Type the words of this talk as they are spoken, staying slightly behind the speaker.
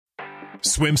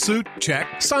Swimsuit? Check.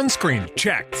 Sunscreen?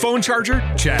 Check. Phone charger?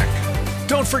 Check.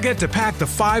 Don't forget to pack the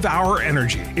 5-Hour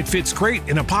Energy. It fits great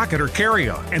in a pocket or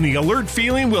carry-on, and the alert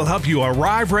feeling will help you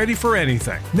arrive ready for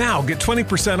anything. Now get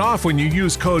 20% off when you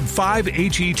use code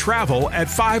 5HETRAVEL at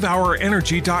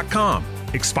 5hourenergy.com.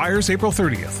 Expires April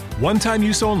 30th. One-time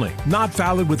use only. Not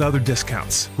valid with other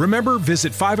discounts. Remember,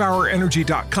 visit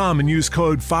 5hourenergy.com and use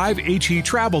code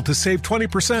 5HETRAVEL to save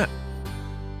 20%.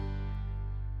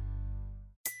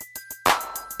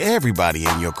 Everybody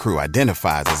in your crew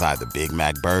identifies as either Big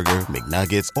Mac Burger,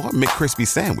 McNuggets, or McCrispy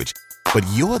Sandwich. But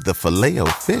you're the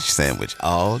Filet-O-Fish Sandwich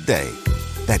all day.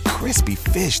 That crispy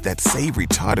fish, that savory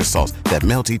tartar sauce, that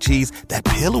melty cheese, that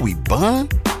pillowy bun.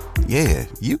 Yeah,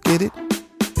 you get it.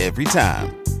 Every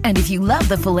time. And if you love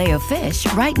the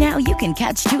Filet-O-Fish, right now you can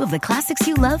catch 2 of the classics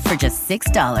you love for just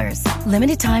 $6.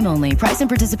 Limited time only. Price and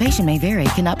participation may vary.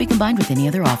 Cannot be combined with any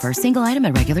other offer. Single item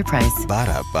at regular price.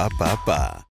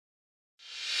 Ba-da-ba-ba-ba.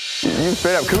 You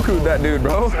straight up cuckooed that dude,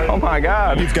 bro. Oh my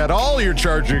God. You've got all your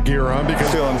Charger gear on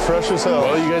because Feeling fresh as hell.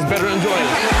 Well, you guys better enjoy it.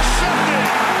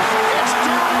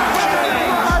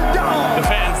 The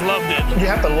fans loved it. You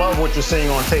have to love what you're seeing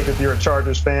on tape if you're a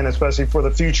Chargers fan, especially for the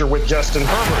future with Justin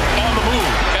Herbert. On the move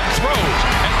and throws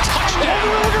and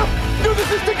touchdown. Do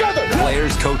this together.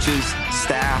 Players, coaches,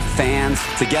 staff, fans,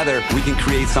 together we can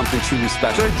create something truly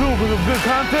special. Stay tuned for some good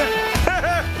content.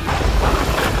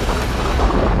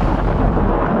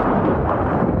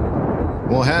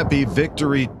 well, happy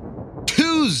Victory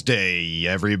Tuesday,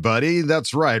 everybody.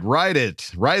 That's right. Ride it.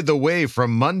 Ride the way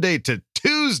from Monday to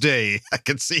Tuesday. I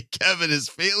can see Kevin is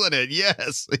feeling it.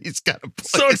 Yes, he's got to.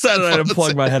 So excited I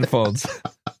unplugged my headphones.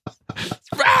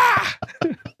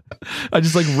 I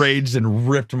just raged and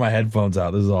ripped my headphones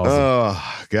out. This is awesome.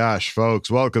 Oh, gosh,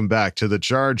 folks. Welcome back to the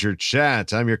Charger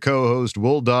Chat. I'm your co-host,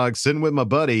 Wolldog, sitting with my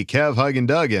buddy, Kev Huggin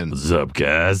Duggan. What's up,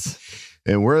 guys?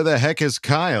 And where the heck is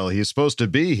Kyle? He's supposed to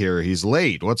be here. He's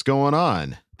late. What's going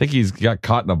on? I think he's got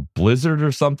caught in a blizzard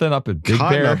or something up at Big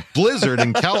Caught in Bear. a blizzard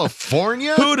in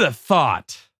California? Who'd have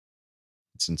thought?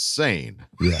 It's insane.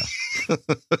 Yeah.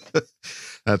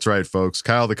 That's right, folks.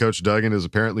 Kyle, the coach Duggan, is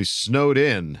apparently snowed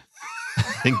in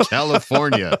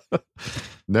California.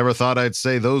 Never thought I'd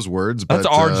say those words, but That's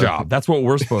our job. That's what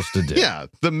we're supposed to do. Yeah,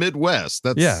 the Midwest.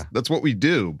 That's what we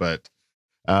do. But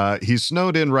he's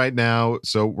snowed in right now,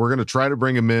 so we're going to try to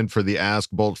bring him in for the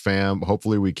Ask Bolt Fam.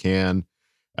 Hopefully we can.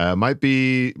 Might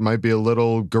be a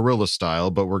little guerrilla style,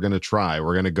 but we're going to try.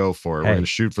 We're going to go for it. Hey, we're going to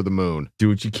shoot for the moon. Do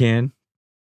what you can.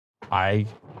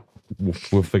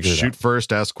 We'll figure it out. Shoot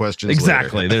first, ask questions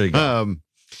exactly. later. There you go.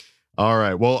 All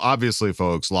right. Well, obviously,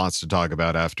 folks, lots to talk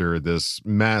about after this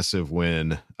massive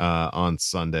win on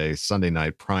Sunday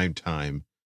night, prime time.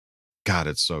 God,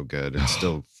 it's so good. It's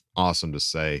still awesome to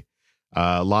say.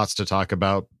 Lots to talk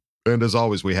about. And as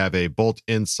always, we have a Bolt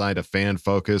Insight, a fan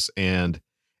focus, and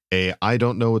I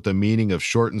don't know what the meaning of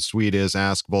short and sweet is.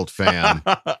 Ask Bolt Fan.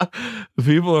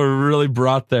 People have really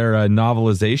brought their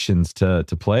novelizations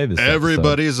to play this.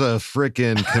 Everybody's a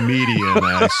freaking comedian.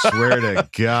 I swear to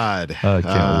God. I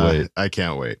can't wait. I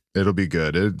can't wait. It'll be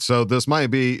good. So this might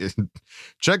be,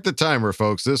 check the timer,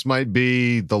 folks. This might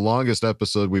be the longest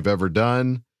episode we've ever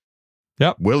done.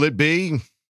 Yep. Will it be?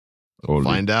 We'll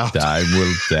find out. Time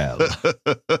will tell.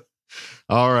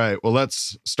 All right. Well,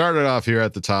 let's start it off here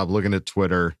at the top, looking at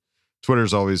Twitter.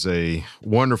 Twitter's always a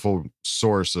wonderful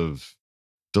source of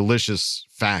delicious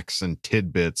facts and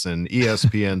tidbits, and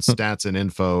ESPN stats and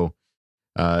info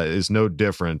is no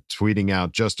different. Tweeting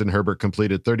out, Justin Herbert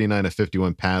completed 39 of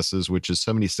 51 passes, which is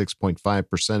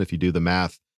 76.5% if you do the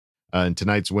math. In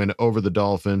tonight's win over the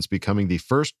Dolphins, becoming the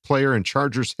first player in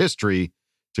Chargers history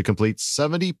to complete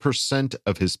 70%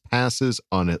 of his passes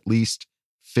on at least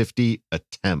 50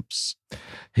 attempts.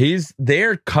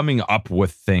 They're coming up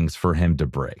with things for him to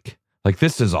break.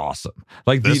 This is awesome.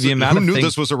 The amount of who knew things,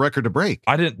 this was a record to break?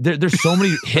 I didn't. There's so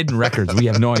many hidden records we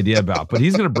have no idea about, but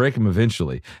he's going to break them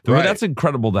eventually. Right. That's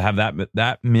incredible to have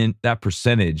that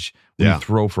percentage when you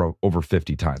throw for over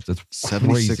 50 times. That's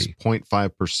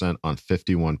 76.5% on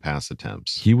 51 pass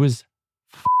attempts. He was.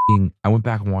 I went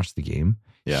back and watched the game.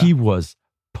 Yeah. He was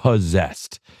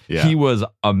possessed. Yeah. He was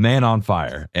a man on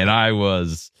fire, and I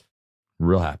was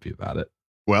real happy about it.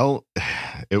 Well,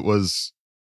 it was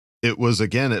a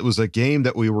game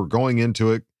that we were going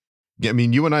into it. I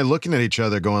mean, you and I looking at each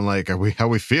other going how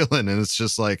we feeling? And it's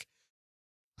just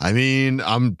I mean,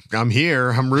 I'm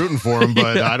here, I'm rooting for him,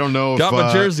 but I don't know. Got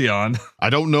my jersey on. I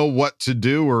don't know what to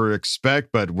do or expect,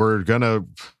 but we're gonna,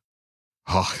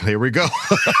 here we go.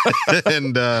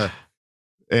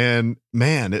 and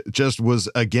man, it just was,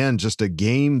 again, just a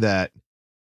game that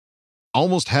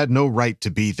almost had no right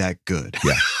to be that good.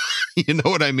 Yeah. You know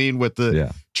what I mean? With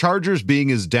the Chargers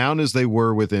being as down as they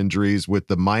were with injuries, with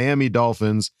the Miami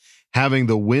Dolphins having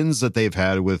the wins that they've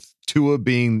had, with Tua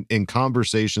being in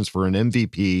conversations for an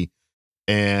MVP,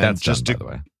 and that's just done,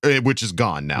 by the way. Which is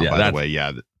gone now, by the way.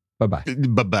 Yeah.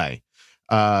 Bye-bye.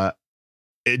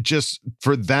 It just,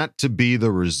 for that to be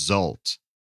the result,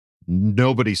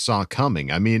 nobody saw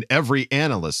coming. I mean, every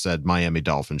analyst said Miami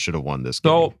Dolphins should have won this game.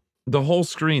 So the whole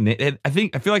screen, I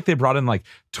feel like they brought in like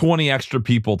 20 extra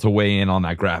people to weigh in on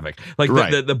that graphic. Like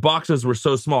the boxes were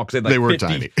so small because they were 50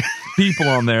 tiny people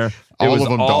on there. All of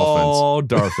them all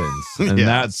Dolphins. And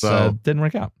didn't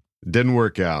work out. Didn't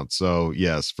work out. So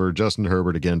yes, for Justin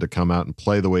Herbert again to come out and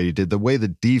play the way he did, the way the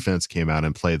defense came out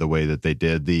and play the way that they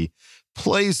did, the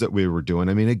plays that we were doing.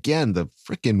 I mean, again, the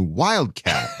freaking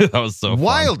Wildcat. That was so fun.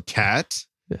 Wildcat.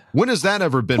 When has that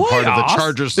ever been part of the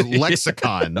Chargers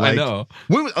lexicon? I know.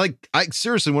 I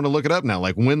seriously want to look it up now.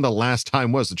 Like when the last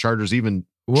time was the Chargers even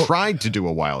tried to do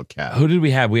a Wildcat? Who did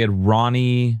we have? We had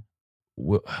Ronnie.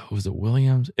 Was it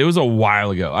Williams? It was a while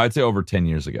ago. I'd say over 10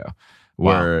 years ago.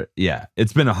 Where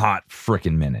it's been a hot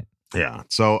freaking minute. Yeah.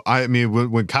 So I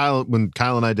mean, when Kyle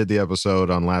and I did the episode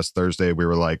on last Thursday, we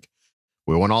were like,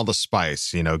 we want all the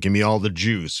spice, give me all the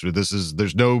juice.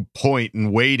 There's no point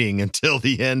in waiting until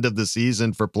the end of the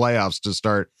season for playoffs to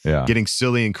start getting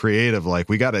silly and creative. Like,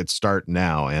 we got to start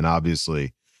now. And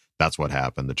obviously that's what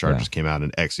happened. The Chargers came out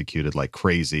and executed like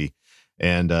crazy.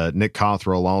 And Nick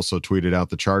Cothrell also tweeted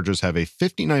out the Chargers have a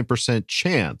 59%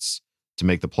 chance to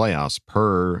make the playoffs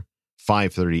per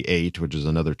 538, which is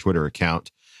another Twitter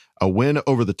account. A win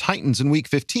over the Titans in week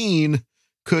 15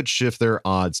 could shift their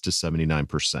odds to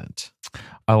 79%.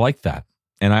 I like that.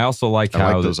 And I also like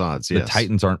how those odds, the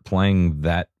Titans aren't playing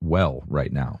that well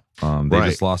right now. They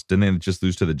just lost. Didn't they just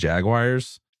lose to the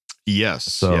Jaguars? Yes.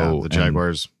 So the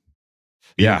Jaguars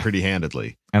pretty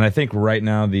handedly. And I think right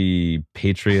now the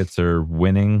Patriots are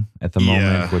winning at the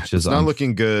moment, which is not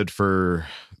looking good for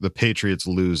the Patriots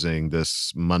losing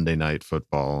this Monday Night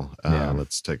Football.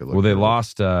 Let's take a look. Well, they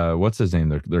lost. What's his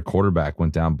name? Their quarterback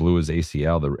went down, blew his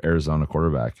ACL. The Arizona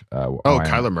quarterback.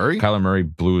 Kyler Murray. Kyler Murray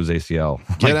blew his ACL.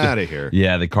 Get out of here.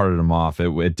 Yeah, they carted him off.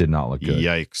 It did not look good.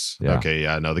 Yikes. Yeah. Okay.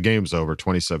 Yeah. No, the game's over.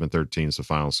 27-13 is the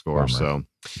final score. Bummer. So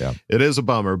it is a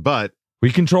bummer, but.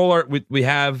 We control we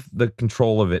have the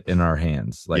control of it in our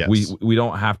hands. Like we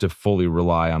don't have to fully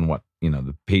rely on what,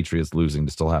 the Patriots losing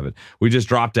to still have it. We just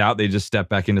dropped out. They just stepped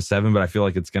back into 7, but I feel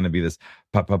like it's going to be this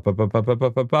pop.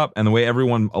 And the way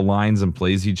everyone aligns and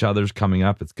plays each other's coming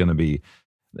up,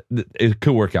 it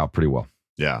could work out pretty well.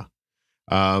 Yeah.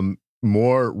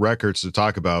 More records to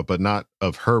talk about, but not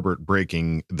of Herbert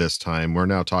breaking this time. We're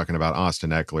now talking about Austin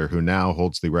Eckler, who now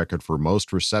holds the record for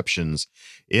most receptions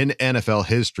in NFL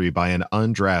history by an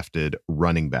undrafted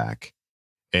running back.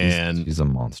 And he's a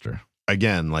monster.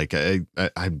 Again, like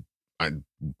I'm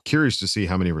curious to see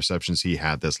how many receptions he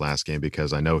had this last game,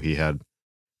 because I know he had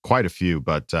quite a few.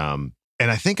 But and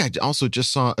I think I also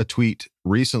just saw a tweet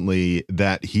recently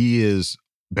that he is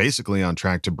basically on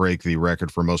track to break the record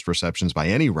for most receptions by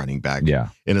any running back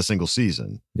in a single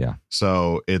season. Yeah.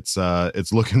 So it's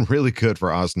looking really good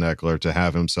for Austin Eckler to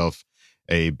have himself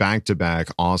a back-to-back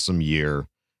awesome year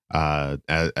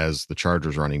as the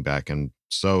Chargers running back. And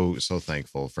so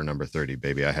thankful for number 30,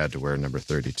 baby. I had to wear number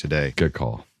 30 today. Good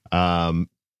call. All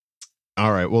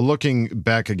right. Well, looking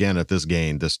back again at this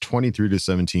game, this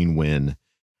 23-17 win,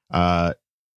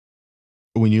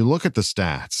 when you look at the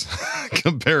stats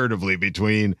comparatively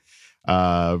between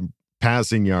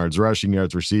passing yards, rushing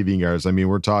yards, receiving yards, I mean,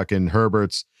 we're talking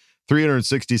Herbert's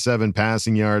 367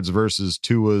 passing yards versus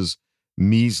Tua's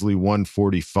measly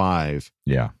 145.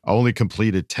 Yeah. Only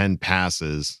completed 10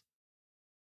 passes.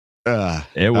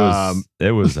 It was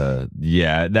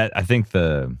that I think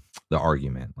the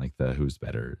argument, like the who's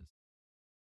better,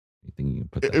 you think you can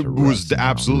put that it was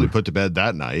absolutely put to bed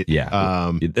that night.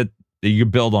 Yeah. You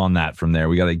build on that from there.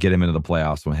 We got to get him into the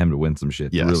playoffs for him to win some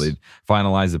shit to really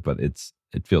finalize it, but it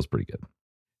feels pretty good.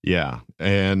 Yeah.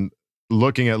 And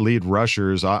looking at lead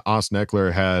rushers, Austin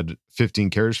Eckler had 15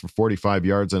 carries for 45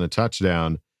 yards and a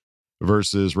touchdown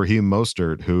versus Raheem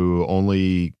Mostert, who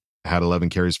only had 11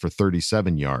 carries for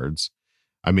 37 yards.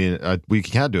 I mean, we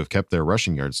had to have kept their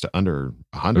rushing yards to under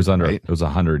 100. It was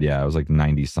 100. Yeah. It was like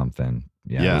 90 something.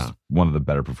 Yeah. It was one of the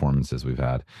better performances we've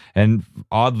had. And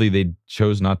oddly, they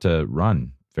chose not to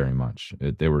run very much.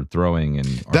 They were throwing,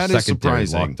 and our secondary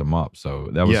locked them up. So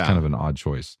that was kind of an odd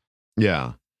choice.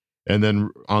 Yeah. And then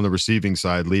on the receiving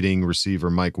side, leading receiver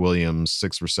Mike Williams,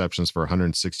 6 receptions for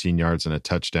 116 yards and a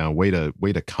touchdown. Way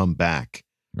to come back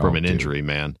from an injury,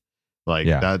 man. Like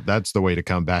that's the way to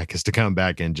come back, is to come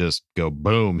back and just go,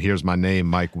 boom, here's my name,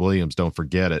 Mike Williams. Don't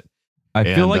forget it. I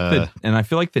feel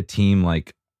like the team,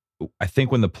 like, I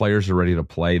think when the players are ready to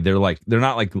play, they're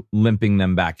not like limping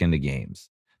them back into games.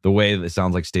 The way that it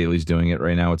sounds like Staley's doing it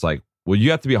right now, it's like, well,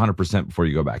 you have to be 100% before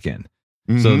you go back in.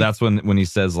 Mm-hmm. So that's when he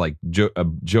says like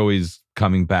Joey's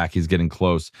coming back, he's getting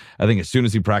close. I think as soon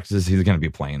as he practices, he's going to be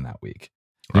playing that week.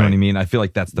 You know what I mean? I feel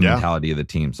like that's the mentality of the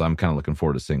team. So I'm kind of looking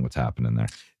forward to seeing what's happening there.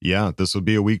 Yeah, this will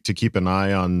be a week to keep an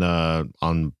eye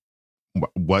on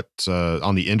what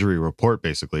on the injury report,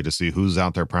 basically, to see who's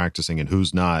out there practicing and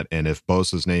who's not. And if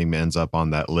Bosa's name ends up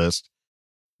on that list,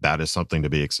 that is something to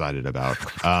be excited about.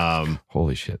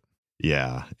 Holy shit.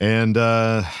 Yeah. And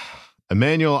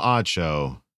Emmanuel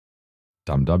Acho.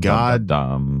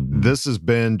 This has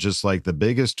been just like the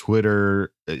biggest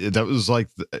Twitter. That was like,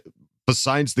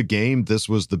 besides the game, this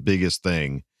was the biggest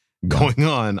thing going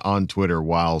on Twitter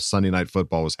while Sunday Night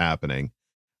Football was happening.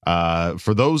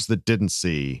 For those that didn't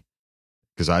see,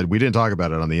 because we didn't talk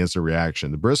about it on the instant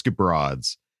reaction, the Brisket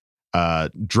Broads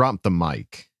dropped the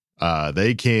mic.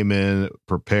 They came in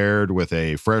prepared with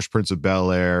a Fresh Prince of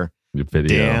Bel-Air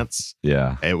dance.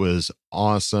 Yeah, it was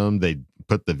awesome. They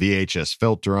put the VHS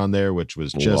filter on there, which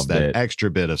was just extra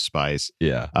bit of spice.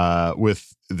 Yeah,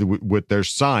 with their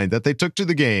sign that they took to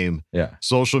the game. Yeah,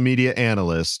 social media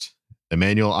analyst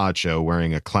Emmanuel Acho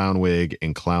wearing a clown wig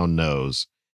and clown nose,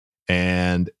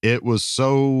 and it was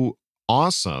so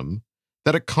awesome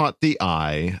that it caught the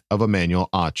eye of Emmanuel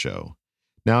Acho.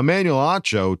 Now, Emmanuel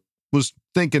Acho was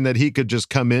thinking that he could just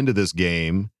come into this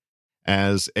game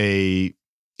as as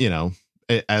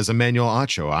Emmanuel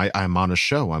Acho. I'm on a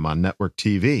show. I'm on network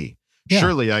TV. Yeah.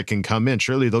 Surely I can come in.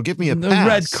 Surely they'll give me a pass. The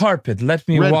red carpet. Let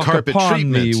me walk upon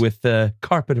treatment. Me with the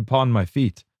carpet upon my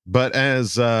feet. But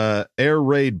as Air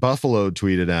Raid Buffalo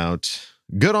tweeted out,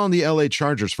 good on the LA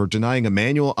Chargers for denying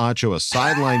Emmanuel Acho a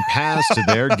sideline pass to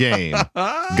their game.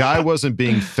 Guy wasn't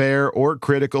being fair or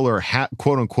critical or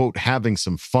quote unquote having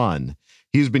some fun.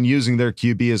 He's been using their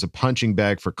QB as a punching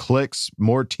bag for clicks.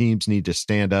 More teams need to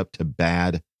stand up to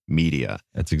bad media.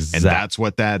 That's exactly. And that's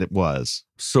what that it was.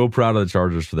 So proud of the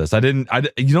Chargers for this.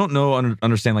 You don't know,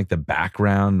 understand like the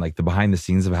background, like the behind the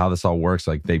scenes of how this all works.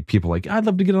 Like people like, I'd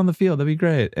love to get on the field. That'd be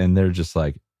great. And they're just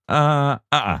like, I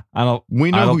don't.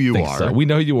 We know who you are. So. We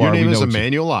know who you are. Your name is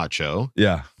Emmanuel Acho.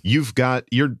 Yeah.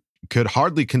 Could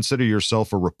hardly consider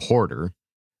yourself a reporter,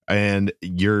 and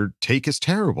your take is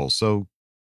terrible. So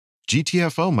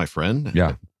GTFO, my friend.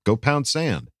 Yeah. Go pound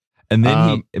sand. And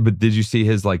then but did you see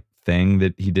his like thing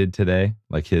that he did today?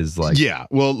 Like his like. Yeah.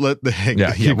 Well, we'll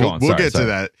get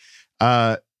to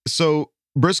that. So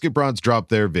Brisket Broads dropped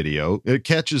their video. It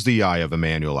catches the eye of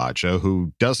Emmanuel Acho,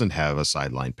 who doesn't have a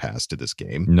sideline pass to this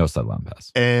game. No sideline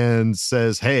pass. And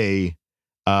says, hey,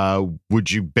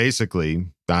 would you basically,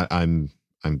 I'm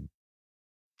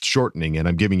shortening and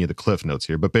I'm giving you the Cliff Notes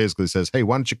here, but basically says, hey,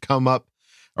 why don't you come up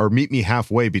or meet me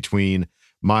halfway between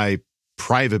my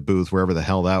private booth, wherever the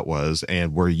hell that was,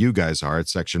 and where you guys are at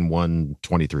section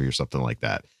 123 or something like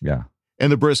that. Yeah.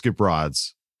 And the Brisket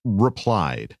Broads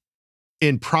replied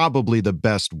in probably the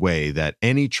best way that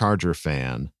any Charger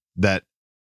fan that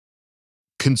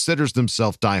considers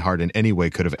themselves diehard in any way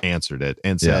could have answered it,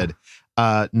 and said,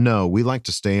 no, we like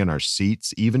to stay in our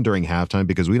seats even during halftime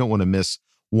because we don't want to miss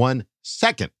 1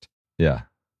 second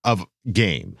of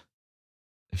game.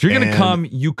 If you're going to come,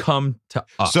 you come to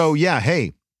us. So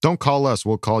hey, don't call us.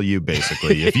 We'll call you,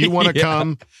 basically. If you want to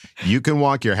come, you can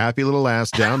walk your happy little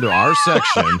ass down to our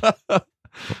section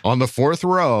on the 4th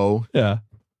row. Yeah.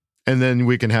 And then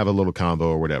we can have a little combo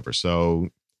or whatever. So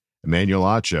Emmanuel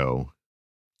Acho,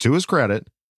 to his credit,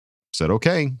 said,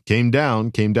 okay, came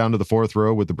down to the 4th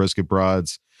row with the Brisket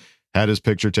Broads, had his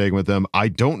picture taken with them. I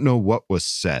don't know what was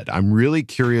said. I'm really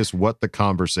curious what the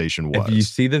conversation was. If you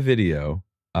see the video,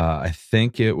 I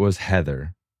think it was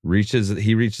Heather.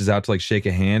 He reaches out to like shake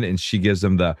a hand, and she gives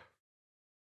him the,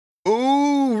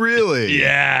 ooh, really?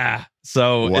 Yeah.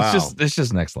 So it's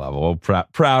just next level.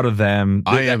 Proud of them.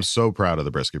 I am so proud of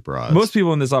the Brisket Broads. Most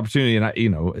people in this opportunity, and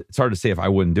it's hard to say if I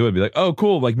wouldn't do it, be like, oh,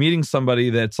 cool, like meeting somebody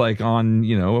that's like on,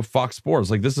 Fox Sports,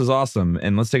 like this is awesome,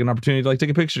 and let's take an opportunity to like take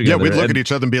a picture together. Yeah, we'd look at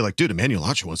each other and be like, dude, Emmanuel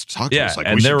Acho wants to talk to us. Like,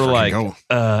 and they were like,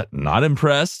 not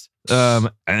impressed. I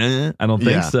don't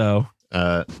think so.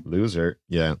 Loser.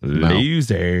 Yeah.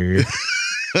 Loser.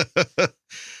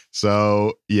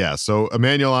 So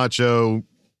Emmanuel Acho,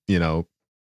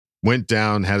 went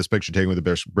down, had his picture taken with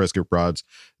the Brisket Broads.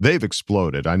 They've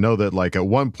exploded. I know that like at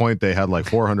one point they had like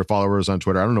 400 followers on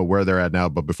Twitter. I don't know where they're at now,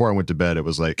 but before I went to bed, it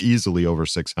was like easily over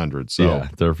 600. So yeah,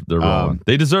 they're rolling.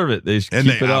 They deserve it. They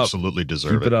absolutely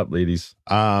deserve it. Keep it up, ladies.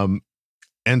 And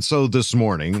so this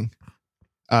morning,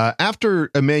 after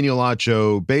Emmanuel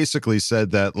Acho basically said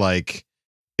that like,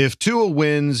 if Tua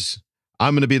wins,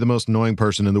 I'm going to be the most annoying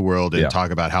person in the world and talk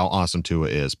about how awesome Tua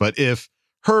is. But if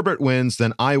Herbert wins,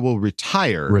 then I will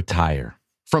retire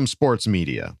from sports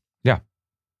media. Yeah.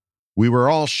 We were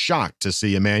all shocked to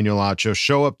see Emmanuel Acho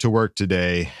show up to work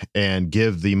today and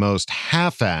give the most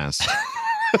half-assed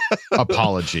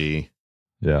apology.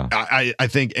 Yeah. I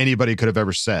think anybody could have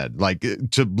ever said. Like,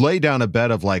 to lay down a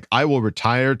bet of like, I will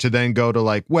retire, to then go to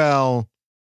like, well,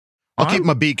 I'll keep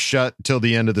my beak shut till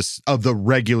the end of the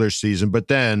regular season, but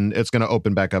then it's going to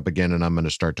open back up again, and I'm going to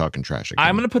start talking trash again.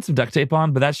 I'm going to put some duct tape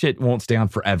on, but that shit won't stay on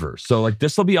forever. So like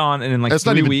this will be on, and in like it's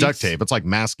 3 not even weeks, duct tape. It's like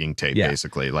masking tape,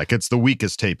 basically. Like it's the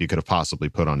weakest tape you could have possibly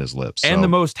put on his lips, and the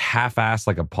most half-assed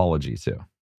like apology too.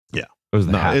 Yeah, it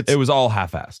was all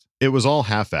half-assed. It was all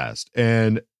half-assed,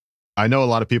 and I know a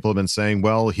lot of people have been saying,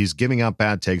 well, he's giving out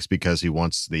bad takes because he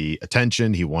wants the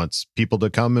attention. He wants people to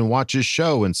come and watch his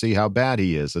show and see how bad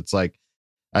he is. It's like,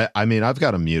 I mean, I've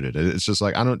got him muted. It's just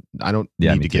like, I don't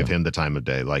need to give him the time of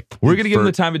day. Like, we're going to give him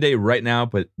the time of day right now,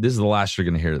 but this is the last you're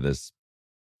going to hear of this.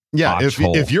 Yeah.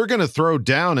 If you're going to throw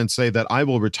down and say that I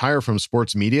will retire from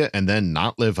sports media and then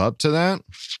not live up to that,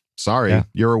 sorry,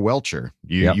 you're a welcher.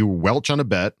 You welch on a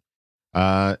bet.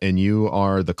 And you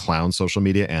are the clown social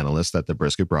media analyst that the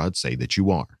Brisket Broads say that you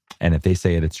are. And if they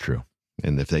say it, it's true.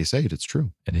 And if they say it, it's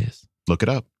true. It is. Look it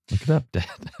up. Look it up, Dad.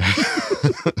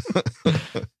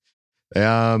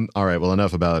 All right. Well,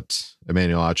 enough about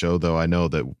Emmanuel Acho, though I know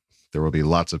that there will be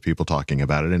lots of people talking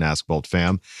about it in Ask Bolt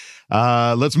Fam.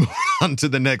 Let's move on to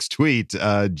the next tweet.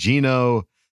 Gino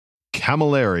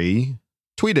Camilleri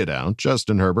tweeted out,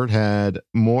 Justin Herbert had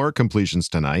more completions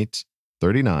tonight,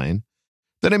 39,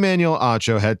 than Emmanuel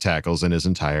Acho had tackles in his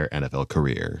entire NFL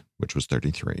career, which was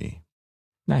 33.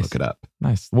 Nice. Look it up.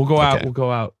 Nice. We'll go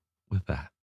out with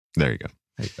that. There you go.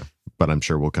 There you go. But I'm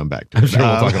sure we'll come back to it. I'm sure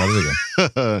we'll talk about it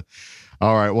again.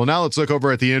 All right. Well, now let's look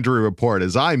over at the injury report.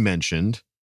 As I mentioned,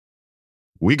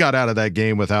 we got out of that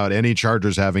game without any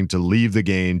Chargers having to leave the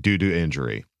game due to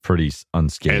injury. Pretty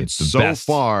unscathed. And so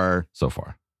far,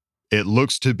 it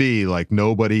looks to be like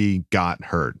nobody got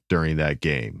hurt during that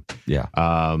game. Yeah.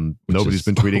 Nobody's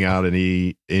been tweeting out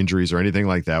any injuries or anything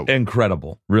like that.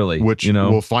 Incredible, really. Which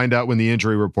we'll find out when the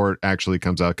injury report actually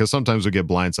comes out, because sometimes we get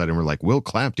blindsided and we're like, Will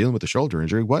Clapp dealing with a shoulder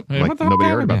injury? What? Hey, like nobody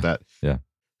heard about that. Yeah.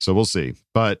 So we'll see.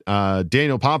 But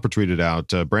Daniel Popper tweeted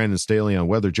out Brandon Staley on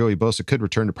whether Joey Bosa could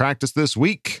return to practice this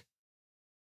week.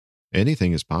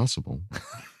 Anything is possible.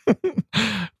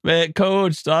 Man,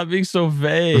 coach, stop being so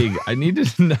vague. I need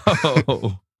to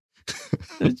know.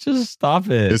 Just stop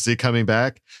it. Is he coming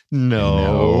back?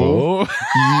 No.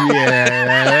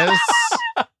 Yes.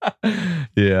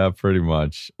 Yeah, pretty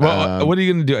much. Well, what are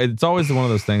you going to do? It's always one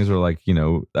of those things where, like,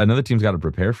 another team's got to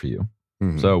prepare for you.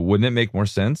 Mm-hmm. So wouldn't it make more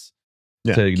sense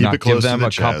to not give them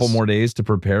a couple more days to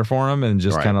prepare for them and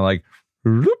just kind of like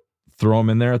throw them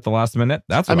in there at the last minute?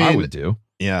 That's what I would do.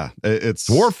 Yeah, it's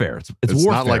warfare. It's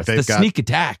warfare. Not like it's the sneak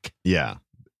attack. Yeah.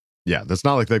 That's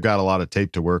not like they've got a lot of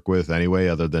tape to work with anyway,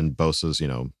 other than Bosa's,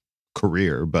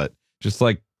 career. But just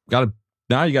like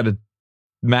now you got to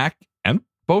Mac and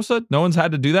Bosa. No one's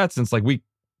had to do that since like week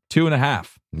 2.5.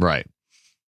 Right.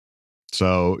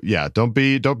 So yeah, don't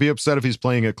be upset if he's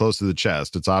playing it close to the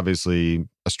chest. It's obviously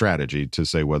a strategy to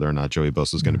say whether or not Joey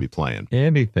Bosa is going to be playing.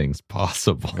 Anything's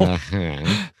possible.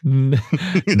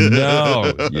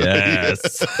 No.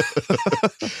 Yes.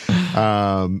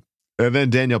 And then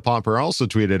Daniel Popper also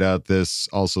tweeted out this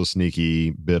also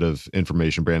sneaky bit of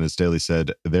information. Brandon Staley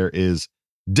said there is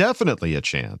definitely a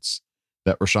chance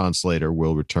that Rashawn Slater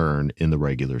will return in the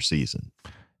regular season.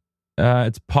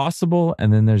 It's possible,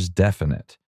 and then there's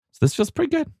definite. So this feels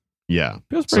pretty good. Yeah.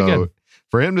 Feels pretty good.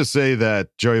 For him to say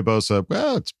that Joey Bosa,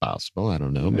 well, it's possible. I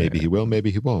don't know. Maybe he will, maybe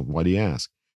he won't. Why do you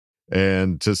ask?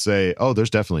 And to say, oh, there's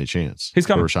definitely a chance he's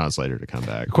coming. For Rashawn Slater to come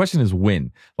back. The question is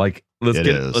when. Like,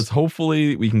 let's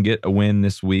hopefully we can get a win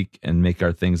this week and make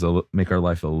our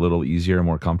life a little easier and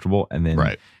more comfortable. And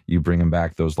then you bring him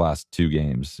back those last 2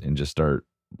 games and just start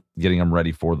getting them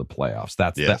ready for the playoffs.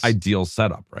 That's the ideal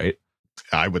setup, right?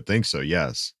 I would think so.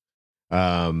 Yes.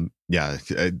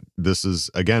 This is,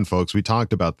 again, folks, we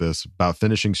talked about this, about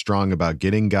finishing strong, about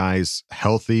getting guys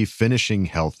healthy, finishing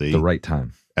healthy.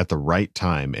 At the right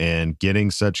time, and getting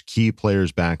such key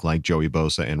players back like Joey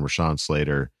Bosa and Rashawn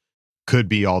Slater could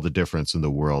be all the difference in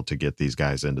the world to get these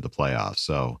guys into the playoffs.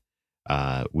 So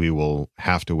we will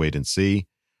have to wait and see.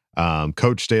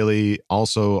 Coach Staley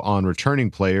also on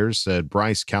returning players said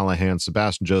Bryce Callahan,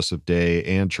 Sebastian Joseph Day,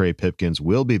 and Trey Pipkins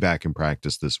will be back in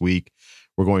practice this week.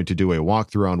 We're going to do a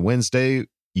walkthrough on Wednesday.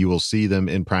 You will see them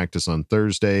in practice on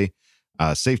Thursday.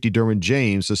 Safety Derwin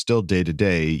James is still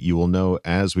day-to-day. You will know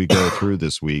as we go through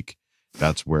this week.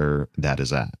 That's where that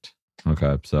is at.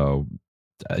 Okay, so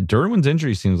Derwin's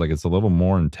injury seems like it's a little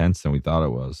more intense than we thought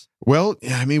it was. Well,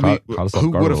 I mean, who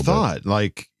would have thought?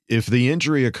 Like, if the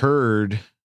injury occurred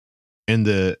in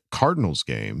the Cardinals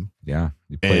game,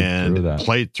 he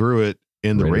played through it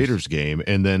in the Raiders game,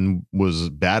 and then was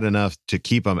bad enough to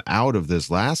keep him out of this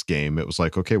last game, it was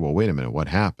like, okay, well, wait a minute, what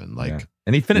happened? Like,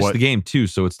 and he finished the game too,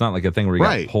 so it's not like a thing where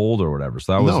he got pulled or whatever.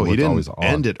 So that was he didn't always odd.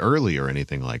 End it early or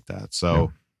anything like that.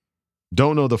 So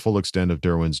don't know the full extent of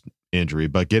Derwin's injury,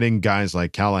 but getting guys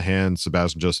like Callahan,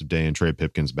 Sebastian Joseph Day, and Trey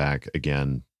Pipkins back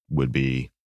again would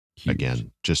be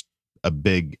just a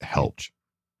big help.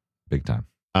 Big time.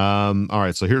 All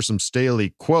right, so here's some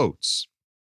Staley quotes.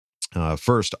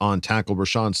 First, on tackle,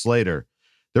 Rashawn Slater.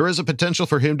 There is a potential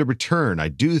for him to return. I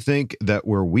do think that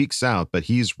we're weeks out, but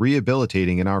he's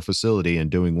rehabilitating in our facility and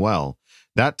doing well.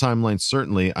 That timeline,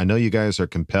 certainly, I know you guys are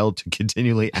compelled to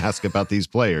continually ask about these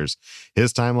players.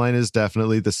 His timeline is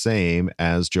definitely the same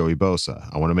as Joey Bosa.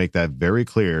 I want to make that very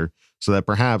clear so that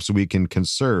perhaps we can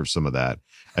conserve some of that.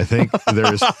 I think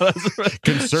there is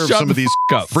conserve some of these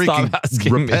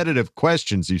freaking repetitive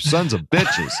questions, you sons of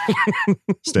bitches.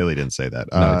 Staley didn't say that.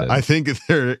 I think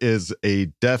there is a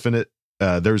definite,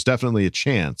 there's definitely a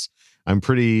chance. I'm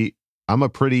a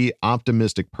pretty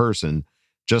optimistic person.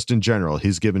 Just in general,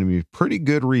 he's given me pretty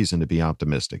good reason to be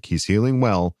optimistic. He's healing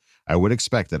well. I would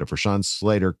expect that if Rashawn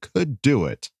Slater could do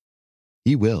it,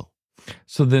 he will.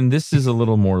 So then this is a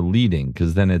little more leading,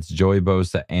 because then it's Joey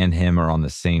Bosa and him are on the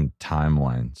same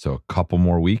timeline. So a couple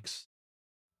more weeks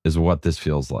is what this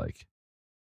feels like.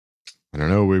 I don't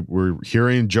know. We're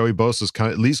hearing Joey Bosa's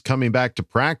at least coming back to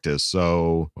practice.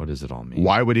 So what does it all mean?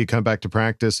 Why would he come back to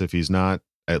practice if he's not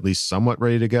at least somewhat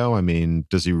ready to go? I mean,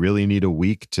 does he really need a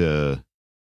week to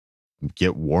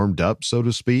get warmed up, so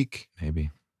to speak?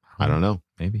 Maybe. I don't know.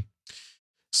 Maybe.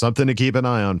 Something to keep an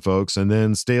eye on, folks. And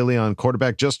then Staley on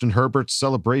quarterback Justin Herbert's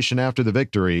celebration after the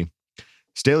victory.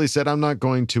 Staley said, I'm not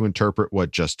going to interpret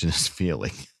what Justin is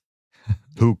feeling.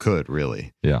 Who could,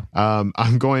 really? Yeah.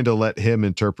 I'm going to let him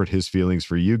interpret his feelings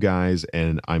for you guys,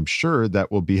 and I'm sure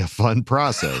that will be a fun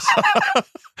process.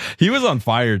 He was on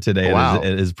fire today at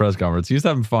his press conference. He was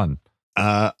having fun.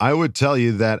 I would tell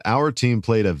you that our team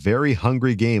played a very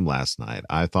hungry game last night.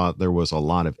 I thought there was a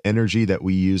lot of energy that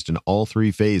we used in all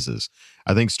three phases.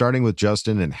 I think starting with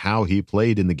Justin and how he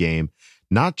played in the game,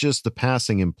 not just the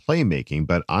passing and playmaking,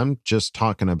 but I'm just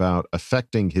talking about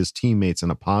affecting his teammates in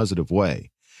a positive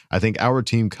way. I think our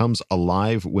team comes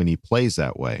alive when he plays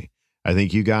that way. I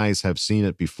think you guys have seen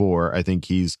it before. I think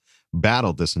he's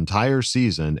battled this entire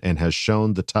season and has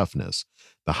shown the toughness.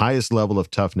 The highest level of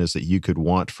toughness that you could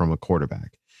want from a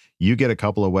quarterback. You get a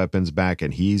couple of weapons back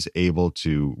and he's able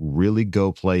to really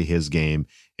go play his game,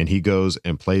 and he goes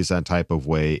and plays that type of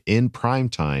way in prime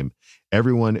time.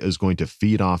 Everyone is going to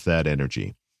feed off that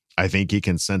energy. I think he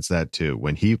can sense that too.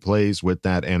 When he plays with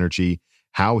that energy,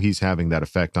 how he's having that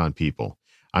effect on people.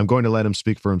 I'm going to let him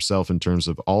speak for himself in terms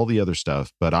of all the other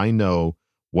stuff, but I know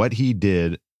what he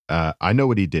did.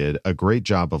 A great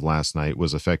job of last night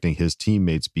was affecting his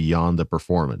teammates beyond the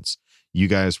performance. You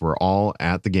guys were all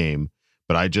at the game,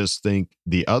 but I just think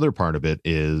the other part of it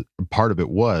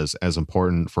was as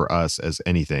important for us as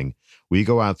anything. We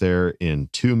go out there in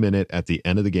 2 minutes at the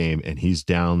end of the game, and he's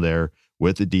down there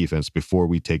with the defense before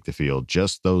we take the field.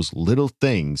 Just those little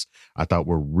things I thought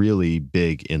were really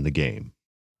big in the game.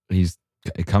 He's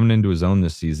coming into his own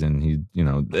this season.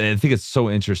 I think it's so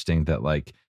interesting that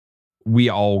we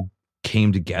all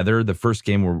came together the first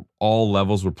game where all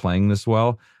levels were playing this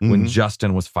well when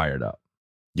Justin was fired up.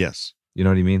 Yes. You know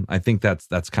what I mean? I think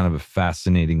that's kind of a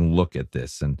fascinating look at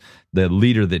this and the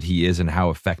leader that he is and how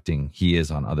affecting he is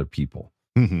on other people.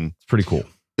 Mm-hmm. It's pretty cool.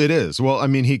 It is. Well, I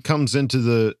mean, he comes into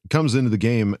the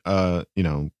game, a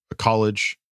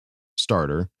college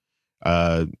starter,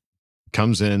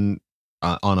 comes in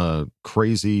on a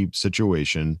crazy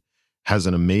situation, has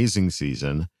an amazing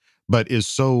season, but is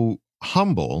so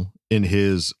humble in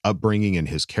his upbringing and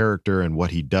his character and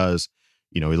what he does.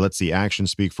 He lets the action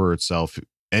speak for itself.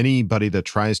 Anybody that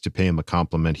tries to pay him a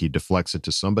compliment, he deflects it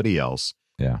to somebody else.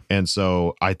 Yeah. And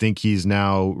so I think he's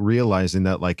now realizing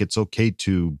that it's okay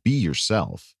to be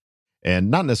yourself and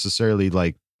not necessarily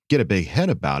get a big head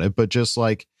about it, but just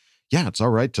it's all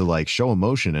right to show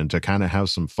emotion and to kind of have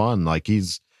some fun.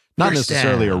 He's not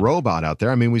necessarily a robot out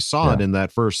there. I mean, we saw it in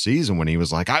that first season when he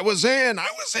was I was in,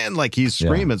 he's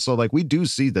screaming. Yeah. So we do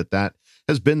see that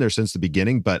has been there since the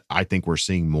beginning, but I think we're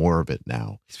seeing more of it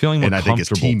now. He's feeling more and I think his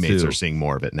teammates too. are seeing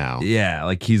more of it now. Yeah,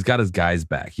 like he's got his guys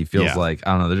back. He feels like,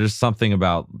 I don't know, there's just something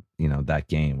about, that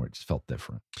game where it just felt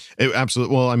different.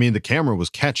 Absolutely. Well, I mean, the camera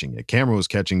was catching it. Camera was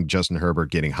catching Justin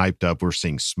Herbert getting hyped up. We're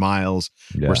seeing smiles.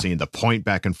 Yeah. We're seeing the point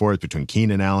back and forth between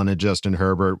Keenan Allen and Justin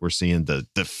Herbert. We're seeing the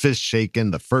fist shaking,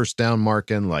 the first down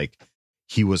marking. Like,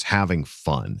 he was having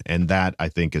fun. And that, I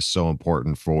think, is so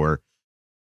important for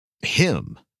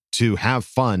him to have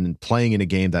fun playing in a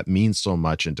game that means so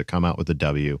much and to come out with a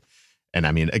W. And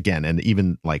I mean, again, and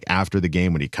even like after the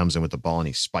game when he comes in with the ball and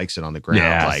he spikes it on the ground.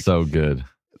 Yeah, like, so good.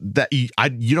 That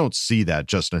you don't see that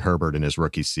Justin Herbert in his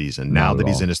rookie season. Now that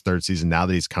he's in his third season, now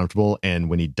that he's comfortable, and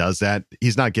when he does that,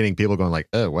 he's not getting people going like,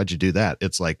 "Oh, why'd you do that?"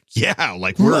 It's like, yeah,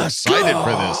 like we're excited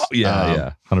for this.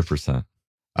 Yeah, 100%.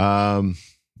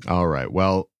 All right.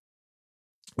 Well,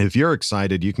 if you're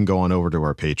excited, you can go on over to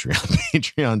our Patreon,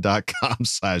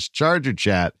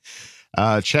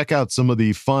 patreon.com/ChargerChat. Check out some of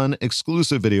the fun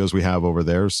exclusive videos we have over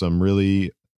there. Some really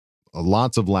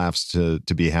lots of laughs to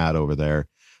be had over there.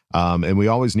 And we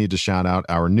always need to shout out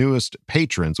our newest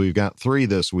patrons. We've got 3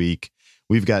 this week.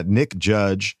 We've got Nick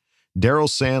Judge, Daryl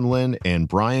Sandlin, and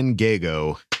Brian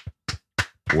Gago.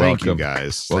 Thank you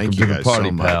guys. Welcome Thank you to the guys party,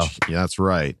 so much. pal. Yeah, that's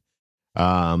right.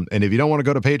 And if you don't want to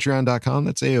go to patreon.com,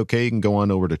 that's A-okay. You can go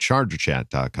on over to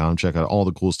chargerchat.com. Check out all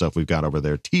the cool stuff we've got over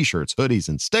there. T-shirts, hoodies,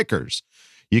 and stickers.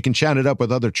 You can chat it up with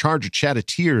other Charger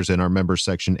Chatteteers in our members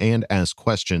section and ask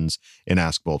questions in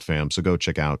Ask Bolt Fam. So go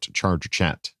check out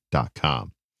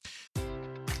chargerchat.com.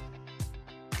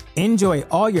 Enjoy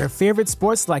all your favorite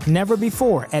sports like never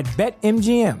before at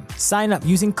BetMGM. Sign up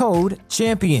using code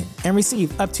CHAMPION and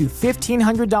receive up to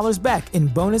 $1,500 back in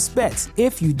bonus bets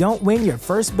if you don't win your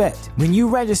first bet. When you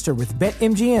register with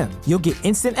BetMGM, you'll get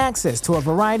instant access to a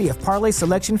variety of parlay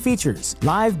selection features,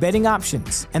 live betting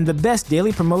options, and the best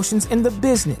daily promotions in the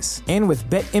business. And with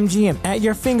BetMGM at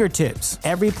your fingertips,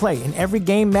 every play and every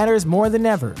game matters more than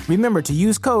ever. Remember to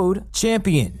use code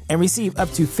CHAMPION and receive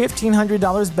up to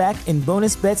 $1,500 back in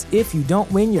bonus bets if you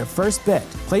don't win your first bet.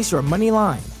 Place your money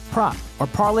line, prop, or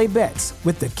parlay bets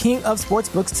with the king of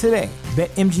sportsbooks today.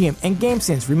 BetMGM and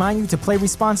GameSense remind you to play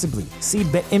responsibly. See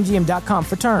BetMGM.com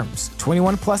for terms.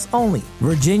 21 plus only.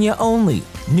 Virginia only.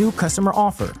 New customer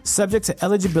offer. Subject to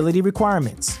eligibility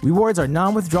requirements. Rewards are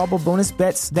non-withdrawable bonus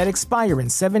bets that expire in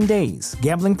 7 days.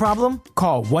 Gambling problem?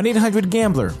 Call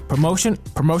 1-800-GAMBLER.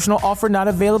 Promotional offer not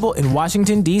available in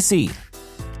Washington, D.C.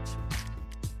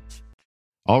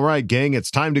 All right, gang,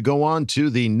 it's time to go on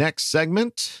to the next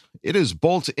segment. It is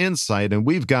Bolt Insight, and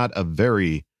we've got a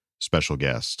very special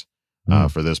guest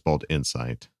for this Bolt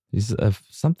Insight. He's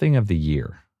something of the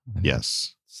year.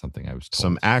 Yes. Something I was told.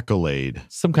 Some accolade.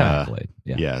 Some kind of accolade.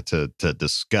 Yeah. Yeah, to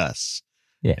discuss.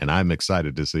 Yeah. And I'm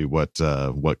excited to see what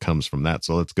comes from that.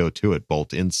 So let's go to it,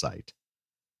 Bolt Insight.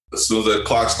 As soon as that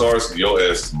clock starts, your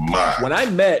ass is mine. When I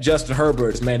met Justin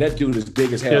Herbert, man, that dude is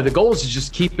big as hell. The goal is to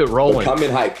just keep it rolling. Come in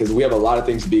hype because we have a lot of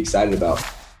things to be excited about.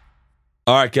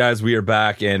 All right, guys, we are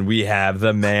back, and we have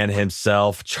the man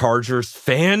himself, Chargers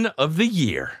Fan of the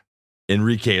Year.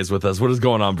 Enrique is with us. What is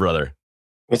going on, brother?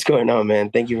 What's going on, man?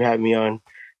 Thank you for having me on.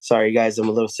 Sorry, guys, I'm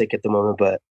a little sick at the moment,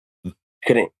 but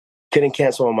couldn't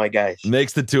cancel on my guys.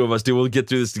 Makes the two of us, dude. We'll get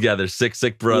through this together.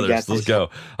 Sick brothers. Let's go.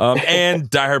 And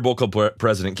Die Hard Bowl Club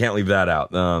president. Can't leave that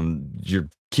out. You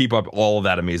keep up all of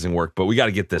that amazing work, but we got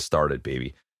to get this started,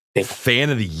 baby. Fan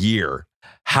of the Year.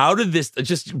 How did this,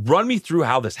 just run me through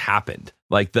how this happened?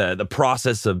 Like the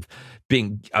process of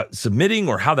being submitting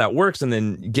or how that works and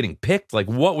then getting picked. Like,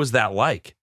 what was that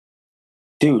like?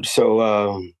 Dude, so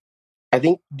I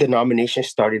think the nomination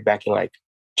started back in like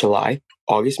July,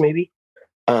 August maybe.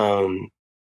 And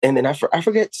then I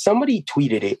forget, somebody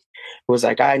tweeted it. It was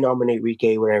like, I nominate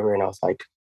Rike, whatever. And I was like,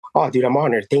 oh, dude, I'm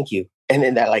honored. Thank you. And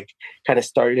then that like kind of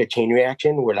started a chain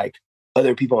reaction where like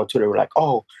other people on Twitter were like,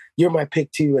 oh, you're my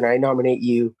pick too. And I nominate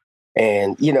you.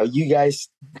 And, you guys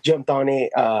jumped on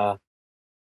it. All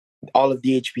of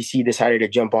the HBC decided to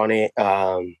jump on it.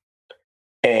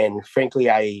 And frankly,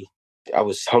 I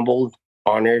was humbled,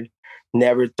 honored,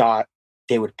 never thought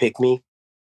they would pick me.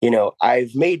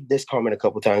 I've made this comment a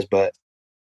couple times, but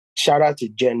shout out to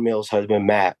Jen Mills' husband,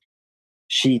 Matt.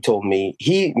 He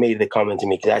made the comment to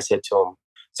me because I said to him,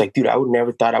 it's like, dude, I would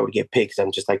never thought I would get picked.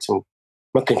 I'm just like I'm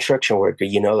a construction worker,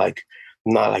 like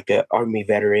I'm not like an army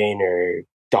veteran or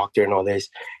doctor and all this.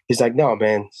 He's like, no,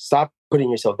 man, stop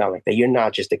putting yourself down like that. You're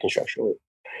not just a construction worker.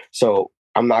 So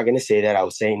I'm not going to say that. I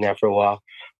was saying that for a while,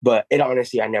 but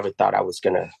honestly, I never thought I was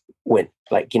going to win.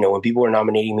 Like, when people were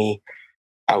nominating me,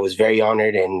 I was very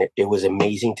honored, and it was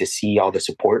amazing to see all the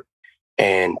support.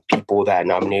 and people that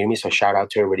nominated me. So shout out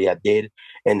to everybody that did,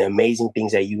 and the amazing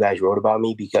things that you guys wrote about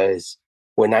me, because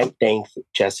when I thanked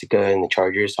Jessica and the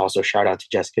Chargers, also shout out to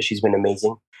Jessica, she's been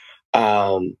amazing.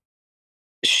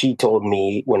 She told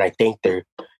me when I thanked her,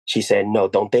 she said, no,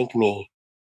 don't thank me.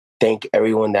 Thank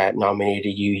everyone that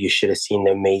nominated you. You should have seen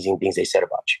the amazing things they said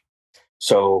about you.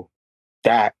 So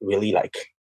that really, like,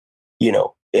 you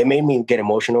know, it made me get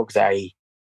emotional because I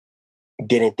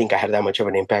didn't think I had that much of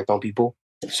an impact on people.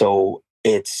 So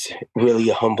it's really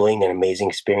a humbling and amazing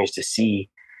experience to see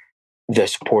the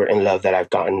support and love that I've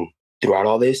gotten throughout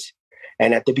all this.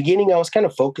 And at the beginning, I was kind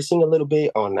of focusing a little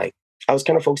bit on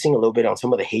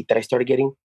some of the hate that I started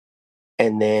getting.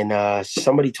 And then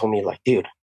somebody told me, like, dude,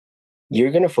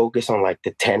 you're going to focus on like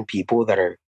the 10 people that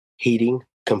are hating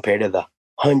compared to the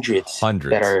hundreds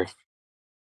that are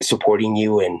supporting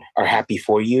you and are happy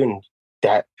for you. And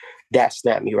that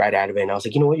snapped me right out of it. And I was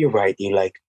like, you know what? You're right, dude.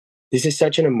 Like, this is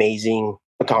such an amazing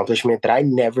accomplishment that I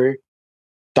never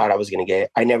thought I was going to get.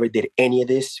 I never did any of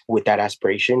this with that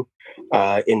aspiration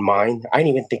in mind. I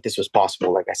didn't even think this was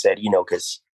possible, like I said, you know,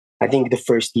 because I think the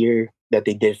first year that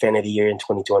they did Fan of the Year in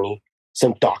 2020,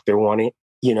 some doctor won it,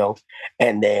 you know,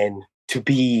 and then to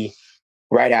be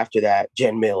right after that,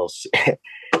 Jen Mills,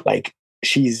 like,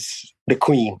 she's the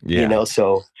queen, you know,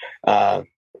 so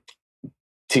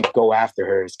to go after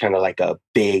her is kind of like a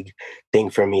big thing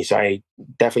for me. So I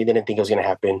definitely didn't think it was going to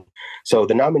happen. So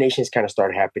the nominations kind of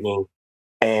started happening.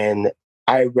 And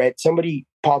I read,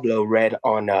 Pablo read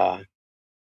on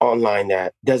online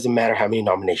that doesn't matter how many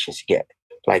nominations you get.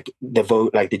 Like the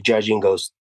vote, like the judging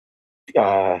goes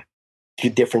through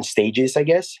different stages, I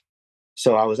guess.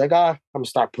 So I was like, I'm going to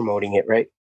start promoting it, right?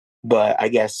 But I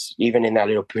guess even in that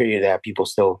little period that people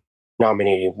still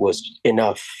nominated was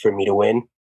enough for me to win.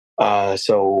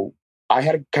 So I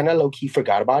had kind of low-key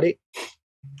forgot about it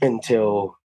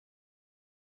until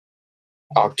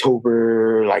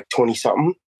October, like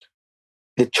 20-something.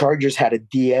 The Chargers had to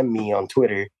DM me on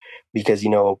Twitter because, you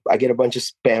know, I get a bunch of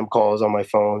spam calls on my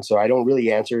phone, so I don't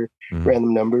really answer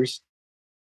random numbers.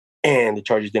 And the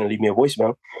Chargers didn't leave me a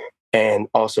voicemail. And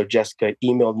also Jessica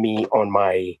emailed me on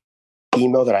my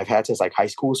email that I've had since like high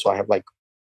school. So I have like,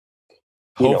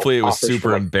 hopefully it was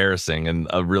super embarrassing and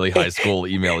a really high school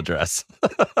email address.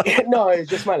 No, it's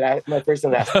just my first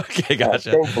and last. Okay,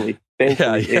 gotcha. Thankfully.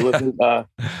 It wasn't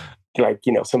like,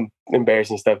 you know, some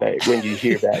embarrassing stuff that when you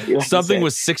hear that. Like something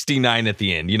was 69 at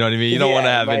the end. You know what I mean? You don't want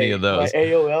to have any of those. My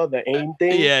AOL, the AIM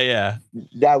thing. Yeah.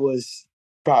 That was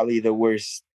probably the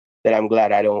worst that I'm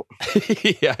glad I don't.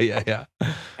 Yeah.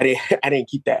 I didn't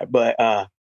keep that. But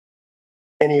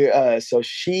anyway, so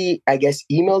she, I guess,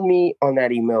 emailed me on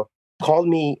that email, called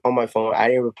me on my phone. I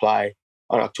didn't reply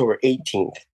on October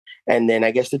 18th. And then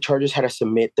I guess the Chargers had to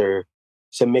submit their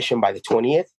submission by the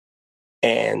 20th.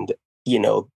 And, you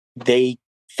know, they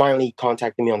finally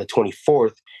contacted me on the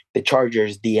 24th. The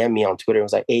Chargers DM'd me on Twitter and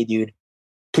was like, hey, dude,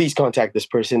 please contact this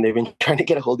person. They've been trying to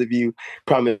get a hold of you.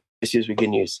 Promise you with good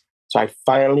news. So I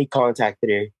finally contacted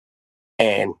her,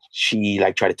 and she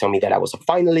like tried to tell me that I was a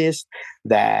finalist,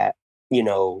 that, you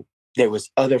know, there was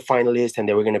other finalists and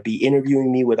they were going to be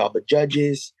interviewing me with all the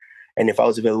judges, and if I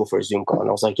was available for a Zoom call. And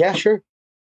I was like, yeah, sure.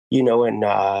 You know, and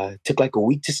took like a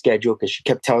week to schedule because she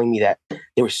kept telling me that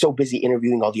they were so busy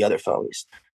interviewing all the other finalists.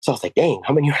 So I was like, dang,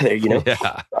 how many are there, you know?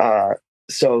 Yeah.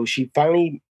 So she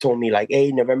finally told me like,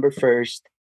 hey, November 1st,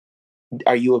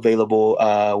 are you available?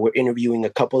 We're interviewing a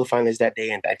couple of finalists that day,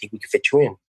 and I think we could fit you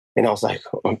in. And I was like,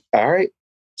 all right,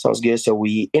 sounds good. So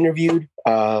we interviewed,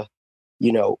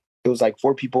 you know, it was like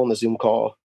 4 people on the Zoom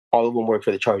call. All of them work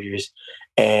for the Chargers.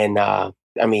 And I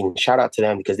mean, shout out to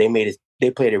them because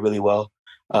they played it really well.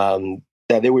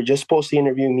 That they were just supposed to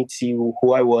interview me to see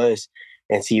who I was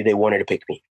and see if they wanted to pick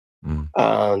me.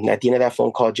 At the end of that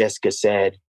phone call, Jessica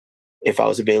said if I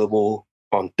was available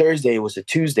on Thursday, it was a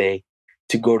Tuesday,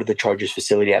 to go to the Chargers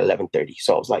facility at 11:30.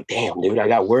 So I was like, damn, dude, I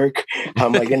got work. How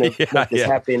am I going to make this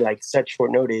happen like such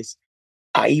short notice?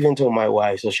 I even told my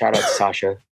wife, so shout out to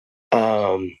Sasha.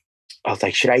 I was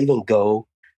like, should I even go?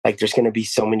 Like, there's going to be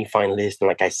so many finalists. And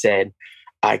like I said,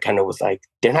 I kind of was like,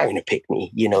 they're not going to pick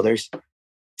me. You know, there's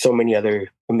so many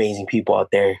other amazing people out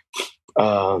there.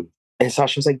 And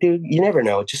Sasha was like, dude, you never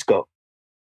know. Just go.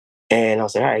 And I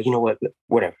was like, all right, you know what?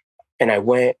 Whatever. And I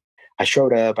went, I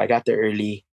showed up, I got there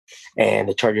early, and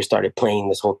the Chargers started playing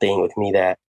this whole thing with me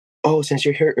that, oh, since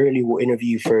you're here early, we'll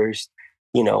interview you first.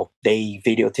 You know, they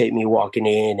videotaped me walking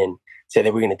in and said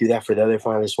they were going to do that for the other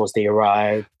finalists once they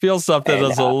arrive. Feels something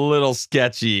that's a little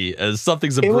sketchy, as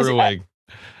something brewing.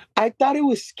 I thought it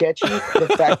was sketchy,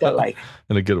 the fact that like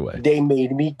in a good way, they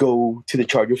made me go to the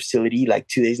Charger facility like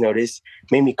 2 days notice,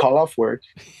 made me call off work,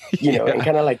 you know, and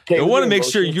kind of like. They want to make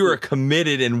sure you are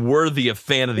committed and worthy of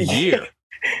fan of the year.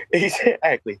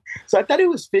 Exactly. So I thought it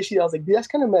was fishy. I was like, dude, that's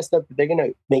kind of messed up. They're gonna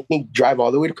make me drive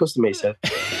all the way to Costa Mesa,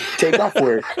 take off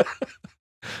work,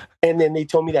 and then they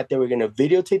told me that they were gonna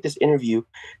videotape this interview.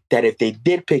 That if they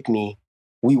did pick me,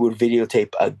 we would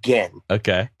videotape again.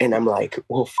 Okay. And I'm like,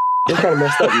 well, they're kind of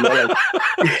messed up. You know,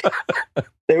 like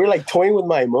they were like toying with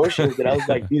my emotions, and I was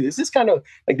like, dude, this is kind of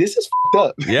like this is fucked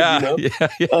up. Yeah. You know?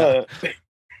 Yeah.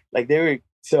 Like they were.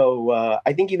 So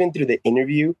I think even through the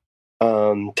interview.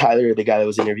 Tyler, the guy that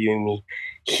was interviewing me,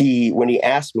 when he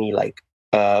asked me like,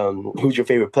 who's your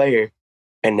favorite player?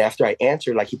 And after I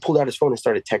answered, like he pulled out his phone and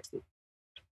started texting.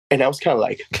 And I was kind of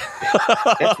like,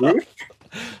 that's rude.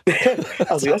 I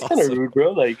was like, that's kind of rude,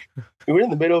 bro. Like we're in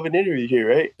the middle of an interview here,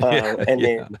 right?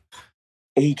 Then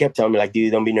he kept telling me like,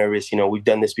 dude, don't be nervous. You know, we've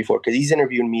done this before. Cause he's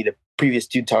interviewed me the previous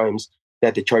 2 times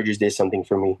that the Chargers did something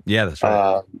for me. Yeah, that's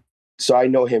right. So I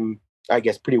know him, I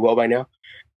guess, pretty well by now.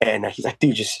 And he's like,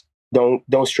 dude, just don't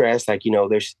stress. Like, you know,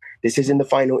 this isn't the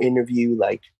final interview.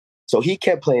 Like, so he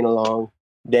kept playing along.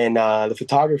 Then the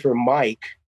photographer, Mike,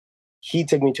 he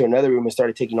took me to another room and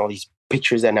started taking all these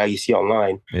pictures that now you see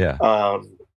online. Yeah.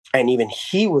 And even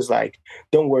he was like,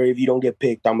 don't worry, if you don't get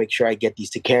picked, I'll make sure I get these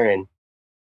to Karen.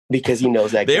 Because he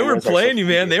knows that they were playing you,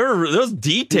 man. They was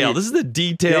detailed. This is the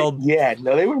detailed.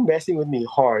 They were messing with me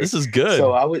hard. This is good.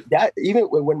 So I was that even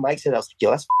when Mike said, I was like,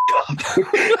 yo, that's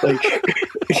up. Like,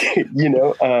 you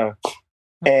know.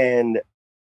 And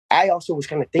I also was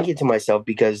kind of thinking to myself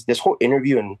because this whole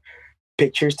interview and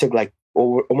pictures took like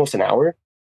almost an hour.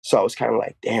 So I was kind of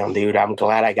like, damn, dude, I'm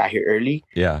glad I got here early.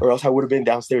 Yeah. Or else I would have been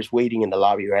downstairs waiting in the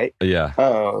lobby, right? Yeah.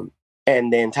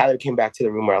 And then Tyler came back to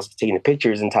the room where I was taking the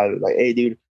pictures, and Tyler was like, hey,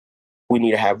 dude, we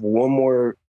need to have one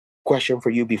more question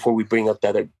for you before we bring up the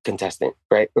other contestant,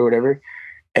 right? Or whatever.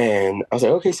 And I was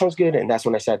like, okay, sounds good. And that's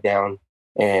when I sat down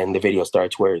and the video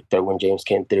starts where Derwin James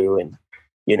came through and,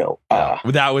 you know.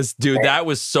 That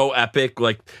was so epic.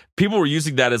 Like people were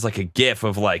using that as like a gif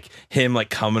of like him like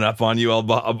coming up on you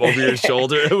over your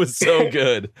shoulder. It was so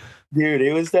good. Dude,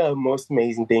 it was the most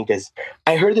amazing thing because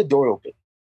I heard the door open.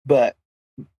 But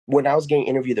when I was getting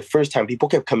interviewed the first time, people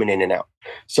kept coming in and out.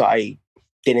 So I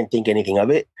didn't think anything of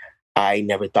it. I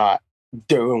never thought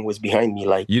Derwin was behind me.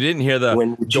 Like you didn't hear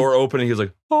the door opening. He was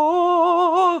like,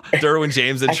 "Oh!" Derwin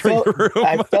James entering the room.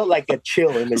 I felt like a chill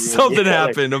in the room. Something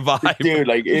happened, like, a vibe, dude.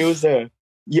 Like it was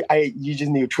you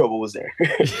just knew trouble was there.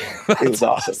 It was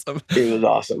awesome. It was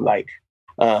awesome. Like,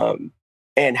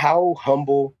 and how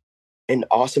humble and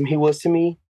awesome he was to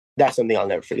me. That's something I'll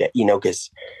never forget. You know,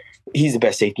 because he's the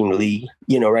best safety in the league.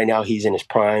 You know, right now he's in his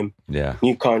prime. Yeah,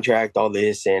 new contract, all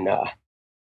this, and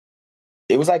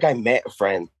it was like I met a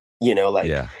friend, you know,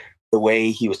 like the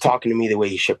way he was talking to me, the way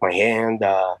he shook my hand.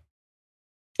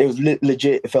 It was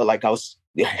legit. It felt like I was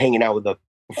hanging out with a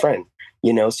friend,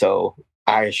 you know? So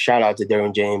I shout out to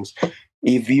Derwin James.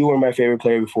 If you were my favorite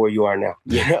player before, you are now.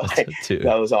 You know, like,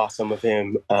 that was awesome of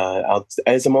him.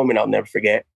 It's a moment I'll never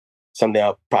forget. Something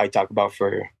I'll probably talk about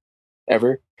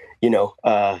forever. You know,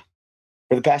 for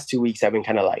the past 2 weeks, I've been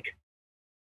kind of like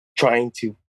trying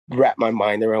to wrap my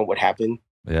mind around what happened.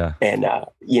 Yeah. And,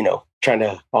 you know, trying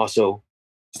to also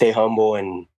stay humble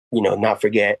and, you know, not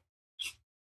forget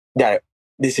that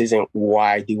this isn't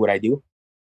why I do what I do.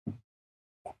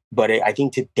 But I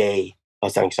think today I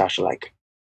was telling Sasha, like,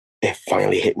 it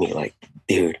finally hit me. Like,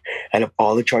 dude, out of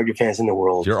all the Charger fans in the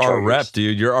world, you're our rep,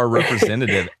 dude. You're our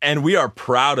representative. And we are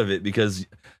proud of it because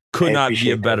could not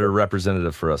be a better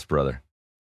representative for us, brother.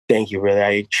 Thank you, brother.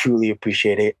 I truly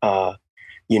appreciate it.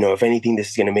 You know, if anything, this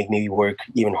is going to make me work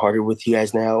even harder with you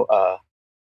guys now.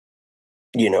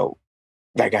 You know,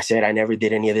 like I said, I never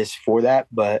did any of this for that.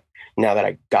 But now that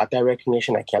I got that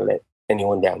recognition, I can't let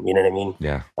anyone down. You know what I mean?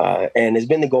 Yeah. And it's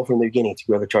been the goal from the beginning to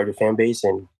grow the Charger fan base,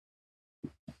 and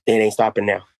it ain't stopping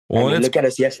now. Well, I mean, look at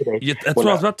us yesterday. Yeah, that's what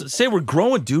I was about to say. We're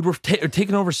growing, dude. We're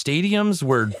taking over stadiums.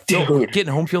 We're getting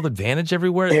home field advantage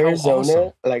everywhere. Arizona,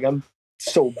 awesome. Like I'm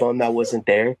so bummed I wasn't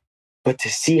there. But to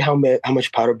see how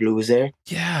much powder blue was there,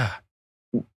 yeah.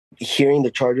 Hearing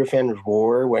the Charger fans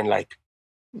roar when like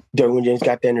Derwin James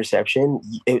got the interception,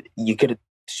 you could have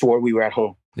swore we were at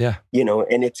home. Yeah.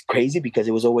 And it's crazy because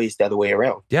it was always the other way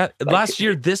around. Yeah.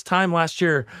 This time last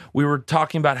year, we were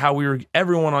talking about how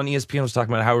everyone on ESPN was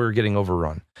talking about how we were getting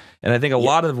overrun. And I think a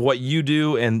lot of what you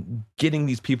do and getting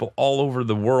these people all over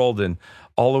the world and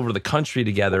all over the country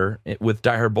together with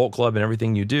Die Hard Bolt Club and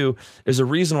everything you do is a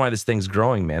reason why this thing's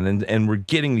growing, man. And we're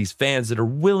getting these fans that are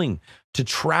willing to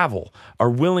travel, are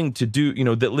willing to do,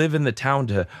 that live in the town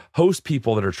to host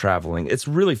people that are traveling. It's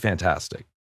really fantastic.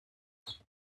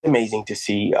 Amazing to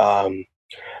see. Like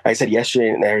I said yesterday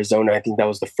in Arizona, I think that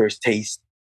was the first taste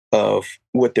of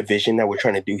what the vision that we're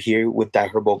trying to do here with Die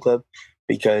Hard Bolt Club,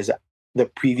 because the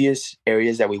previous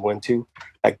areas that we went to,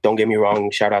 like, don't get me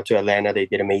wrong, shout out to Atlanta, they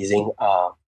did amazing.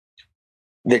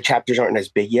 The chapters aren't as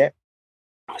big yet,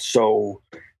 so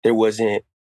there wasn't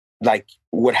like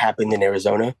what happened in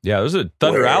Arizona. Yeah, there was a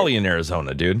Thunder Alley in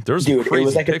Arizona, dude. There was crazy it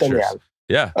was like pictures. A Thunder Alley.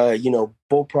 Yeah.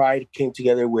 Bull Pride came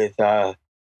together with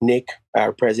Nick,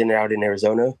 our president out in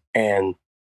Arizona, and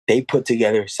they put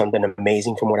together something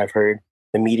amazing from what I've heard.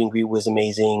 The meet and greet was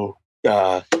amazing.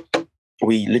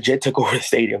 We legit took over the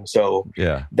stadium. So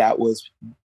yeah, that was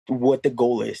what the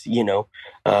goal is,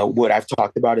 what I've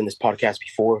talked about in this podcast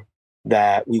before,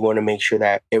 that we want to make sure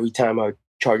that every time a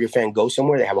Charger fan goes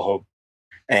somewhere, they have a home.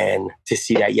 And to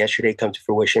see that yesterday come to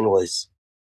fruition was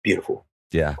beautiful.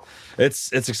 Yeah,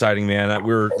 it's exciting, man.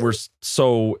 We're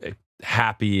so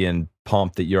happy and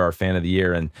pumped that you're our fan of the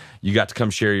year and you got to come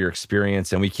share your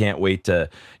experience, and we can't wait to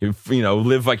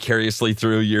live vicariously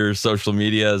through your social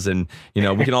medias, and we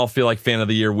can all feel like fan of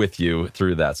the year with you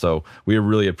through that. So we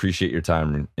really appreciate your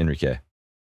time, Enrique.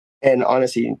 And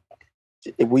honestly,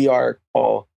 we are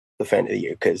all the fan of the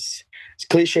year, because as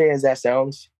cliche as that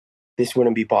sounds, this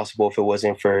wouldn't be possible if it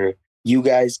wasn't for you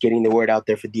guys getting the word out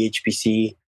there for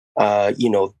DHPC,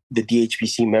 the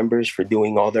DHPC members for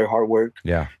doing all their hard work.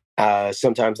 Yeah.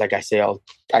 Sometimes, like I say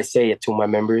it to my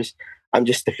members, I'm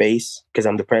just the face because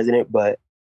I'm the president, but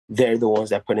they're the ones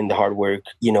that put in the hard work.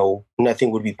 Nothing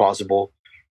would be possible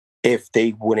if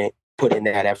they wouldn't put in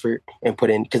that effort and put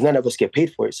in, because none of us get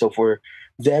paid for it. So for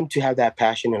them to have that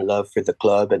passion and love for the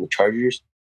club and the Chargers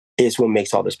is what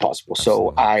makes all this possible.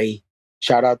 Absolutely. So I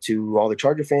shout out to all the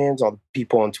Charger fans, all the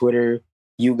people on Twitter,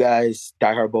 you guys,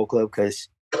 Die Hard Bolt Club, because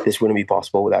this wouldn't be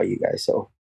possible without you guys.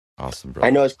 So awesome, bro. I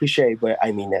know it's cliche, but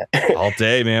I mean that. All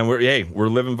day, man. We're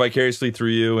living vicariously through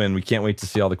you, and we can't wait to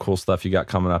see all the cool stuff you got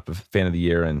coming up. Fan of the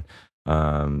year, and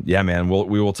yeah, man,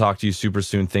 we will talk to you super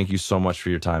soon. Thank you so much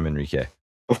for your time, Enrique.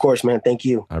 Of course, man. Thank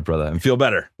you. All right, brother, and feel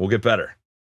better. We'll get better.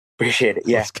 Appreciate it.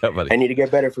 Yeah, let's go, buddy. I need to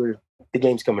get better for the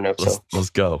games coming up.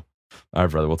 Let's go. All right,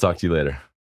 brother. We'll talk to you later.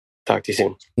 Talk to you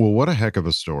soon. Well, what a heck of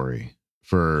a story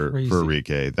for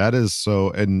Enrique. That is so.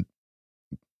 And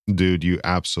dude, you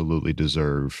absolutely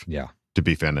deserve. Yeah. To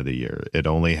be fan of the year. It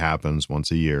only happens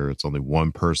once a year. It's only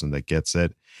one person that gets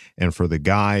it. And for the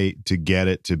guy to get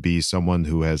it, to be someone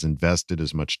who has invested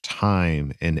as much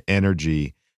time and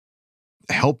energy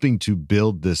helping to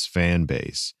build this fan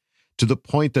base to the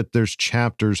point that there's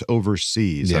chapters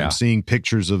overseas. Yeah. I'm seeing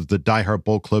pictures of the Die Hard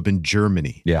Bolt Club in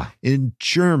Germany. Yeah. In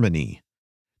Germany,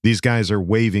 these guys are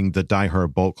waving the Die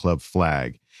Hard Bolt Club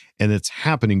flag. And it's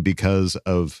happening because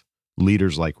of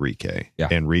leaders like Enrique. Yeah.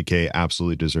 Enrique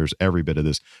absolutely deserves every bit of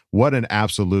this. What an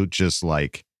absolute just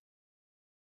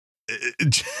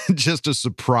a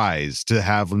surprise to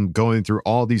have him going through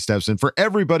all these steps. And for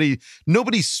everybody,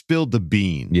 nobody spilled the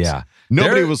beans. Yeah.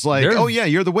 Nobody was like, oh yeah,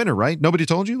 you're the winner, right? Nobody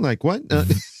told you? Like, what?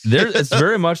 It's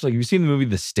very much like, you've seen the movie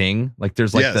The Sting. Like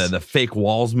there's like the fake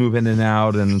walls move in and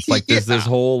out. And it's like there's this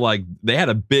whole, like, they had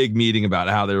a big meeting about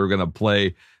how they were going to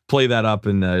play that up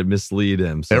and mislead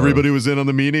him. So everybody was in on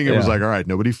the meeting. It was like, all right,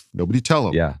 nobody tell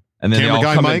him. Yeah. And then camera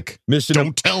guy Mike,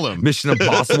 don't tell him. Mission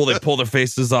Impossible. They pull their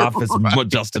faces off. It's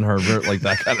Justin Herbert, like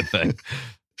that kind of thing.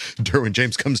 Derwin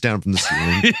James comes down from the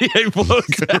ceiling. He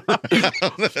floats down.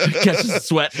 Catches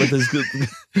sweat with his.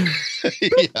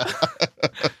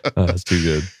 Oh, that's too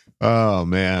good. Oh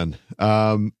man,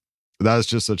 that's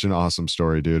just such an awesome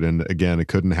story, dude. And again, it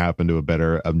couldn't happen to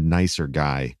a nicer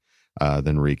guy than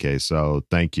Enrique. So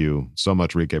thank you so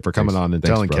much, Enrique, for coming on and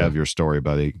telling brother. Kev your story,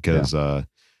 buddy. Because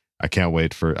I can't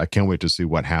wait to see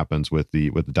what happens with the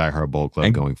Die Hard Bolt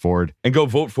Club going forward. And go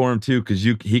vote for him too, because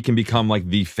he can become like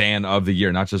the fan of the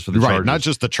year, not just for the Chargers. Not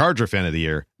just the Charger fan of the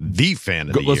year, the fan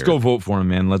of the year. Let's go vote for him,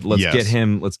 man. Let's get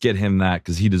him. Let's get him that,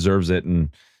 because he deserves it. And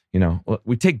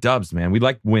we take dubs, man. We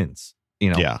like wins,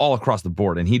 all across the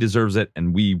board, and he deserves it,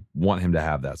 and we want him to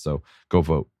have that. So go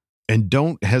vote. And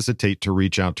don't hesitate to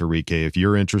reach out to Enrique if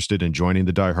you're interested in joining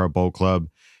the Die Hard Bolt Club.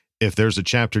 If there's a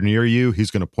chapter near you,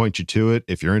 he's going to point you to it.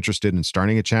 If you're interested in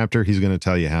starting a chapter, he's going to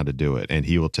tell you how to do it, and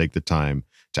he will take the time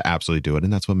to absolutely do it.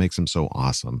 And that's what makes him so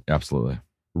awesome. Absolutely.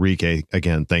 Rike,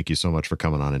 again, thank you so much for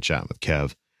coming on and chatting with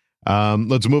Kev.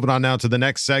 Let's move on now to the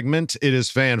next segment. It is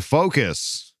Fan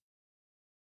Focus.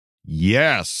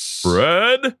 Yes.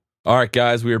 Fred. All right,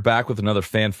 guys, we are back with another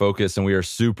Fan Focus, and we are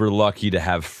super lucky to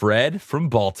have Fred from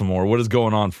Baltimore. What is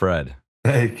going on, Fred?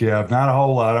 Hey, Kev, not a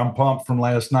whole lot. I'm pumped from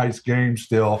last night's game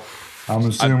still. I'm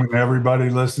assuming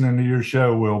everybody listening to your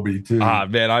show will be too.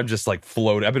 Man, I'm just like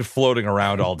floating. I've been floating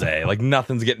around all day. Like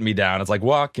nothing's getting me down. It's like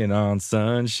walking on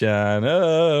sunshine.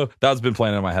 Oh, that's been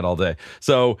playing in my head all day.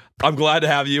 So I'm glad to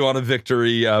have you on a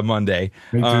victory Monday.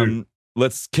 Me too.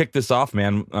 Let's kick this off,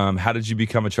 man. How did you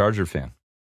become a Charger fan?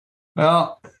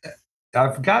 Well,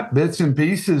 I've got bits and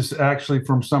pieces actually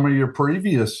from some of your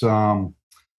previous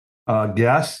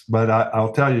guests, but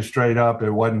I'll tell you straight up,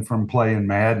 it wasn't from playing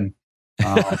Madden.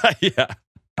 Yeah,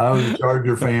 I was a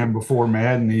Charger fan before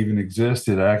Madden even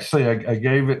existed. Actually, I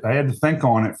had to think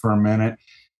on it for a minute,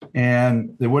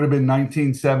 and it would have been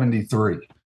 1973.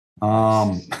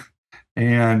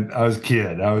 And I was a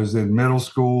kid. I was in middle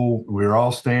school. We were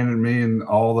all standing, me and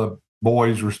all the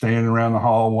boys were standing around the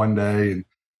hall one day, and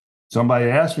somebody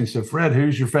asked me, said, Fred,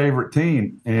 who's your favorite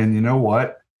team? And you know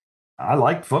what? I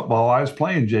liked football. I was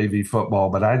playing JV football,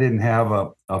 but I didn't have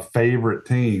a favorite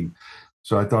team.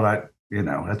 So I thought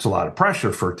that's a lot of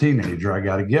pressure for a teenager. I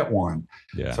got to get one.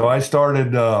 Yeah. So I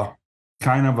started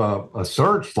kind of a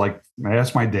search. Like I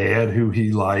asked my dad who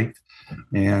he liked,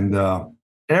 and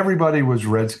everybody was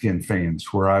Redskin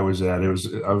fans where I was at. I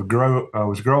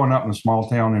was growing up in a small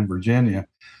town in Virginia,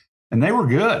 and they were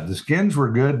good. The Skins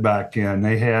were good back then.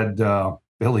 They had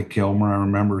Billy Kilmer, I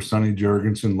remember, Sonny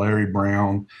Jurgensen, Larry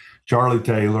Brown, Charlie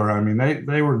Taylor. I mean,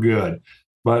 they were good.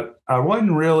 But I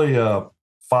wasn't really a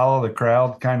follow the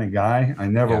crowd kind of guy. I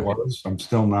never was. I'm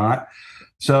still not.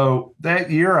 So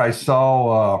that year I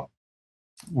saw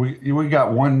we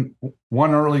got one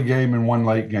early game and one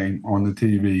late game on the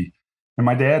TV. And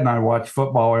my dad and I watched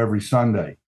football every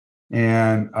Sunday.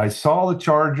 And I saw the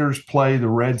Chargers play the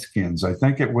Redskins. I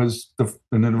think it was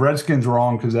and the Redskins were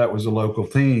on because that was a local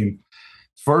team.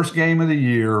 First game of the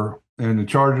year, and the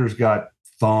Chargers got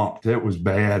thumped. It was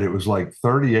bad. It was like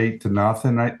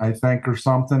 38-0, I think, or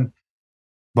something.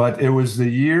 But it was the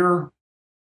year,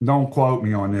 don't quote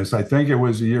me on this, I think it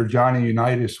was the year Johnny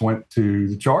Unitas went to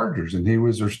the Chargers, and he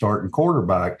was their starting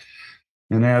quarterback.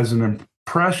 And as an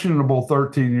impressionable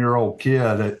 13-year-old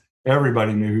kid,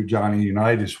 everybody knew who Johnny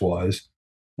Unitas was.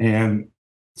 And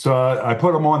so I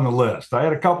put him on the list. I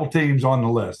had a couple teams on the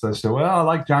list. I said, well, I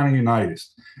like Johnny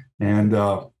Unitas. And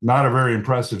not a very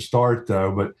impressive start,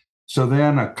 though. But so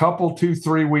then a couple,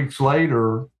 2-3 weeks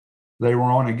later, they were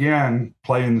on again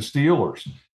playing the Steelers.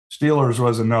 Steelers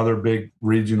was another big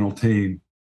regional team.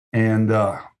 And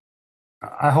I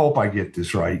hope I get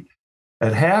this right.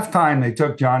 At halftime, they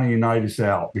took Johnny Unitas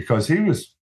out because he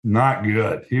was not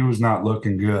good. He was not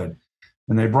looking good.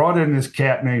 And they brought in this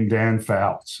cat named Dan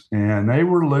Fouts, and they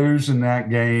were losing that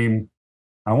game.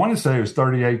 I want to say it was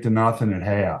 38-0 at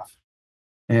half.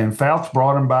 And Fouts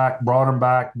brought him back.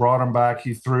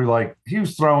 He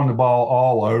was throwing the ball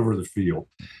all over the field.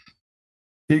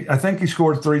 I think he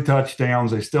scored 3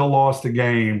 touchdowns. They still lost the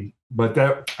game, but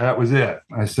that was it.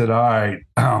 I said, all right,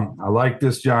 I like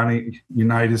this Johnny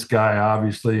Unitas guy,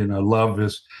 obviously, and I love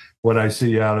what I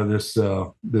see out of this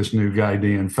new guy,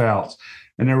 Dan Fouts.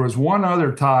 And there was one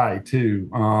other tie, too.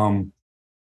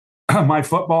 My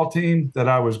football team that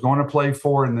I was going to play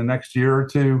for in the next year or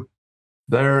two,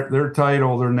 their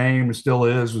title, their name still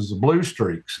was the Blue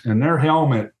Streaks. And their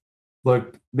helmet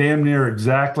looked damn near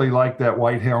exactly like that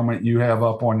white helmet you have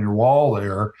up on your wall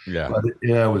there. Yeah. But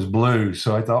it was blue.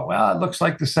 So I thought, well, it looks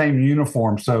like the same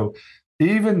uniform. So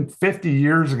even 50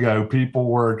 years ago, people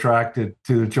were attracted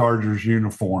to the Chargers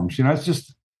uniforms. It's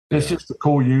just a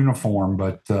cool uniform.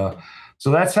 But so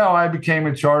that's how I became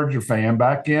a Charger fan.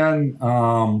 Back in,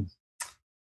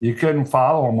 you couldn't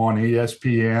follow them on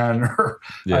ESPN.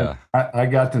 I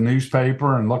got the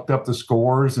newspaper and looked up the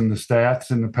scores and the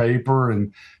stats in the paper,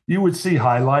 and you would see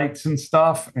highlights and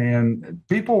stuff. And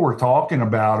people were talking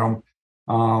about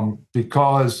them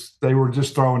because they were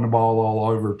just throwing the ball all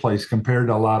over the place compared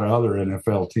to a lot of other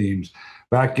NFL teams.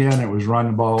 Back then, it was run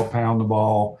the ball, pound the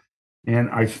ball. And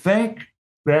I think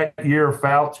that year,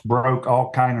 Fouts broke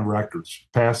all kind of records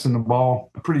passing the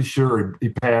ball. I'm pretty sure he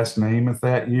passed Namath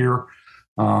that year.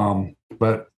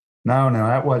 But no,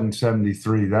 that wasn't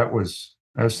 73. That was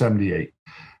 78.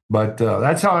 But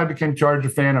that's how I became Charger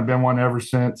fan. I've been one ever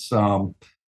since. All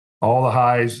the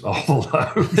highs, all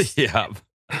the lows. Yeah.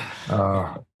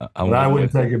 But I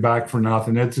wouldn't take it back for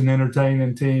nothing. It's an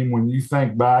entertaining team when you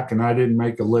think back, and I didn't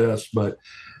make a list, but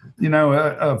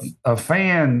a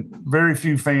fan, very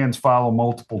few fans follow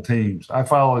multiple teams. I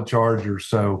follow the Chargers,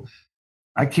 so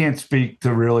I can't speak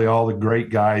to really all the great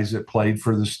guys that played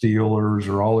for the Steelers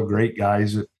or all the great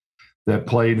guys that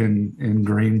played in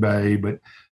Green Bay. But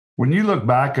when you look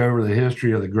back over the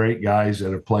history of the great guys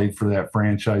that have played for that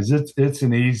franchise, it's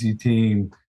an easy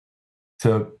team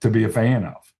to be a fan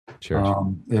of.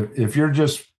 Sure. If you're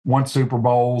just won Super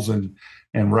Bowls and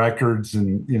records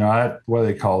and, what do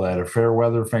they call that? A fair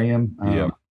weather fan?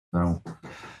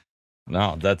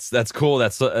 No, that's cool.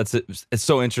 It's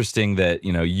so interesting that,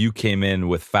 you came in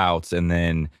with Fouts and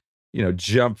then,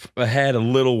 jump ahead a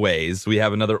little ways. We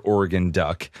have another Oregon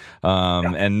Duck.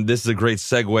 And this is a great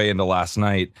segue into last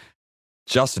night.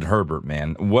 Justin Herbert,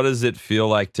 man, what does it feel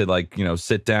like to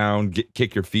sit down,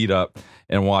 kick your feet up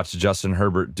and watch Justin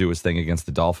Herbert do his thing against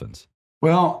the Dolphins?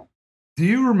 Well, do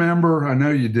you remember, I know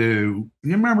you do,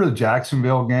 you remember the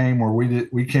Jacksonville game where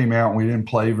we came out and we didn't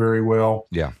play very well?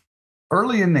 Yeah.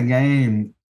 Early in the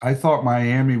game, I thought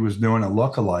Miami was doing a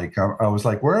lookalike. I was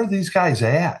like, where are these guys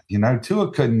at?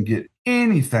 Tua couldn't get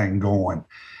anything going.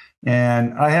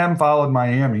 And I haven't followed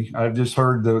Miami. I've just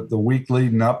heard the week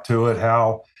leading up to it,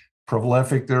 how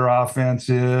prolific their offense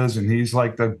is. And he's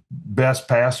like the best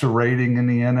passer rating in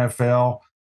the NFL.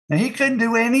 And he couldn't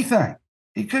do anything.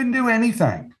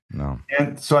 No.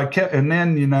 And so and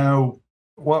then,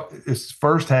 it's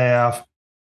first half,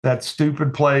 that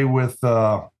stupid play with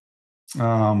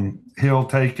Hill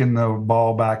taking the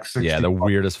ball back 60. Yeah, the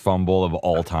weirdest fumble of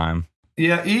all time.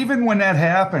 Yeah, even when that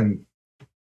happened,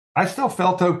 I still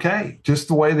felt okay. Just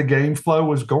the way the game flow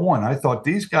was going. I thought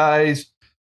these guys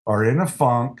are in a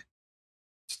funk.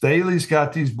 Staley's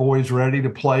got these boys ready to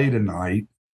play tonight.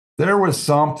 There was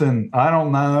something, I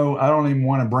don't know. I don't even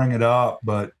want to bring it up,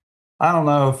 but I don't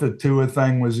know if the Tua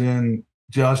thing was in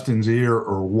Justin's ear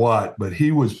or what, but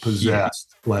he was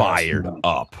possessed. Fired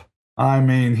up. I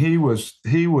mean, he was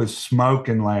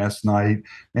smoking last night,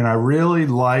 and I really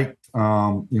liked,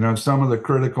 some of the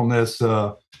criticalness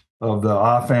of the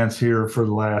offense here for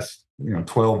the last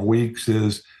 12 weeks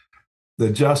is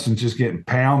that Justin's just getting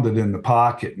pounded in the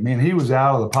pocket. Man, he was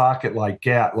out of the pocket like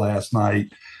cat last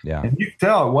night. Yeah, and you could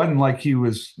tell it wasn't like he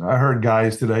was. I heard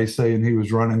guys today saying he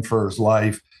was running for his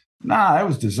life. Nah, it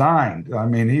was designed. I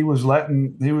mean, he was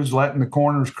letting the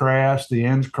corners crash, the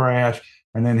ends crash.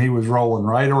 And then he was rolling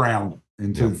right around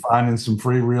into finding some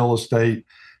free real estate,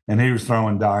 and he was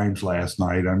throwing dimes last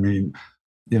night. I mean,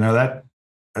 that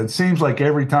it seems like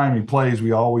every time he plays,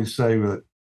 we always say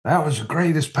that was the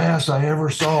greatest pass I ever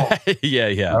saw.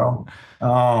 Yeah.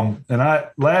 And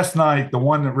last night, the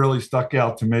one that really stuck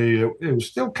out to me, it was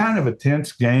still kind of a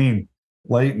tense game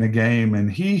late in the game,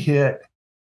 and he hit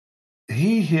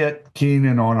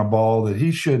Keenan on a ball that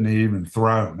he shouldn't have even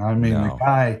thrown. I mean, the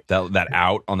guy that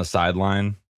out on the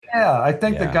sideline. Yeah, I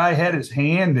think the guy had his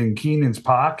hand in Keenan's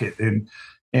pocket,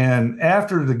 and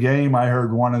after the game, I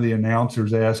heard one of the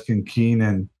announcers asking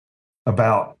Keenan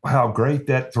about how great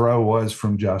that throw was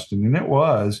from Justin, and it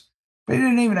was. But he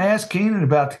didn't even ask Keenan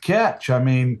about the catch. I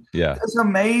mean, it's an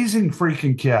amazing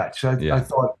freaking catch. I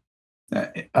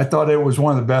thought it was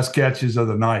one of the best catches of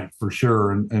the night for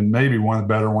sure, and maybe one of the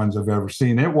better ones I've ever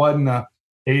seen. It wasn't a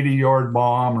 80-yard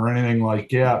bomb or anything like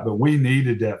that, but we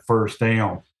needed that first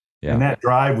down. Yeah. And that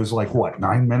drive was like,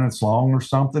 9 minutes long or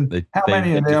something? How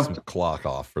many of them clock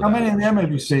off? How many of them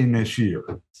have you seen this year?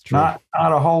 Not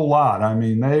a whole lot. I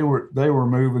mean, they were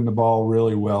moving the ball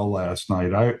really well last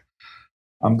night.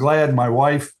 I'm glad my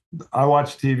wife. I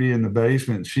watch TV in the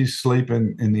basement. She's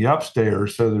sleeping in the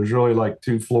upstairs, so there's really like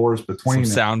 2 floors between.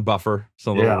 Some sound buffer,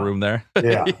 some little room there.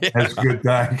 Yeah, that's a good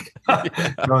thing.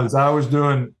 Because I was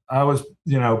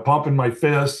pumping my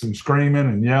fists and screaming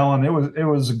and yelling. It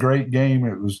was a great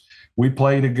game. We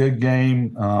played a good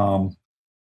game.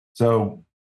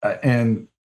 And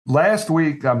last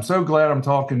week, I'm so glad I'm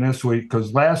talking this week,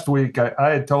 because last week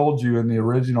I had told you in the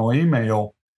original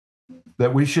email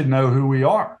that we should know who we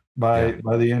are by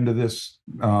the end of this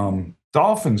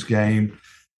Dolphins game.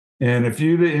 And if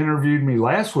you'd interviewed me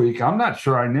last week, I'm not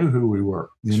sure I knew who we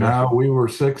were. You know, we were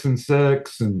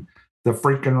 6-6, and the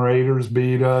freaking Raiders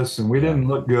beat us, and we didn't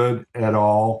look good at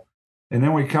all. And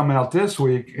then we come out this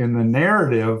week, in the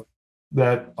narrative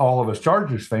that all of us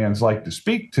Chargers fans like to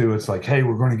speak to, it's like, hey,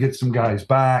 we're going to get some guys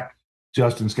back.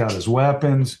 Justin's got his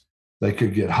weapons. They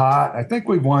could get hot. I think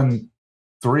we've won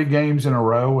 3 games in a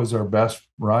row was our best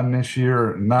run this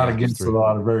year, not against a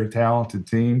lot of very talented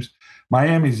teams.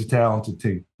 Miami's a talented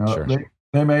team.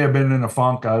 They may have been in a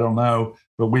funk, I don't know,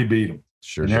 but we beat them.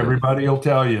 Everybody will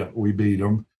tell you we beat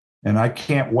them. And I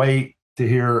can't wait to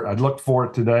hear. I looked for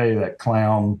it today, that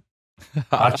clown.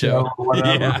 Acho.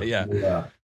 Yeah.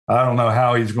 I don't know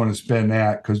how he's going to spin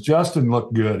that, because Justin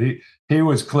looked good. He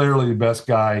was clearly the best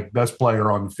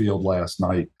player on the field last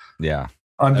night. Yeah.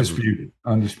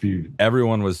 Undisputed.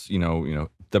 Everyone was,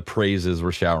 the praises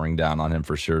were showering down on him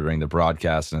for sure during the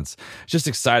broadcast. And it's just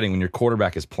exciting when your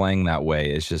quarterback is playing that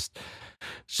way. It's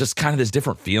just kind of this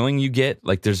different feeling you get.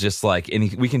 Like there's just like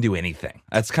we can do anything.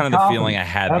 That's kind of the feeling I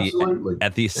had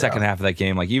at the second half of that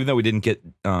game. Like even though we didn't get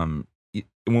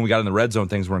when we got in the red zone,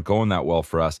 things weren't going that well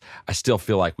for us. I still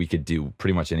feel like we could do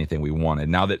pretty much anything we wanted.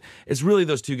 Now that it's really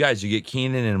those two guys, you get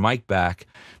Keenan and Mike back,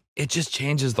 it just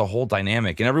changes the whole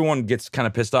dynamic. And everyone gets kind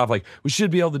of pissed off. Like we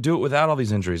should be able to do it without all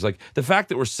these injuries. Like the fact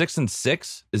that we're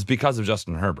 6-6 is because of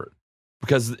Justin Herbert.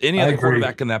 Because any other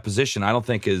quarterback in that position, I don't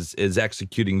think is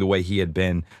executing the way he had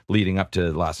been leading up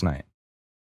to last night.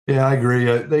 Yeah, I agree.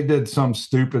 They did some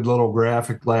stupid little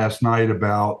graphic last night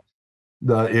about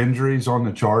the injuries on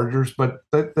the Chargers, but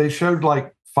they showed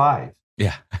like 5.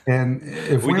 Yeah. And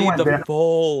if we need the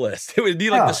full list, it would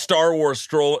be like the Star Wars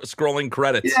scrolling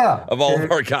credits of all of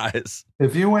our guys.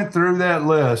 If you went through that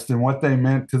list and what they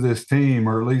meant to this team,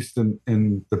 or at least in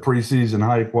the preseason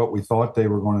hype, what we thought they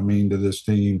were going to mean to this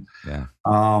team,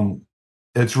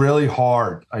 it's really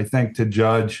hard, I think, to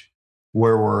judge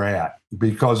where we're at.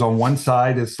 Because on one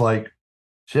side, it's like,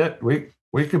 shit,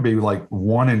 we could be like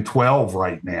 1-12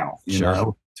 right now, you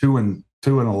know,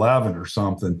 2-11 or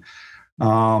something.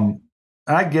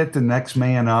 I get the next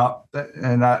man up,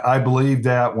 and I believe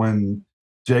that when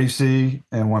JC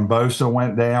and when Bosa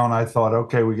went down, I thought,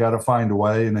 okay, we got to find a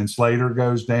way. And then Slater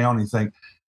goes down. You think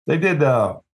they did?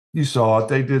 You saw it.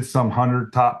 They did some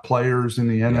 100 top players in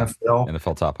the NFL.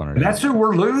 NFL top 100. And that's who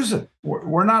we're losing.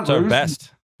 We're not losing. Our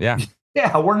best. Yeah.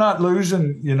 Yeah, we're not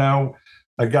losing.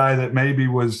 A guy that maybe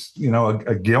was,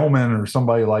 a Gilman or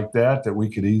somebody like that we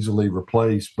could easily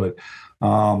replace. But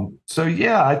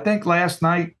I think last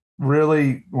night,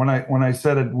 really, when I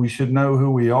said it, we should know who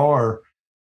we are.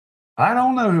 I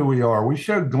don't know who we are. We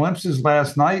showed glimpses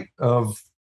last night of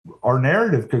our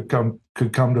narrative could come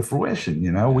to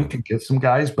fruition. We could get some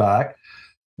guys back.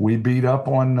 We beat up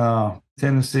on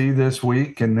Tennessee this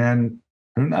week, and then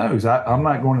who knows? I'm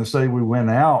not going to say we went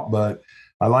out, but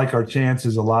I like our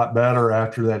chances a lot better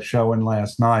after that showing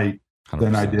last night 100%.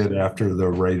 Than I did after the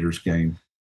Raiders game.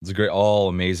 It's all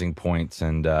amazing points,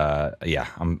 and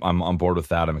I'm on board with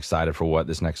that. I'm excited for what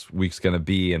this next week's going to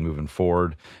be and moving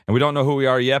forward. And we don't know who we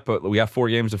are yet, but we have 4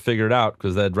 games to figure it out,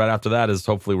 because right after that is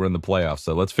hopefully we're in the playoffs.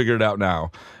 So let's figure it out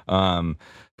now.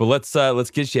 But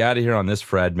let's get you out of here on this,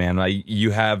 Fred, man.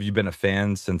 You've been a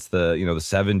fan since the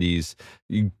 70s.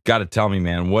 You got to tell me,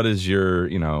 man, what is your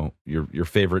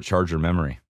favorite Charger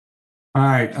memory? All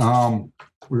right,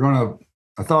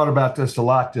 I thought about this a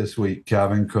lot this week,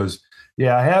 Kevin, because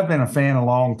I have been a fan a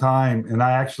long time, and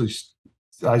I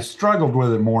struggled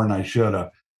with it more than I should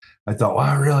have. I thought, well,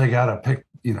 I really got to pick,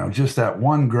 just that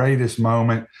one greatest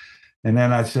moment. And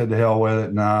then I said, to hell with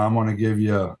it. Nah, I'm going to give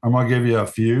you a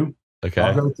few. Okay.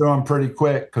 I'll go through them pretty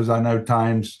quick because I know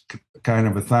time's kind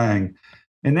of a thing.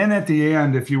 And then at the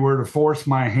end, if you were to force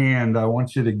my hand, I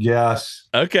want you to guess.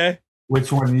 Okay.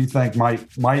 Which one you think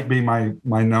might be my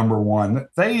number one.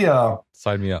 They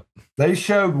sign me up. They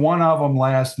showed one of them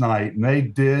last night, and they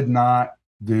did not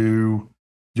do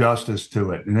justice to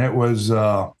it. And it was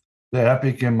the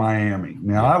Epic in Miami.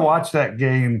 Now, I watched that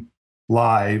game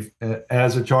live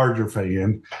as a Charger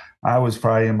fan. I was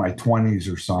probably in my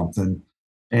 20s or something.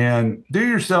 And do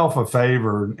yourself a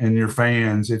favor and your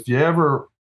fans, if you ever,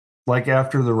 like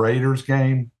after the Raiders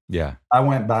game, I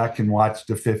went back and watched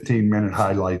the 15-minute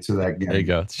highlights of that game. There you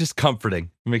go. It's just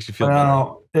comforting. It makes you feel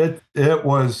better. It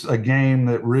was a game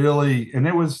that really, and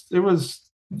it was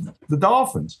the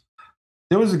Dolphins.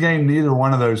 It was a game neither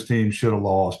one of those teams should have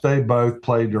lost. They both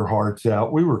played their hearts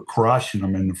out. We were crushing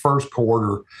them in the first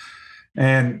quarter.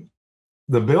 And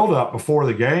the buildup before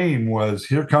the game was,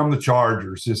 here come the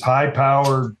Chargers, this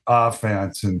high-powered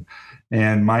offense.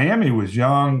 And Miami was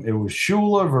young. It was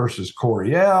Shula versus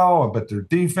Coryell, but their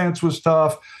defense was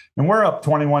tough. And we're up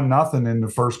 21-0 in the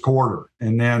first quarter.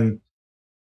 And then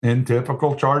in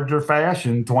typical Charger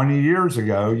fashion, 20 years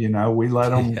ago, we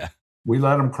let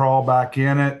them crawl back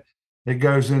in it. It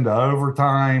goes into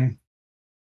overtime.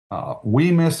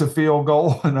 We miss a field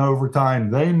goal in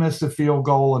overtime. They miss a field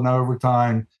goal in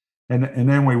overtime. And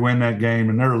then we win that game.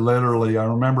 And they're literally, I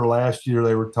remember last year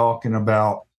they were talking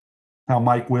about how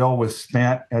Mike Will was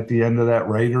spent at the end of that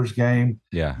Raiders game.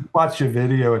 Yeah. Watch a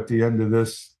video at the end of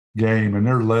this game, and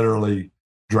they're literally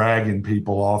dragging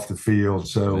people off the field.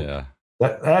 So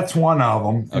that's one of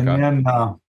them. Okay. And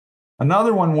then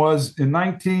another one was in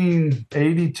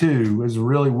 1982. It was a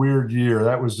really weird year.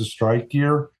 That was the strike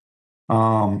year.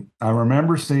 I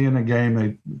remember seeing a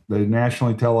game, they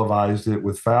nationally televised it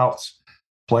with Fouts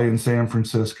playing San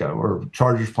Francisco, or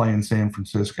Chargers playing San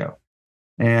Francisco.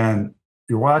 And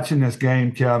you're watching this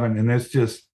game, Kevin, and it's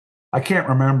just, I can't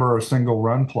remember a single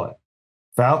run play.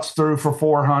 Fouts threw for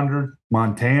 400.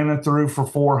 Montana threw for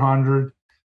 400.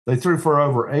 They threw for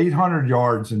over 800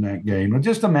 yards in that game. Now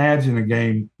just imagine a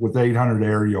game with 800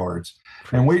 air yards.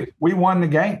 And we won the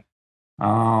game.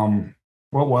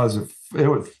 What was it? It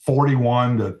was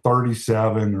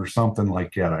 41-37 or something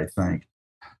like that, I think.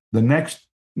 The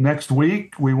next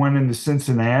week, we went into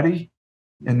Cincinnati.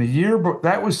 And the year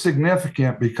that was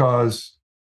significant because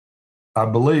I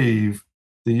believe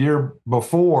the year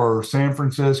before, San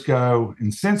Francisco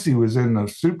and Cincy was in the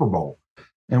Super Bowl.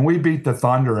 And we beat the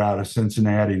Thunder out of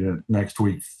Cincinnati the next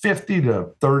week.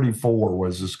 50-34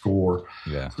 was the score.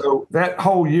 Yeah. So that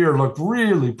whole year looked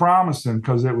really promising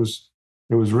because it was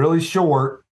really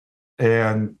short.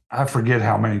 And I forget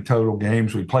how many total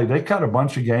games we played. They cut a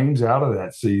bunch of games out of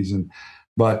that season.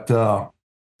 But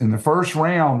in the first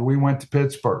round, we went to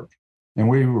Pittsburgh. And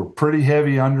we were pretty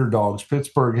heavy underdogs.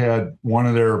 Pittsburgh had one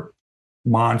of their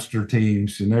monster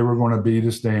teams, and they were going to beat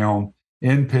us down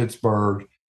in Pittsburgh.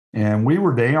 And we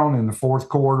were down in the fourth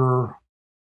quarter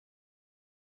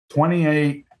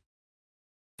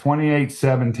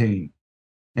 28-17.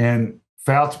 And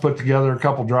Fouts put together a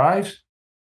couple drives.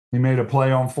 He made a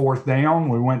play on fourth down.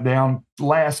 We went down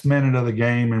last minute of the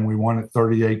game, and we won it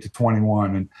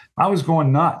 38-21. And I was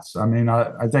going nuts. I mean,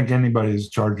 I think anybody who's a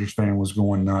Chargers fan was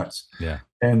going nuts. Yeah.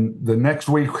 And the next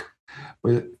week,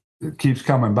 it keeps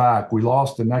coming back. We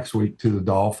lost the next week to the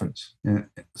Dolphins. And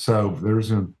so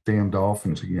there's a damn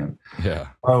Dolphins again. Yeah.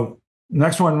 Oh,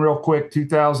 next one real quick,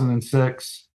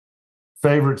 2006,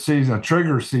 favorite season, a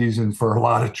trigger season for a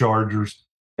lot of Chargers.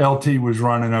 LT was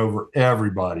running over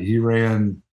everybody. He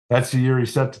ran, that's the year he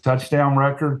set the touchdown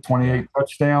record, 28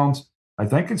 touchdowns. I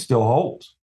think it still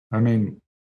holds. I mean,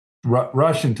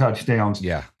 rushing touchdowns.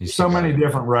 Yeah. So many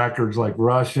different records, like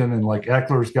rushing, and like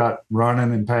Eckler's got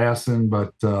running and passing.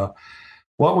 But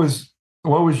what was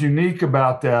unique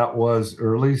about that was,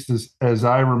 or at least as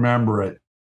I remember it,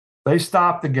 they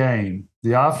stopped the game.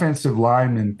 The offensive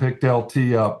linemen picked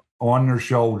LT up on their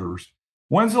shoulders.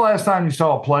 When's the last time you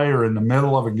saw a player in the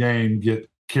middle of a game get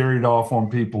carried off on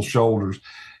people's shoulders?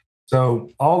 So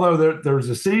although there's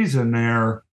a season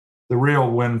there, the real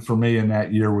win for me in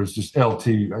that year was just LT.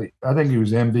 I think he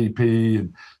was MVP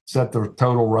and set the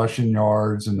total rushing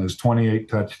yards and those 28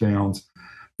 touchdowns.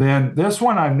 Then this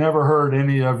one, I've never heard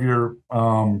any of your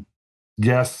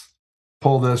guests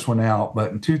pull this one out,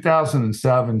 but in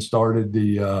 2007 started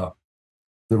the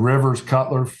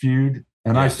Rivers-Cutler feud,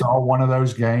 and I saw one of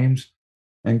those games.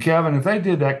 And Kevin, if they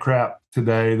did that crap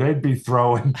today, they'd be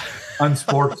throwing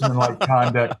unsportsmanlike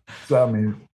conduct. So, I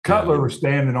mean, Cutler was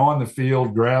standing on the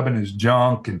field, grabbing his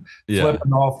junk and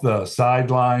flipping off the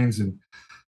sidelines. And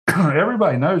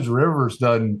everybody knows Rivers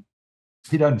doesn't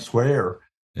swear,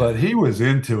 but he was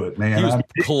into it, man. He was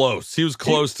close. He was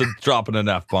close to dropping an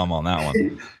F-bomb on that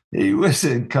one. He was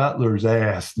in Cutler's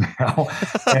ass now.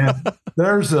 And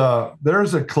there's a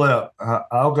clip.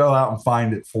 I'll go out and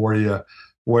find it for you,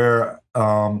 where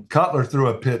Cutler threw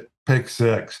a pick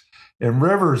six. And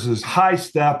Rivers is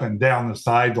high-stepping down the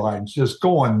sidelines, just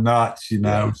going nuts, you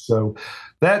know. Yeah. So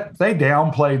that they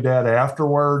downplayed that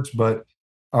afterwards. But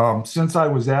since I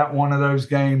was at one of those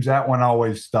games, that one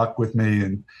always stuck with me.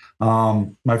 And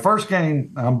my first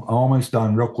game, I'm almost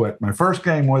done real quick. My first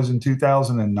game was in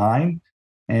 2009,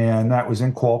 and that was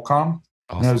in Qualcomm.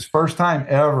 Awesome. And it was the first time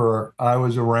ever I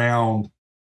was around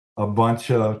a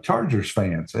bunch of Chargers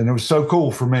fans. And it was so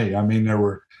cool for me. I mean, there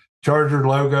were Charger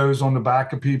logos on the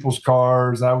back of people's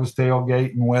cars. I was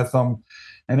tailgating with them,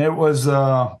 and it was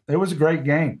a great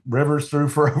game. Rivers threw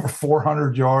for over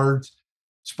 400 yards.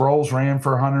 Sproles ran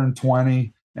for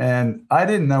 120, and I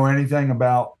didn't know anything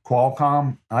about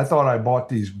Qualcomm. I thought I bought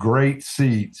these great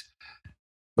seats,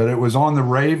 but it was on the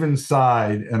Ravens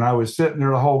side, and I was sitting there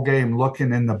the whole game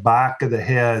looking in the back of the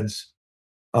heads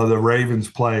of the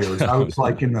Ravens players. I was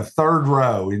like in the third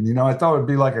row, and I thought it'd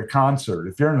be like a concert.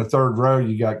 If you're in the third row,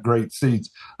 you got great seats.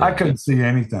 I couldn't see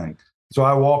anything, so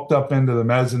I walked up into the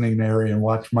mezzanine area and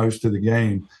watched most of the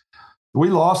game. We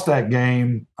lost that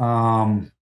game.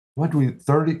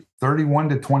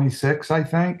 31-26, I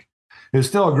think. It was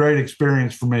still a great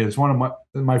experience for me. It's one of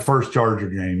my first Charger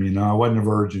game. I wasn't a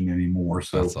virgin anymore.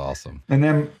 So that's awesome. And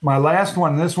then my last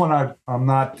one, this one I'm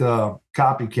not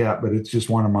copycat, but it's just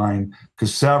one of mine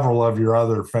because several of your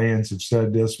other fans have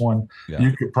said this one. Yeah.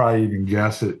 You could probably even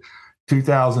guess it.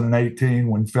 2018,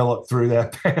 when Phillip threw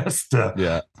that pass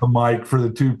to Mike for the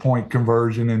 2-point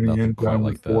conversion in the end zone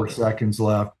with 4 seconds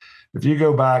left. If you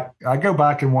go back, I go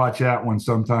back and watch that one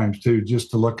sometimes too,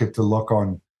 just to look at the look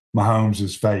on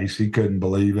Mahomes' face. He couldn't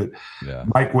believe it. Yeah.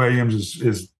 Mike Williams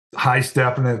is high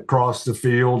stepping it across the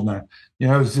field. And, it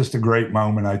was just a great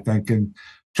moment, I think, in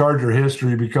Charger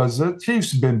history, because the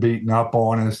Chiefs have been beating up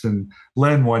on us and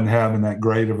Lynn wasn't having that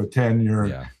great of a tenure.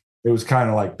 Yeah. It was kind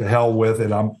of like, the hell with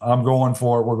it. I'm going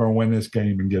for it. We're going to win this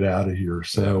game and get out of here.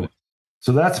 So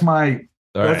that's my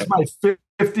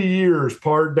 50 years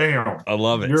part down. I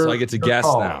love it. So I get to guess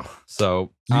now.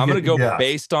 So I'm going to go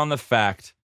based on the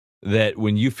fact that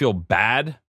when you feel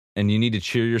bad and you need to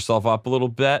cheer yourself up a little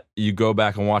bit, you go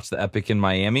back and watch the Epic in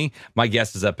Miami. My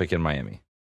guess is Epic in Miami.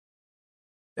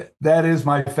 That is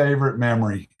my favorite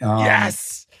memory.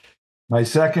 Yes. My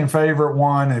second favorite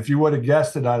one, if you would have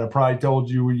guessed it, I'd have probably told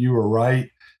you were right.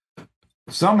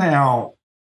 Somehow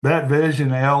that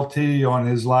vision of LT on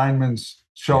his lineman's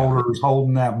shoulders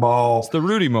holding that ball. It's the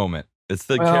Rudy moment. It's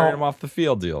the carrying him off the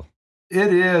field deal.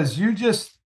 It is.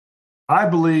 I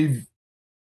believe,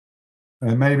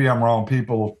 and maybe I'm wrong,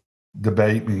 people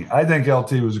debate me. I think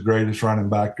LT was the greatest running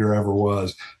back there ever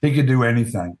was. He could do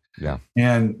anything. Yeah.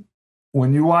 And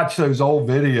when you watch those old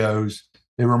videos,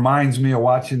 it reminds me of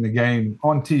watching the game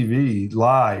on TV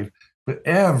live. But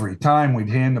every time we'd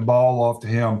hand the ball off to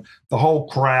him, the whole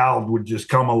crowd would just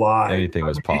come alive. Anything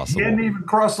was possible. He hadn't even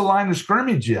crossed the line of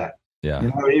scrimmage yet.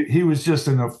 Yeah. He was just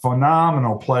a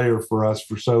phenomenal player for us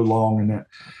for so long. And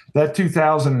that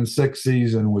 2006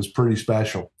 season was pretty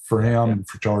special for him and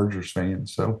for Chargers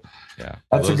fans. So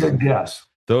that's a good guess.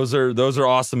 Those are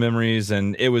awesome memories,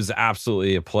 and it was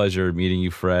absolutely a pleasure meeting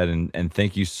you, Fred, and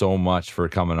thank you so much for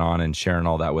coming on and sharing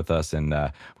all that with us, and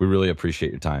we really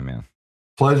appreciate your time, man.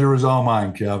 Pleasure was all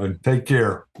mine, Kevin. Take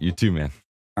care. You too, man.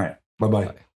 All right.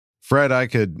 Bye-bye. Fred, I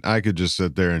could just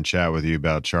sit there and chat with you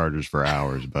about Chargers for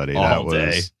hours, buddy. All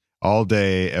day. All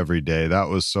day, every day. That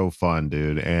was so fun,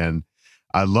 dude. And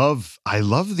I love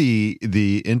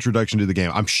the introduction to the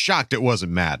game. I'm shocked it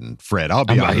wasn't Madden, Fred. I'll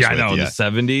be honest with you. I know, in the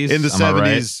 70s. In the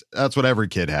 70s, that's what every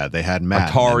kid had. They had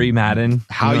Madden. Atari Madden.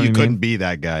 How you couldn't be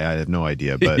that guy, I have no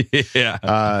idea. But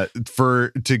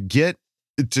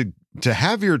to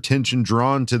have your attention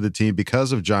drawn to the team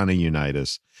because of Johnny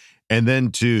Unitas, and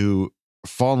then to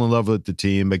fall in love with the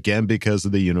team again because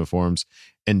of the uniforms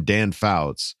and Dan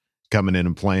Fouts coming in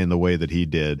and playing the way that he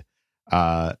did.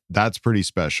 That's pretty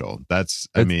special.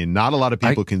 Not a lot of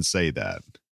people can say that.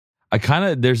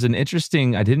 There's an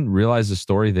interesting, I didn't realize the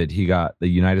story that the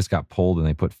Unitas got pulled and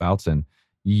they put Fouts in.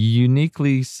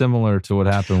 Uniquely similar to what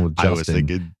happened with Justin. I was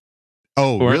thinking,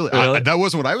 really? That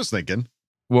wasn't what I was thinking.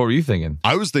 What were you thinking?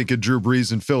 I was thinking Drew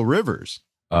Brees and Phil Rivers.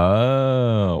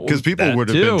 Oh. Because people would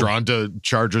have been drawn to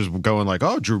Chargers going like,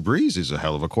 oh, Drew Brees is a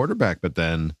hell of a quarterback. But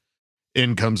then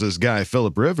in comes this guy,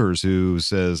 Phillip Rivers, who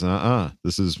says,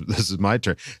 this is my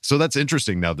turn. So that's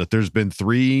interesting now that there's been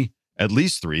at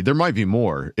least three, there might be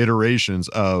more iterations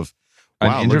of,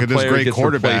 wow, look at this great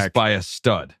quarterback. By a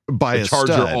stud. By a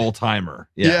Charger all-timer.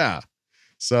 Yeah.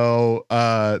 So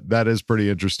that is pretty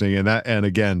interesting. And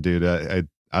again, dude,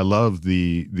 I love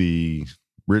the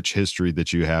rich history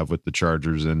that you have with the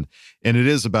Chargers. And it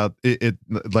is about it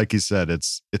like you said,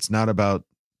 it's not about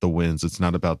the wins. It's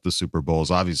not about the Super Bowls.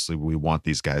 Obviously, we want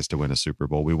these guys to win a Super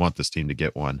Bowl. We want this team to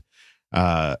get one.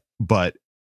 But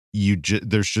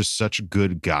there's just such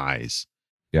good guys,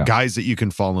 guys that you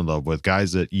can fall in love with,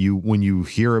 guys that when you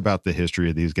hear about the history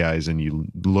of these guys and you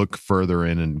look further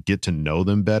in and get to know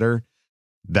them better,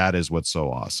 that is what's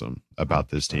so awesome about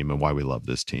this team and why we love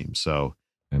this team. So,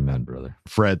 amen, brother.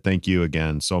 Fred, thank you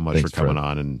again so much for coming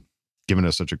on and giving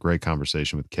us such a great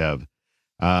conversation with Kev.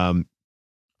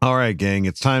 All right, gang,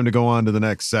 it's time to go on to the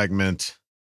next segment.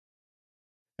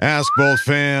 Ask Bolt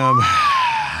Fam.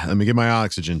 Let me get my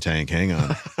oxygen tank. Hang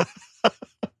on.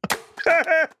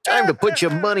 Time to put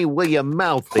your money where your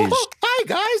mouth is. Hi,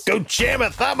 guys. Don't jam a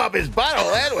thumb up his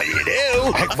butthole. That's what you do.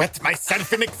 I wet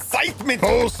myself in excitement.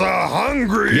 Oh, so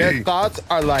hungry. Your thoughts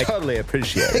are totally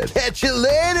appreciated. Catch you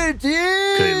later, dude.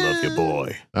 Okay, love you,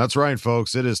 boy. That's right,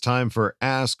 folks. It is time for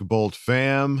Ask Bolt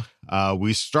Fam.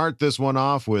 We start this one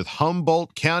off with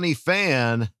Humboldt County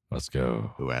fan. Let's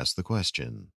go. Who asked the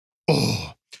question?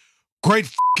 Oh, great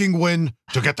fucking win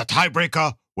to get the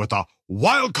tiebreaker with a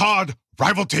wild card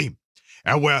rival team.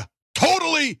 And we're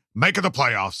totally making the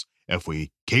playoffs if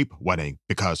we keep winning,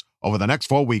 because over the next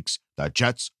 4 weeks, the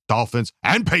Jets, Dolphins,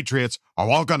 and Patriots are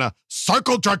all going to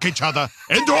circle jerk each other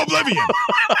into oblivion.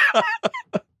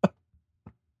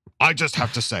 I just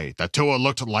have to say that Tua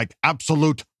looked like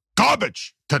absolute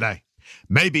garbage today.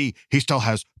 Maybe he still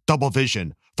has double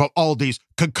vision from all these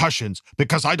concussions,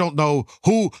 because I don't know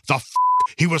who the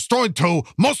he was throwing to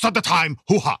most of the time.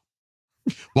 Hoo-ha.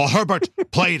 Well, Herbert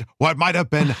played what might have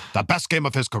been the best game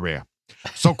of his career.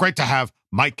 So great to have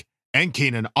Mike and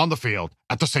Keenan on the field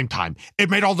at the same time. It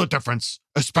made all the difference,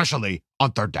 especially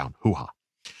on third down. Hoo-ha.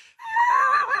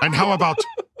 And how about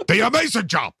the amazing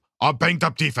job our banged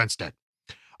up defense did?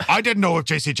 I didn't know if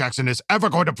J.C. Jackson is ever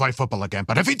going to play football again,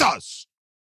 but if he does,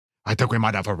 I think we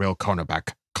might have a real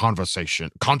cornerback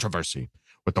controversy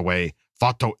with the way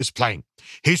Fato is playing.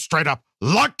 He straight up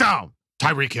locked down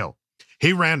Tyreek Hill.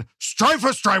 He ran stride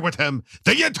for stride with him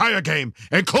the entire game,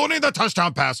 including the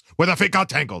touchdown pass where the feet got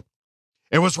tangled.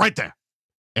 It was right there,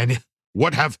 and it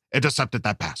would have intercepted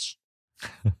that pass.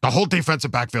 The whole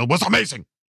defensive backfield was amazing.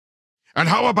 And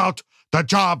how about the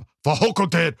job Fehoko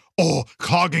did,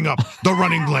 clogging up the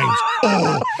running lanes?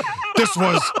 This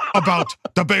was about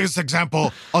the biggest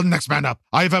example of next man up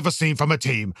I've ever seen from a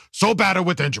team so battered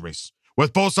with injuries.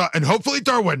 With Bosa and hopefully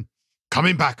Derwin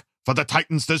coming back for the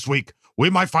Titans this week, we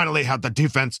might finally have the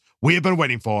defense we have been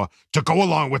waiting for to go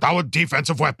along with our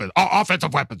offensive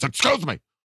weapons. Excuse me.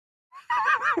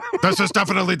 This is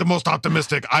definitely the most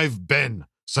optimistic I've been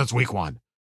since week 1.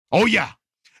 Oh, yeah.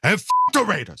 And the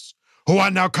Raiders, who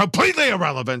are now completely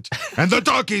irrelevant, and the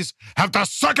Donkeys have the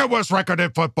second worst record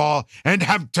in football and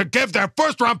have to give their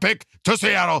first-round pick to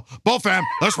Seattle. Bull fam,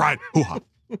 let's ride. Hoo-ha.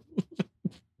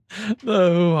 The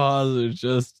hoo-has are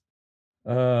just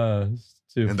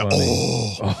too and funny.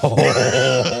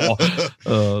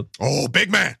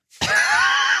 Big man.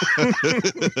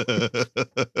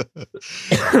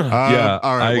 Yeah,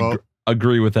 all right. I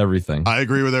agree with everything. I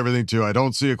agree with everything too. I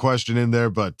don't see a question in there,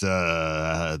 but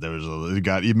there was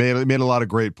you made a lot of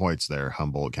great points there,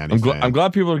 Humboldt County. I'm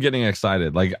glad people are getting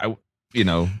excited. Like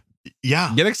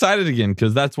get excited again,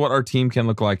 because that's what our team can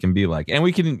look like and be like, and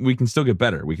we can still get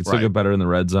better. We can still get better in the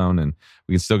red zone, and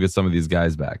we can still get some of these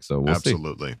guys back. So we'll see.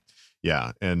 Absolutely,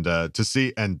 yeah. And to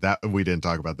see, and that we didn't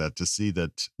talk about that, to see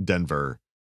that Denver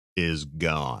is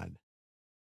gone,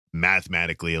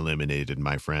 mathematically eliminated,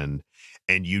 my friend.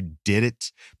 And you did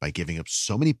it by giving up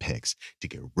so many picks to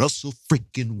get Russell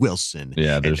freaking Wilson.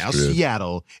 Yeah, and now screwed.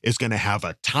 Seattle is going to have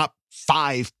a top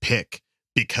 5 pick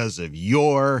because of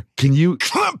your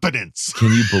competence.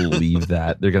 Can you believe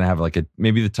that they're going to have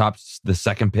maybe the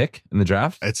second pick in the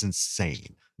draft? It's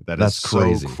insane. That's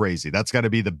crazy. So crazy. That's got to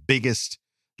be the biggest,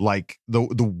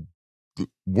 the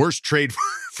worst trade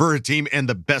for a team and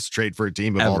the best trade for a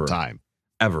team of all time.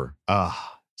 Ever.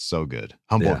 So good.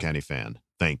 Humboldt County fan.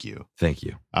 Thank you. Thank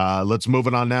you. Let's move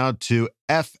it on now to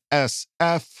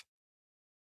FSF.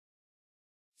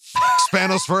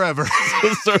 Spanos Forever.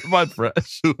 Certified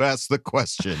fresh. Who asked the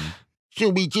question? So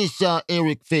we just saw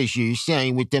Eric Fisher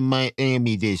sign with the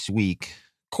Miami this week.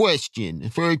 Question: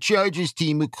 for a Chargers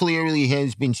team who clearly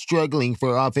has been struggling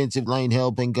for offensive line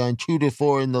help and gone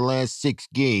 2-4 in the last 6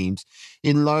 games,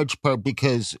 in large part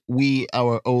because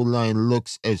our O-line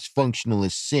looks as functional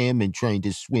as salmon trying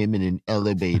to swim in an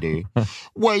elevator,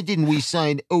 why didn't we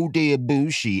sign Ode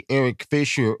Abushi, Eric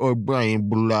Fisher, or Brian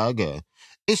Bulaga?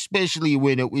 Especially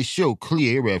when it was so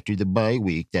clear after the bye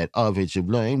week that offensive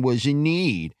line was in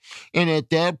need. And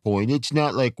at that point, it's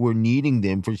not like we're needing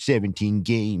them for 17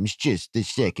 games, just the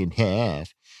second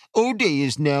half. Ode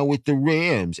is now with the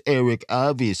Rams, Eric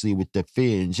obviously with the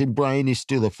Fins, and Brian is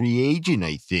still a free agent,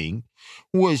 I think.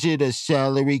 Was it a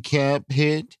salary cap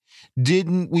hit?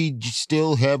 Didn't we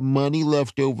still have money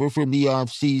left over from the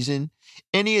offseason?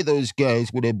 Any of those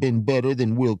guys would have been better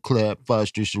than Will Clapp,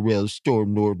 Foster Sorrell,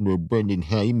 Storm Norton, or Brendan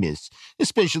Hymus,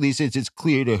 especially since it's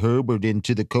clear to Herbert and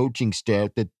to the coaching staff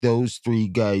that those 3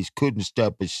 guys couldn't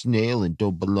stop a snail and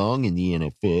don't belong in the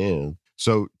NFL.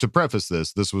 So to preface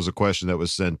this was a question that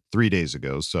was sent 3 days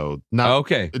ago. So not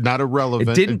irrelevant.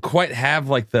 It didn't quite have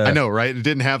I know, right? It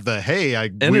didn't have the, hey,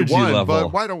 energy we won, level.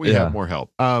 but why don't we have more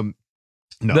help?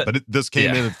 This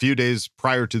came in a few days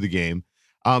prior to the game.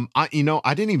 I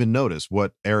didn't even notice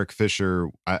what Eric Fisher,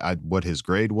 what his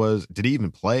grade was. Did he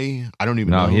even play? I don't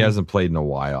even know. No, he hasn't played in a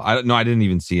while. I didn't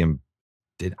even see him.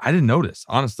 I didn't notice,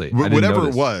 honestly. Whatever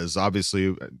it was,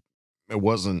 obviously, it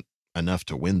wasn't enough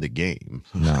to win the game.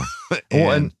 No.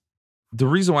 and the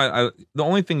reason why, the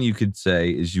only thing you could say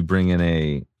is you bring in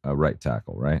a right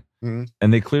tackle, right? Mm-hmm.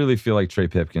 And they clearly feel like Trey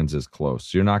Pipkins is close.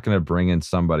 So you're not going to bring in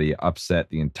somebody, upset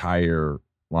the entire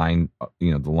line,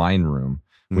 the line room.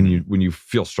 When you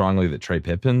feel strongly that Trey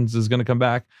Pipkins is going to come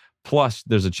back, plus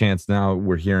there's a chance now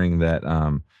we're hearing that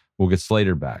we'll get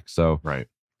Slater back. So right.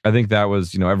 I think that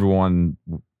was, everyone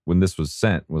when this was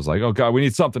sent was like, oh God, we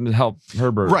need something to help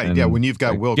Herbert. Right. And, yeah. When you've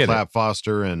got Will Clapp,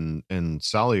 Foster, and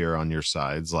Salyer on your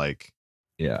sides, hey,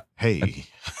 I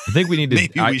think we need to.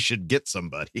 Maybe we should get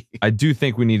somebody. I do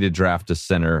think we need to draft a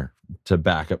center to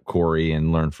back up Corey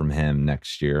and learn from him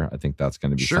next year. I think that's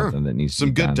going to be something that needs some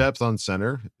to be good done. depth on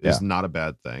center is not a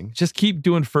bad thing. Just keep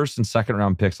doing 1st and 2nd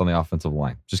round picks on the offensive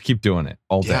line. Just keep doing it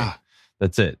all day. Yeah.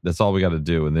 That's it. That's all we got to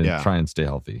do, and then try and stay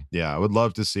healthy. Yeah, I would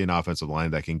love to see an offensive line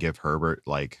that can give Herbert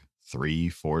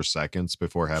 3-4 seconds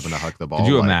before having to huck the ball. Could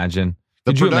you imagine?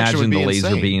 The Could you imagine the laser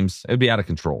insane. beams? It'd be out of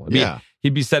control. Yeah.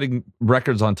 He'd be setting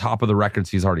records on top of the records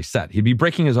he's already set. He'd be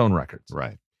breaking his own records.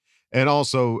 Right. And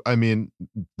also, I mean,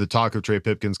 the talk of Trey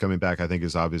Pipkins coming back, I think,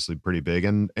 is obviously pretty big.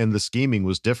 And the scheming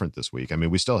was different this week. I mean,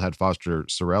 we still had Foster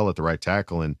Sorrell at the right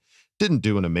tackle and didn't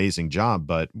do an amazing job.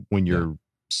 But when you're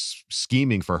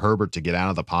scheming for Herbert to get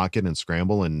out of the pocket and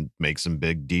scramble and make some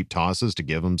big, deep tosses to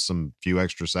give him some few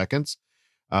extra seconds,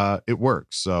 it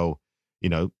works. So, you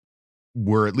know,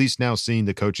 we're at least now seeing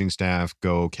the coaching staff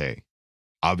go, okay,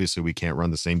 obviously we can't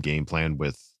run the same game plan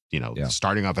with, you know, the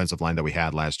starting offensive line that we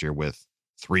had last year with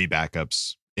 3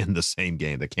 backups in the same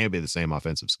game. That can't be the same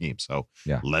offensive scheme. So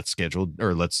let's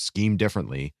scheme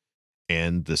differently.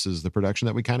 And this is the production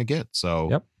that we kind of get.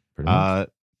 So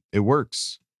it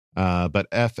works. But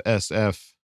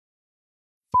FSF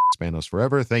Spanos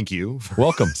forever. Thank you for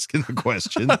welcome asking the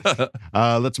question.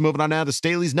 Let's move on now to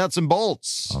Staley's Nuts and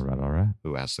Bolts. All right.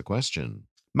 Who asked the question?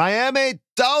 Miami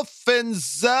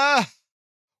Dolphins.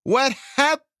 What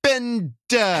happened?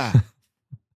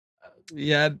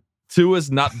 Yeah,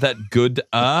 Tua's not that good,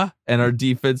 and our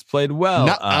defense played well.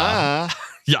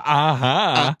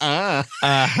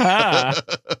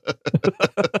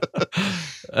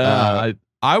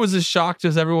 I was as shocked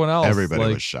as everyone else.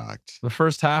 Everybody was shocked. The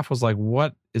first half was like,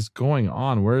 what is going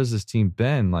on? Where has this team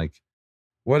been? Like,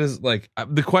 what is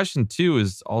the question too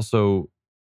is also,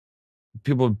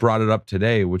 people brought it up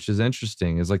today, which is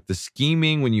interesting, is like the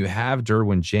scheming when you have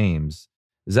Derwin James.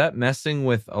 Is that messing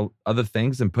with other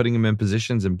things and putting him in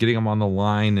positions and getting him on the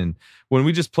line? And when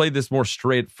we just played this more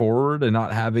straightforward and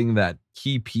not having that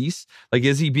key piece, like,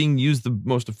 is he being used the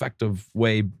most effective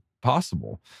way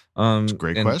possible? It's a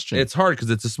great question. It's hard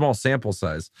because it's a small sample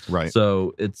size. Right.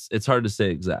 So it's hard to say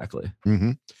exactly.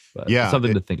 Mm-hmm. But yeah. It's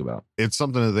something to think about. It's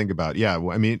something to think about. Yeah.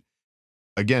 Well, I mean,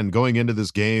 again, going into this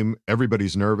game,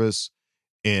 everybody's nervous.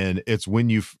 And it's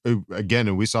when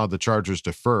and we saw the Chargers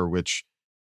defer, which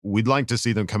we'd like to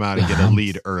see them come out and get a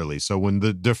lead early. So when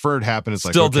the deferred happened, it's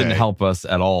still like, okay. Didn't help us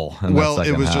at all. Well,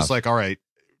 it was just like, all right,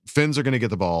 Finns are going to get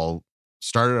the ball.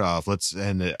 Start it off. Let's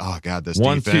end it. Oh God, this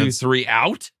 1, defense. 2, 3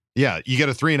 out. Yeah, you get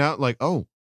a 3 and out. Like, okay.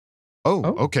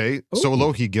 Oh. So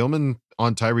Alohi Gilman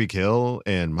on Tyreek Hill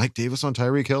and Mike Davis on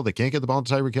Tyreek Hill. They can't get the ball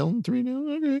to Tyreek Hill in 3 now.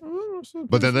 Okay.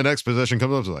 But then the next possession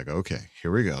comes up. It's like, okay,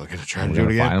 here we go. We're gonna try to do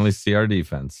it again. Finally see our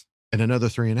defense. And another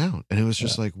 3 and out. And it was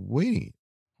just like, wait.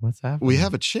 What's happening? We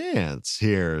have a chance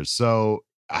here. So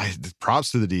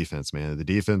props to the defense, man. The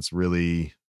defense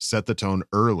really set the tone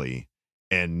early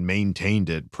and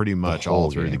maintained it pretty much all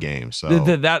through the game. So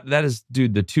that is,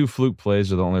 dude, the 2 fluke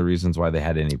plays are the only reasons why they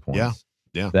had any points.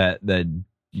 Yeah. That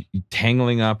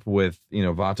tangling up with,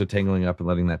 Vato tangling up and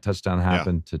letting that touchdown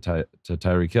happen to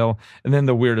Tyreek Hill. And then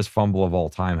the weirdest fumble of all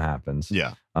time happens.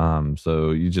 Yeah.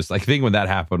 So you just, I think when that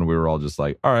happened, we were all just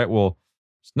like, all right, well,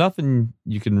 there's nothing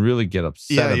you can really get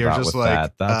upset about with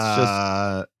that. That's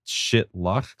just shit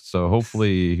luck. So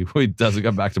hopefully it doesn't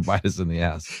come back to bite us in the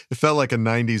ass. It felt like a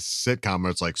 90s sitcom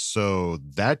where it's like, so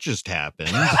that just happened.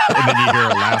 And then you hear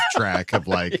a laugh track of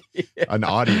like an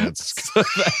audience. So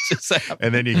that just happened.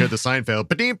 And then you hear the Seinfeld.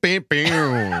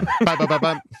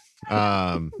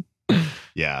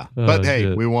 Yeah. But hey,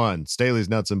 shit. We won. Staley's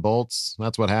Nuts and Bolts.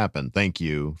 That's what happened. Thank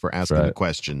you for asking the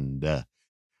question.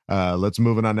 Let's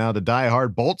move on now to Die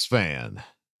Hard Bolts fan,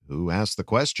 who asked the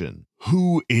question,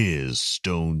 who is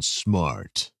Stone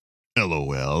Smart?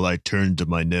 LOL, I turned to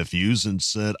my nephews and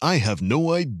said, I have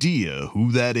no idea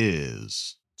who that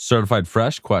is. Certified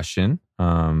fresh question.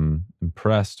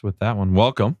 Impressed with that one.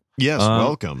 Welcome. Yes,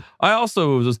 welcome. I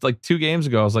also was just like 2 games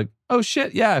ago, I was like, oh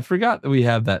shit, yeah, I forgot that we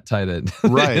have that tight end.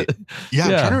 Right. Yeah,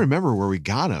 I'm trying to remember where we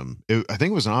got him. I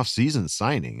think it was an off-season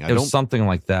signing. It was something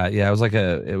like that. Yeah, it was like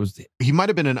he might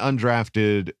have been an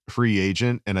undrafted free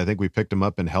agent, and I think we picked him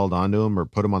up and held on to him or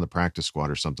put him on the practice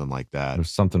squad or something like that. It was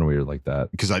something weird like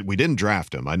that. Because we didn't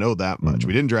draft him. I know that much.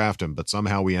 We didn't draft him, but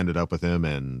somehow we ended up with him,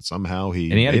 and somehow he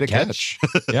made a catch.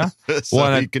 Yeah.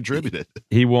 So he contributed.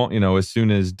 He won't, as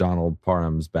soon as Donald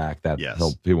Parham's back,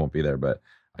 he won't be there, but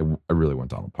I really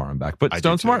want Donald Parham back. But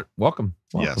Stone Smart, welcome.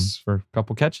 Yes. For a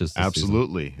couple catches.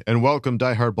 Absolutely. Season. And welcome,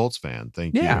 Die Hard Bolts fan.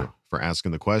 Thank you for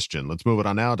asking the question. Let's move it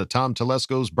on now to Tom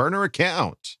Telesco's burner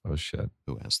account. Oh, shit.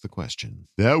 Who asked the question?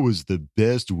 That was the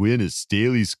best win of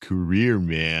Staley's career,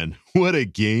 man. What a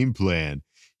game plan.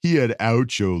 He had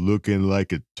Oucho looking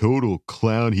like a total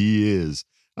clown he is.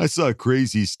 I saw a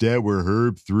crazy stat where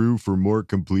Herb threw for more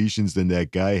completions than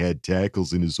that guy had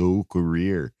tackles in his whole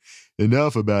career.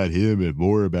 Enough about him and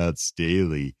more about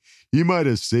Staley. He might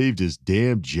have saved his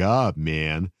damn job,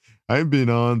 man. I've been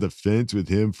on the fence with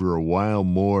him for a while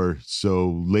more, so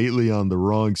lately on the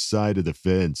wrong side of the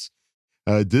fence.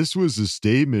 This was a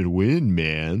statement win,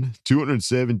 man.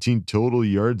 217 total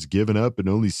yards given up and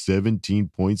only 17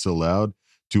 points allowed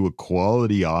to a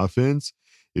quality offense.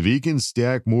 If he can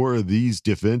stack more of these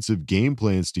defensive game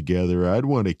plans together, I'd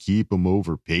want to keep him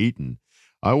over Peyton.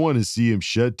 I want to see him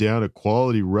shut down a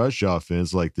quality rush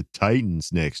offense like the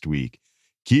Titans next week.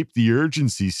 Keep the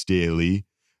urgency, Staley.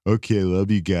 Okay,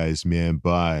 love you guys, man.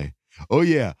 Bye. Oh,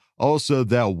 yeah. Also,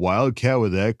 that Wildcat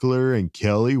with Eckler and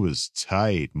Kelly was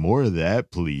tight. More of that,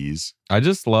 please. I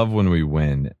just love when we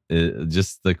win.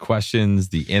 Just the questions,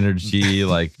 the energy.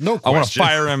 Like, no question. I want to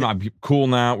fire him. I'm cool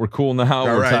now. We're cool now. All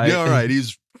We're right. tight. Yeah, all right.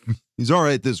 He's all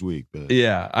right this week. But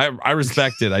yeah, I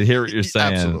respect it. I hear what you're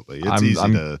saying. Absolutely. It's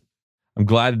easy to. I'm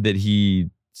glad that he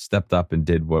stepped up and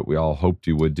did what we all hoped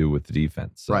he would do with the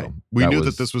defense. So right. We knew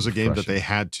that this was a game that they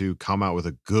had to come out with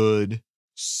a good,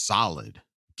 solid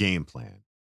game plan.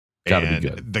 Gotta be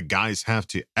good. The guys have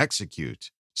to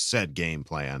execute said game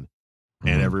plan.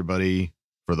 And everybody,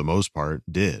 for the most part,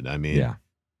 did. I mean,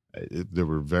 there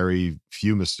were very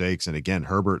few mistakes. And again,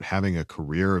 Herbert having a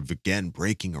career of, again,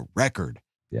 breaking a record.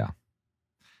 Yeah.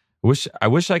 I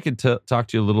wish I could talk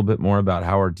to you a little bit more about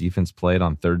how our defense played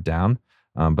on third down,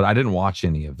 but I didn't watch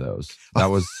any of those.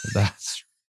 That's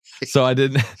so I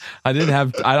don't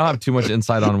have too much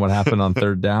insight on what happened on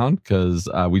third down because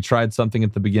we tried something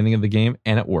at the beginning of the game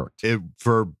and it worked.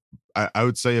 I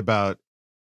would say about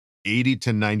 80 to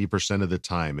 90% of the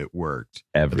time it worked.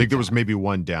 I think there was maybe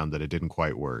one down that it didn't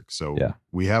quite work. So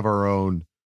we have our own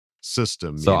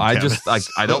system. So I just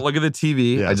I don't look at the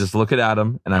TV. Yes. I just look at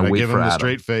Adam and I wait give for him Adam. A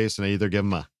straight face and I either give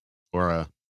him a.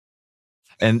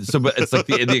 And so, but it's like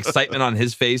the excitement on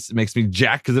his face makes me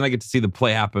jack because then I get to see the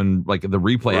play happen, like the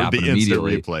replay happen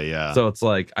immediately. Replay, yeah. So it's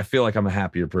like I feel like I'm a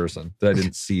happier person that I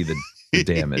didn't see the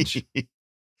damage.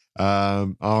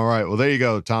 All right. Well, there you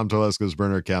go. Tom Telesco's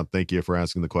burner account. Thank you for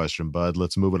asking the question, bud.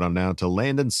 Let's move it on now to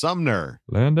Landon Sumner.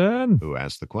 Landon, who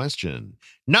asked the question.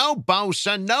 No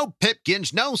Bosa, no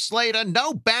Pipkins, no Slater,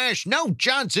 no Bash, no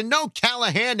Johnson, no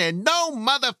Callahan, and no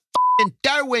motherfucking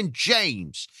Derwin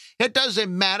James. It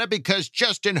doesn't matter because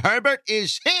Justin Herbert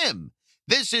is him.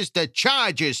 This is the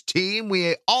Chargers team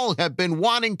we all have been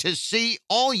wanting to see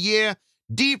all year.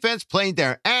 Defense playing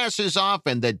their asses off,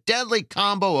 and the deadly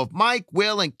combo of Mike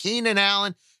Will and Keenan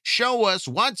Allen show us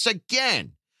once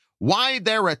again why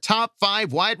they're a top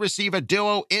 5 wide receiver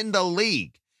duo in the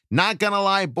league. Not gonna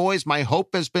lie, boys, my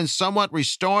hope has been somewhat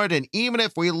restored, and even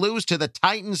if we lose to the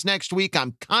Titans next week,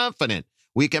 I'm confident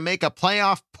we can make a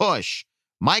playoff push.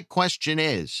 My question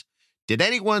is, did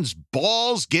anyone's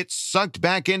balls get sucked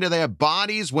back into their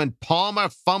bodies when Palmer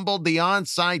fumbled the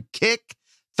onside kick?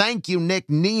 Thank you, Nick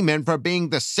Neiman, for being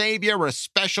the savior of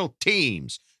special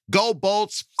teams. Go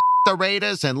Bolts, the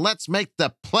Raiders, and let's make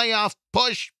the playoff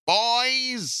push,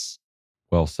 boys.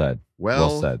 Well said.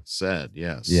 Well said,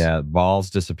 yes. Yeah, balls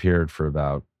disappeared for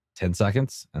about 10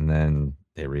 seconds, and then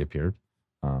they reappeared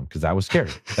because that was scary.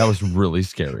 That was really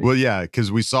scary. Well, yeah,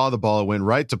 because we saw the ball. It went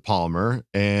right to Palmer,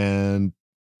 and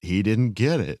he didn't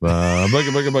get it.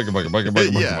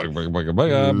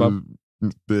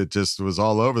 It just was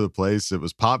all over the place. It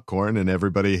was popcorn and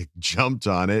everybody jumped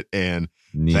on it. And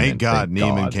thank God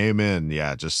Neiman came in.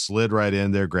 Yeah, just slid right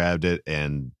in there, grabbed it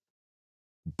and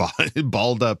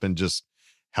balled up and just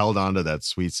held on to that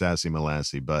sweet, sassy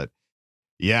Molassy. But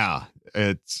yeah,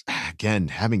 it's again,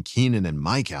 having Keenan and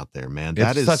Mike out there, man,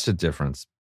 that is such a difference.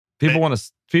 People want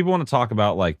to talk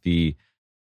about like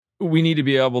we need to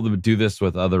be able to do this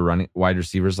with other running wide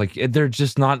receivers. Like they're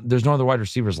just not. There's no other wide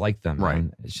receivers like them. Right.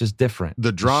 Man. It's just different.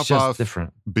 The drop off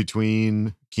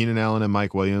between Keenan Allen and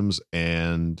Mike Williams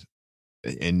and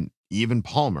even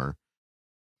Palmer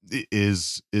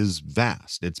is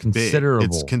vast. It's considerable.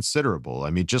 Big. It's considerable.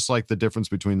 I mean, just like the difference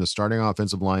between the starting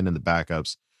offensive line and the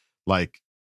backups. Like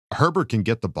Herbert can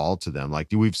get the ball to them. Like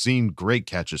we've seen great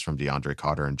catches from DeAndre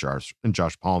Carter and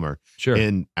Josh Palmer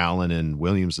in Allen and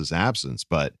Williams' absence,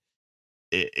 but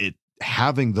it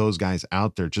having those guys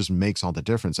out there just makes all the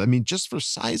difference. I mean, just for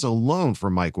size alone for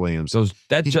Mike Williams.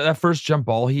 That first jump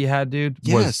ball he had, dude,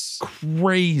 was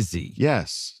crazy.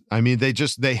 Yes. I mean,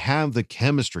 they have the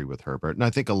chemistry with Herbert, and I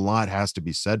think a lot has to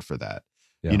be said for that.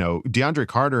 Yeah. You know, DeAndre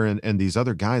Carter and these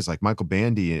other guys like Michael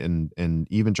Bandy and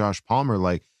even Josh Palmer,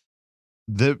 like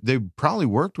they probably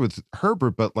worked with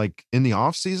Herbert, but like in the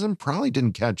offseason, probably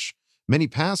didn't catch many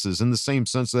passes in the same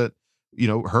sense that, you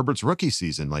know, Herbert's rookie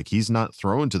season, like he's not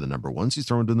throwing to the number ones, he's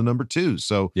throwing to the number 2.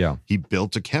 So he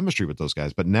built a chemistry with those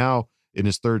guys. But now in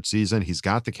his third season, he's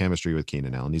got the chemistry with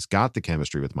Keenan Allen. He's got the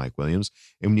chemistry with Mike Williams.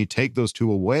 And when you take those two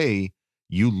away,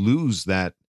 you lose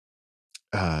that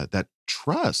that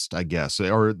trust, I guess,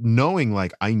 or knowing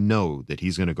like, I know that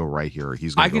he's going to go right here or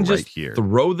he's going to go right here.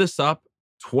 Throw this up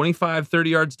 25, 30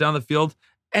 yards down the field,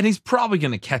 and he's probably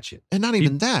going to catch it. And not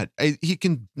even that. He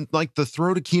can, like the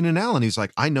throw to Keenan Allen. He's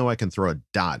like, I know I can throw a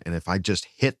dot. And if I just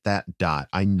hit that dot,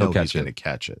 I know he's going to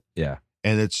catch it. Yeah.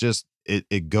 And it's just,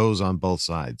 it goes on both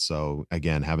sides. So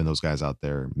again, having those guys out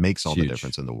there makes all the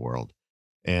difference in the world.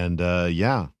 And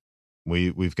yeah,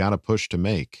 we've got a push to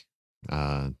make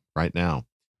right now.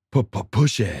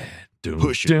 Push it.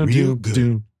 Push it real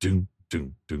good.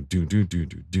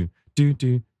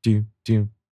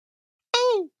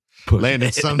 Oh,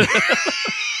 Landon Sumner.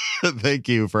 Thank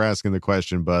you for asking the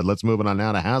question, bud. Let's move on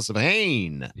now to House of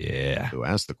Hain. Yeah. Who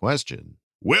asked the question?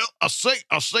 Well, I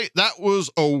say that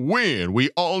was a win. We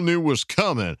all knew was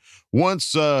coming.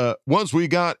 Once we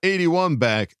got 81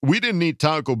 back, we didn't eat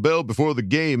Taco Bell before the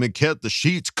game and kept the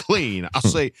sheets clean. I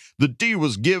say the D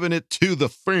was giving it to the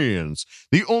fans.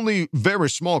 The only very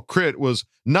small crit was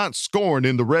not scoring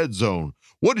in the red zone.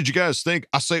 What did you guys think?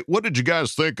 What did you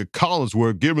guys think of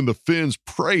Collinsworth giving the Finns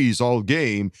praise all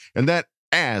game? And that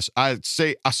ass, I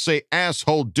say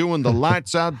asshole doing the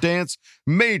lights out dance,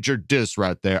 major diss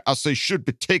right there. I say should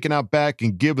be taken out back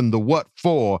and given the what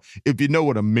for, if you know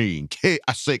what I mean. K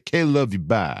love you,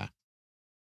 bye.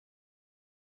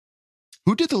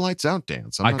 Who did the lights out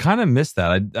dance? I kind of missed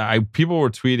that. I people were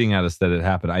tweeting at us that it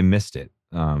happened. I missed it.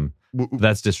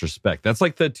 That's disrespect. That's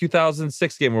like the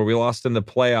 2006 game where we lost in the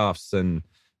playoffs. And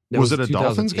was it a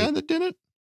Dolphins guy that did it?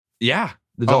 Yeah.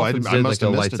 The Dolphins did like the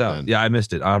lights out. Then. Yeah, I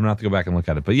missed it. I'm gonna have to go back and look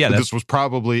at it. But yeah, it was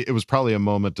probably a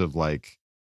moment of like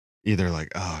either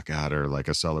like, oh God, or like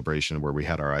a celebration where we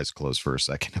had our eyes closed for a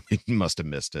second and we must have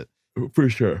missed it. For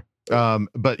sure.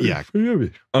 But yeah.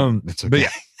 It's okay. But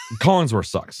yeah, Collinsworth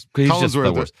sucks. He's just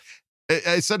the worst.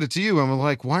 I said it to you. I'm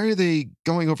like, why are they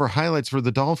going over highlights for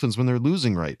the Dolphins when they're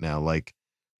losing right now? Like,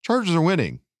 Chargers are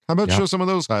winning. How about show some of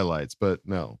those highlights? But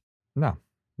no.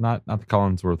 Not the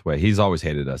Collinsworth way. He's always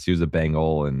hated us. He was a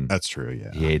Bengal, and that's true.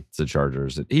 Yeah, he hates the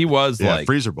Chargers. He was like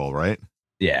Freezer Bowl, right?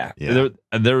 Yeah.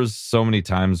 There was so many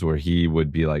times where he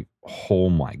would be like,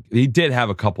 "Oh my!" He did have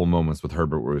a couple moments with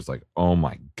Herbert where he was like, "Oh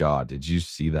my God, did you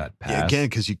see that pass?" Yeah, again,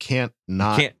 because you can't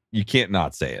not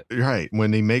say it. Right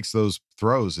when he makes those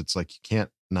throws, it's like you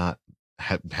can't not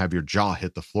have your jaw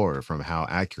hit the floor from how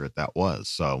accurate that was.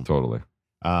 So totally.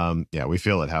 Yeah, we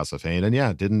feel it, House of Hain, and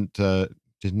yeah, didn't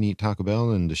eat Taco Bell,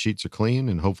 and the sheets are clean,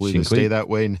 and hopefully they stay that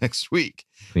way next week.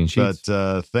 Clean sheets.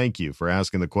 But thank you for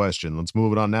asking the question. Let's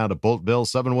move it on now to Bolt Bill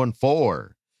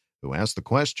 714, who asked the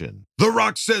question. The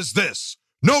Rock says this: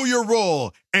 know your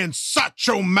role and shut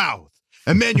your mouth.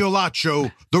 Emmanuel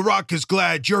Acho, The Rock is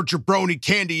glad your jabroni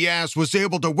candy ass was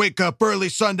able to wake up early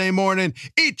Sunday morning,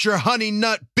 eat your honey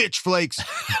nut bitch flakes,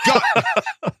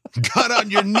 got on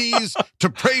your knees to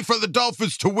pray for the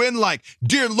Dolphins to win like,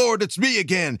 dear Lord, it's me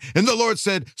again. And the Lord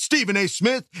said, Stephen A.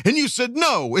 Smith. And you said,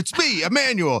 no, it's me,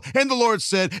 Emmanuel. And the Lord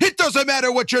said, it doesn't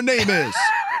matter what your name is.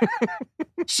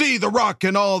 See, The Rock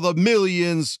and all the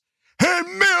millions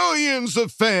and millions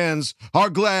of fans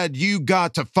are glad you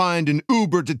got to find an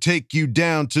Uber to take you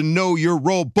down to Know Your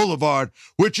Role Boulevard,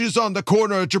 which is on the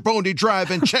corner of Jabroni Drive,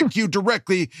 and check you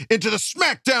directly into the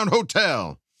SmackDown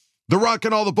Hotel. The Rock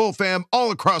and all the Bull fam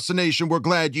all across the nation were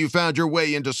glad you found your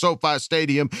way into SoFi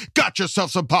Stadium, got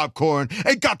yourself some popcorn,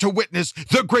 and got to witness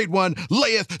the great one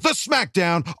layeth the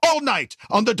SmackDown all night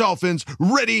on the Dolphins'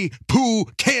 ready poo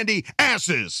candy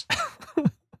asses.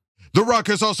 The Rock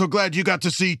is also glad you got to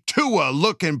see Tua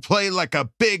look and play like a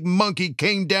big monkey,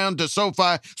 came down to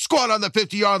SoFi, squat on the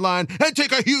 50-yard line, and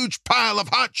take a huge pile of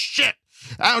hot shit.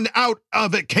 And out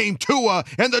of it came Tua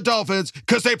and the Dolphins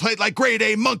because they played like grade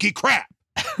A monkey crap.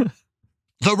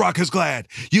 The Rock is glad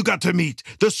you got to meet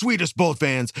the sweetest Bull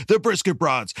fans, the Brisket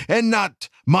Broads, and not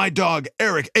my dog,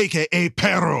 Eric, a.k.a.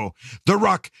 Perro. The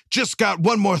Rock just got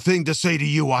one more thing to say to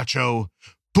you, Acho.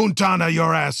 Puntana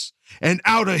your ass and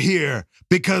out of here,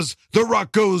 because The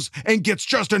Rock goes and gets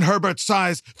Justin Herbert's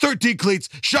size 13 cleats,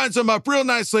 shines them up real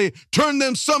nicely, turn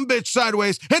them some bitch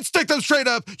sideways, and stick them straight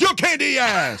up your candy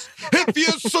ass. If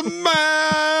you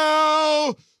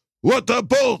smell what the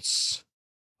bolts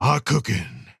are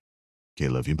cooking. Okay,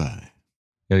 love you, bye.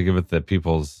 Gotta give it the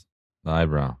people's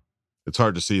eyebrow. It's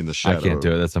hard to see in the shadow. I can't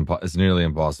do it. It's nearly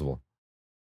impossible.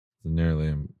 It's nearly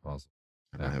impossible.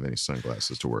 I don't have any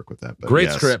sunglasses to work with that. But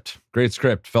Great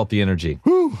script. Felt the energy.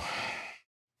 Whew.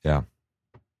 Yeah.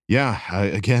 Yeah.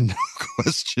 Again, no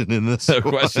question in this. No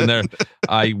question there.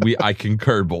 I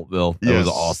concur, Boltville. That was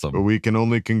awesome. We can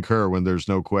only concur when there's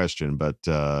no question. But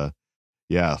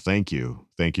yeah, thank you.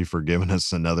 Thank you for giving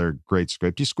us another great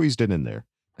script. You squeezed it in there.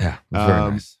 Yeah.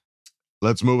 Very nice.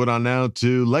 Let's move it on now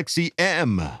to Lexi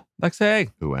M.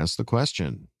 Lexi, who asked the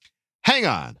question. Hang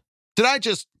on. Did I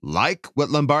just like what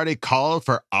Lombardi called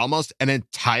for almost an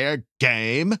entire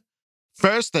game?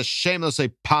 First, the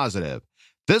shamelessly positive.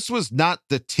 This was not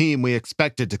the team we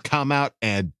expected to come out,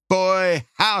 and boy,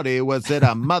 howdy, was it a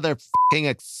motherfucking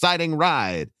exciting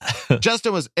ride.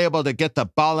 Justin was able to get the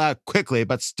ball out quickly,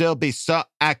 but still be so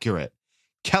accurate.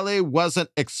 Kelly wasn't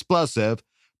explosive,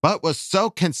 but was so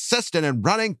consistent in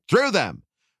running through them.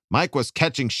 Mike was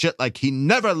catching shit like he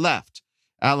never left.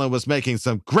 Allen was making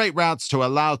some great routes to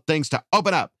allow things to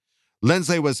open up.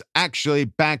 Lindsley was actually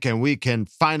back, and we can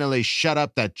finally shut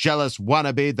up that jealous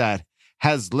wannabe that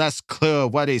has less clue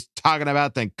of what he's talking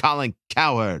about than Colin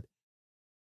Cowherd.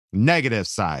 Negative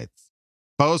sides.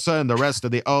 Bosa and the rest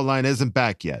of the O-line isn't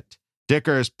back yet.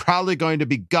 Dicker is probably going to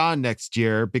be gone next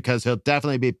year because he'll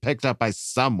definitely be picked up by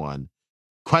someone.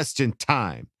 Question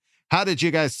time. How did you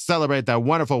guys celebrate that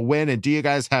wonderful win, and do you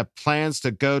guys have plans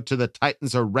to go to the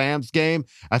Titans or Rams game?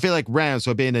 I feel like Rams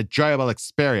would be an enjoyable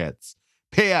experience.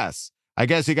 P.S. I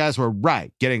guess you guys were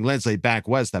right. Getting Lindsley back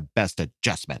was the best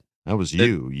adjustment. That was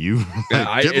you.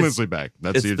 Get Lindsley back.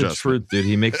 That's the adjustment. It's the truth, dude.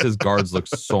 He makes his guards look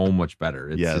so much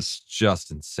better. It's just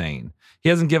insane. He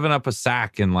hasn't given up a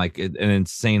sack in like an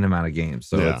insane amount of games.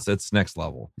 So it's next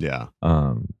level. Yeah.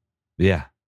 Yeah.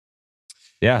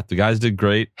 The guys did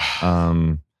great.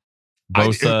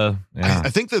 Bosa. I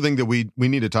think the thing that we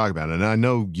need to talk about, and I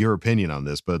know your opinion on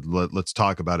this, but let's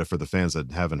talk about it for the fans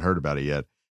that haven't heard about it yet.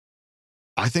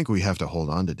 I think we have to hold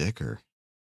on to Dicker.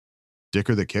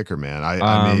 Dicker the kicker, man.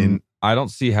 I mean, I don't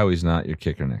see how he's not your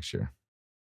kicker next year.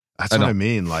 That's what I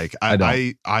mean. Like,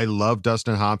 I love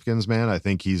Dustin Hopkins, man. I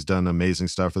think he's done amazing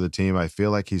stuff for the team. I feel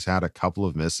like he's had a couple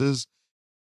of misses.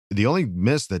 The only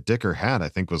miss that Dicker had, I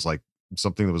think, was like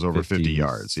something that was over 50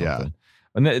 yards. Something.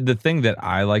 Yeah. And the thing that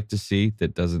I like to see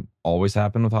that doesn't always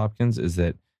happen with Hopkins is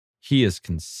that he is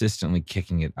consistently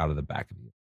kicking it out of the back of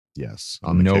you. Yes.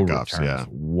 On the kickoffs. Yeah.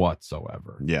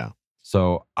 Whatsoever. Yeah.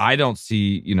 So I don't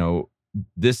see,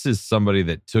 this is somebody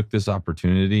that took this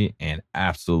opportunity and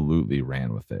absolutely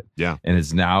ran with it. Yeah. And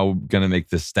is now going to make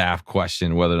the staff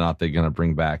question whether or not they're going to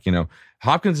bring back.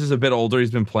 Hopkins is a bit older.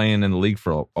 He's been playing in the league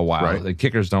for a while. Right. The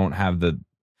kickers don't have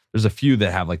there's a few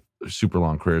that have like super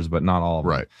long careers, but not all of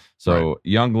them. Right. So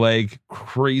young leg,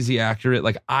 crazy accurate.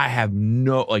 Like I have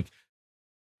no, like,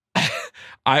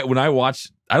 I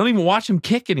don't even watch him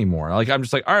kick anymore. Like I'm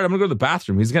just like, all right, I'm gonna go to the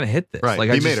bathroom. He's gonna hit this. Right.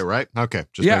 Like he made it, right? Okay.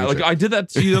 I did that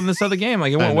to you on this other game.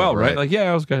 Like it went well, right? Like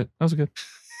that was good. That was good.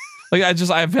 Like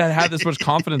I've had this much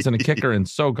confidence in a kicker in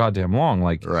so goddamn long.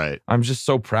 Like I'm just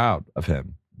so proud of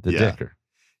him, the Dicker.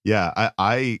 Yeah,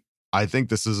 I think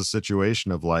this is a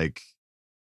situation of like,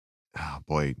 oh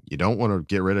boy, you don't want to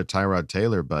get rid of Tyrod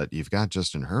Taylor, but you've got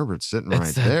Justin Herbert sitting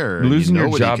right there. Losing and you know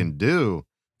your job, what he can do.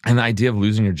 And the idea of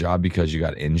losing your job because you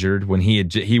got injured when he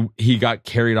got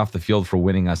carried off the field for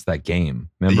winning us that game.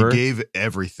 Remember, he gave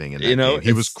everything in that game.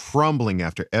 He was crumbling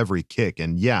after every kick,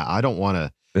 and I don't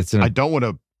want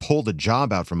to pull the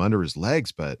job out from under his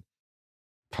legs, but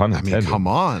I mean, come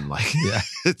on, like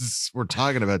we're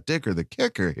talking about Dicker the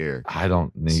kicker here. I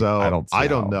don't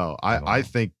know. I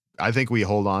think we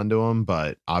hold on to him,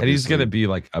 but obviously, and he's going to be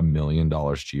like $1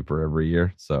 million cheaper every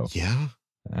year. So yeah,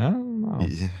 I don't know.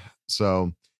 Yeah.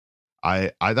 So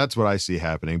I that's what I see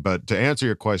happening. But to answer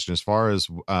your question, as far as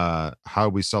how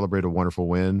we celebrate a wonderful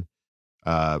win,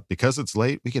 because it's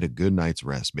late, we get a good night's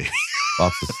rest, baby.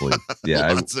 Lots of sleep.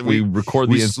 Yeah, we record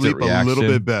the instant sleep reaction. A little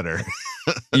bit better.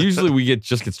 Usually we get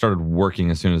started working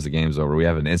as soon as the game's over. We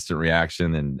have an instant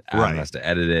reaction, and Adam has to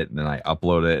edit it, and then I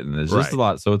upload it, and there's just a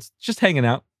lot. So it's just hanging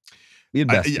out.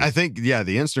 I think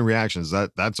the instant reactions,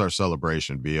 that's our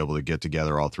celebration, to be able to get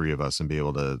together, all three of us, and be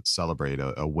able to celebrate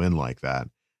a win like that.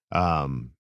 But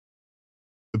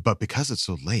because it's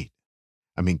so late,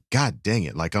 I mean, God dang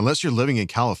it! Like unless you're living in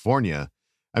California,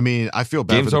 I mean, I feel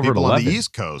bad for the people on the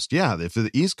East Coast. Yeah, if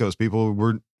the East Coast people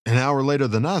were an hour later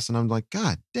than us, and I'm like,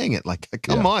 God dang it! Like,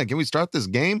 come on, can we start this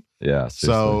game? Yeah. Seriously.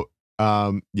 So,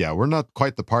 we're not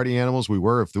quite the party animals we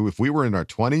were. If we were in our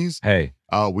 20s, hey,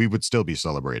 we would still be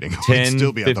celebrating. 10,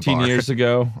 still be 15 years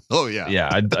ago. Oh yeah,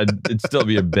 yeah, it'd still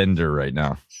be a bender right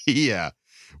now. Yeah,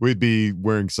 we'd be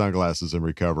wearing sunglasses and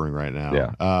recovering right now.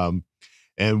 Yeah.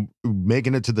 And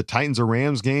making it to the Titans or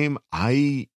Rams game,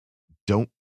 I don't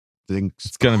think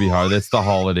it's gonna be hard. It's the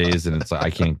holidays, and it's like I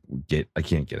can't get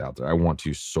out there. I want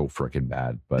to so freaking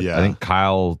bad, but I think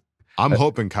Kyle. I'm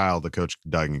hoping Kyle, the coach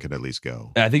Duggan, can at least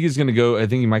go. I think he's going to go. I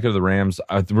think he might go to the Rams.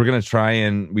 We're going to try,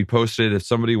 and we posted, if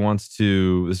somebody wants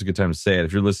to, this is a good time to say it.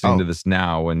 If you're listening to this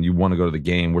now and you want to go to the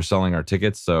game, we're selling our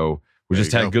tickets. So we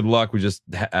just had good luck. We just,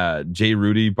 Jay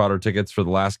Rudy bought our tickets for the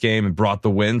last game and brought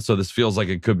the win. So this feels like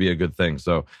it could be a good thing.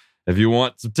 So If you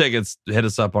want some tickets, hit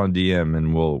us up on DM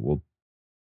and we'll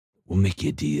make you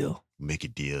a deal. Make a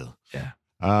deal. Yeah.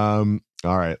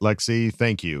 All right, Lexi,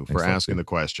 thank you for asking the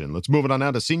question. Let's move it on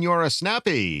now to Senora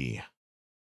Snappy,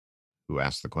 who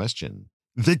asked the question.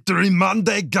 Victory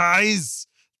Monday, guys.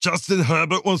 Justin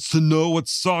Herbert wants to know what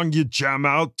song you jam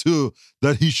out to,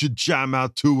 that he should jam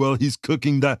out to while he's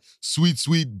cooking that sweet,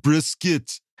 sweet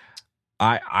brisket.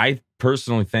 I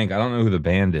personally think, I don't know who the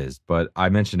band is, but I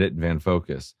mentioned it in Van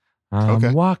Focus.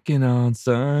 I'm walking on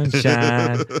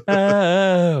sunshine.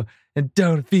 Oh, and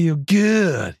don't it feel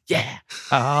good? Yeah.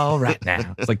 All right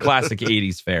now. It's like classic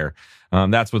 80s fare.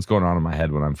 That's what's going on in my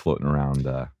head when I'm floating around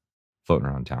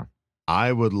town.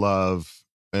 I would love,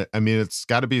 I mean, it's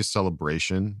got to be a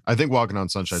celebration. I think Walking on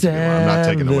Sunshine's a good one. I'm not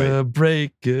taking it away.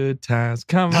 Celebrate good times.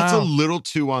 Come That's on. a little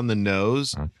too on the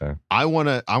nose. Okay. I want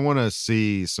to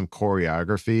see some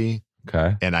choreography.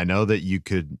 Okay. And I know that you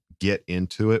could get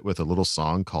into it with a little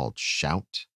song called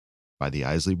Shout by the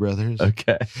Isley Brothers.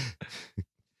 Okay.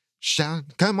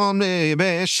 Shout, come on,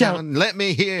 baby, shout, let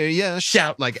me hear you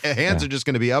shout. Like hands are just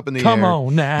going to be up in the air. Come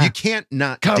on now. You can't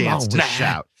not dance to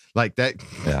Shout. Like that,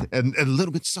 and a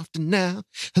little bit softer now,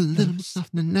 a little bit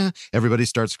softer now. Everybody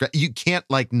starts scratching. You can't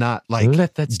not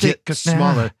let that stick get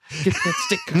smaller. Now. Get that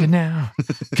stick cooking now.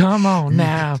 Come on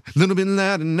now. A little bit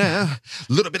louder now,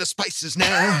 a little bit of spices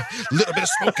now, a little bit of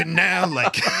smoking now.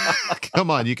 Like, come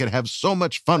on, you can have so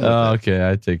much fun with it.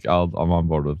 Okay, I'm on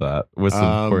board with that with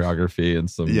some choreography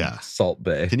and some Salt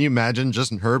Bay. Can you imagine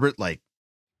Justin Herbert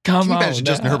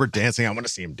Justin Herbert dancing? I want to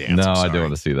see him dance. No, I do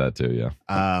want to see that too.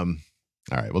 Yeah.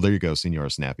 All right. Well, there you go,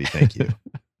 Senora Snappy. Thank you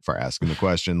for asking the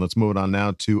question. Let's move it on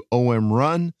now to OM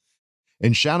Run.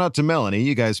 And shout out to Melanie.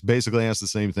 You guys basically asked the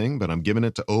same thing, but I'm giving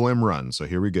it to OM Run. So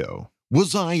here we go.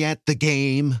 Was I at the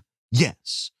game?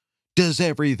 Yes. Does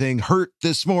everything hurt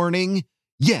this morning?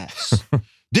 Yes.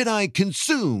 Did I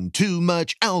consume too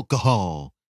much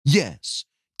alcohol? Yes.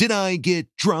 Did I get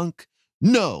drunk?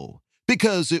 No,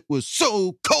 because it was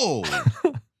so cold.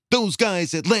 Those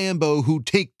guys at Lambeau who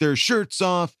take their shirts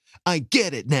off, I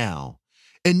get it now.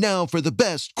 And now for the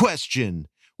best question.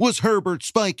 Was Herbert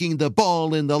spiking the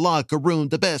ball in the locker room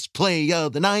the best play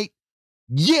of the night?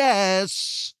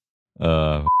 Yes.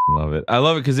 Love it. I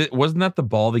love it because it wasn't that the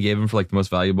ball they gave him for the most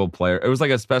valuable player. It was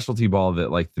like a specialty ball that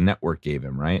the network gave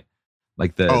him, right?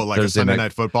 Like a Sunday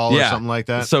Night Football or something like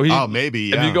that. So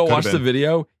maybe. If you go watch the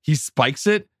video, he spikes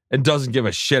it and doesn't give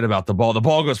a shit about the ball. The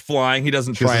ball goes flying. He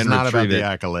doesn't try and retrieve it. It's not about the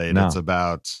accolade. No. It's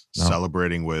about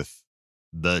celebrating with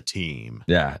the team.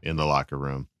 Yeah. In the locker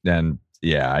room. And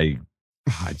I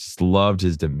just loved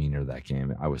his demeanor that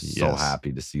game. I was so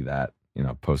happy to see that,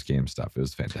 post game stuff. It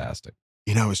was fantastic.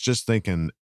 I was just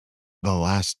thinking the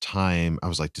last time I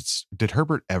was like, did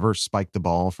Herbert ever spike the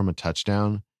ball from a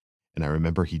touchdown? And I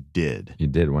remember he did. He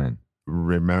did win.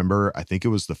 Remember, I think it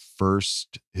was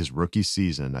his rookie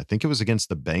season. I think it was against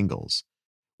the Bengals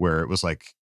where it was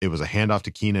it was a handoff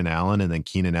to Keenan Allen, and then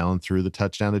Keenan Allen threw the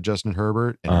touchdown to Justin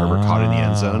Herbert, and Herbert caught it in the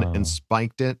end zone and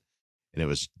spiked it.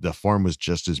 And the form was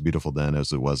just as beautiful then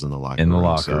as it was in the locker room. In the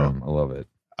locker room. I love it.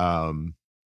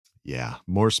 Yeah.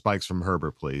 More spikes from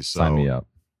Herbert, please. So, sign me up.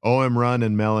 OM Run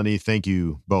and Melanie, thank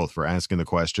you both for asking the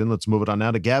question. Let's move it on now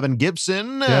to Gavin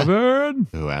Gibson. Gavin!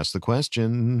 Who asked the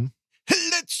question.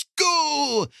 Let's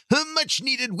go! A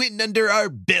much-needed win under our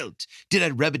belt. Did I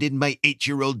rub it in my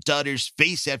 8-year-old daughter's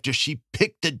face after she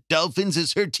picked the Dolphins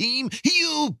as her team?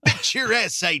 You bet your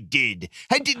ass I did.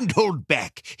 I didn't hold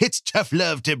back. It's tough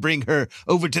love to bring her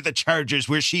over to the Chargers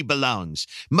where she belongs.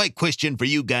 My question for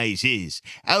you guys is,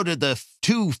 out of the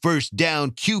 2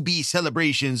 first-down QB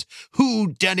celebrations,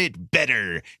 who done it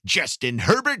better? Justin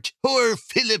Herbert or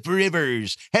Phillip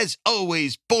Rivers? As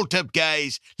always, bolt up,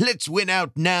 guys. Let's win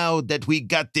out now that we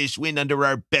got this win under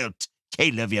our belt.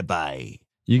 K-love you, bye.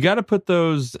 You got to put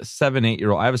those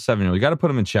 7-8-year-old. I have a 7-year-old. You got to put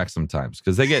them in check sometimes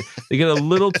because they get a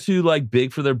little too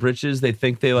big for their britches. They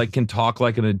think they can talk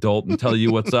like an adult and tell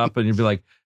you what's up, and you'd be like,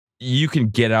 you can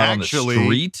get out on the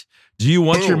street. Do you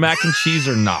want your mac and cheese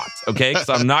or not? Okay, because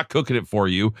I'm not cooking it for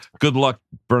you. Good luck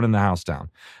burning the house down.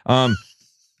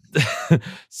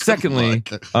 Secondly,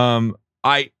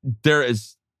 I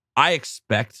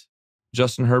expect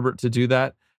Justin Herbert to do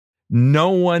that. No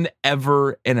one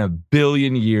ever in a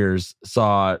billion years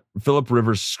saw Phillip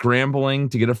Rivers scrambling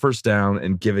to get a first down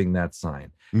and giving that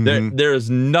sign. Mm-hmm. There is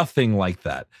nothing like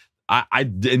that.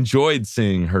 I enjoyed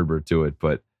seeing Herbert do it,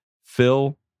 but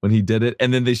Phil, when he did it,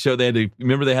 and then they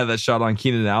had that shot on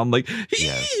Keenan Allen,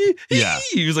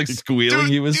 he was squealing.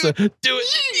 He was do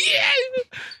it.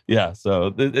 Yeah.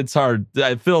 So it's hard.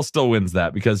 Phil still wins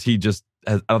that because he just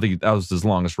has, I don't think that was his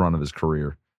longest run of his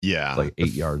career. Yeah.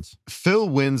 8 yards. Phil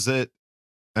wins it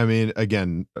I mean,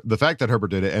 again, the fact that Herbert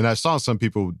did it, and I saw some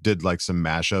people did like some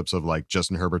mashups of like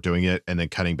Justin Herbert doing it and then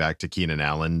cutting back to Keenan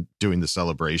Allen doing the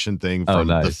celebration thing from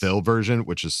the Phil version,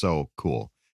 which is so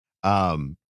cool.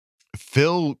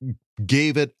 Phil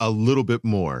gave it a little bit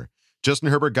more. Justin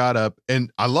Herbert got up,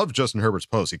 and I love Justin Herbert's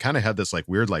pose. He kind of had this like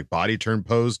weird like body turn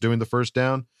pose doing the first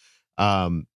down.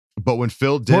 But when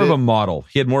Phil did more of a model,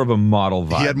 he had more of a model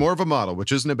vibe. He had more of a model,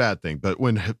 which isn't a bad thing. But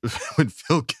when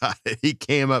Phil got it, he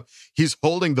came up, he's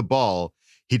holding the ball.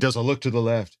 He does a look to the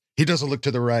left. He does a look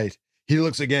to the right. He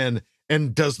looks again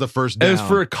and does the first down. It was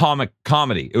for a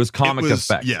comedy. It was comic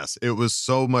effect. Yes, it was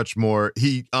so much more.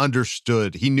 He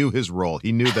understood. He knew his role.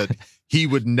 He knew that he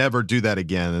would never do that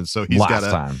again. And so he's got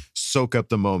to soak up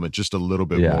the moment just a little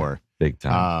bit more. Big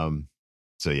time.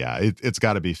 So yeah, it's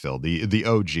got to be Phil, the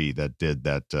OG that did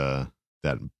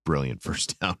that brilliant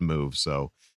first down move.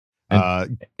 So,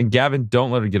 and Gavin,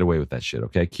 don't let her get away with that shit.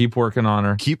 Okay, keep working on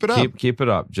her. Keep it up. Keep it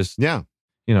up. Just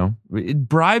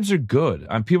bribes are good.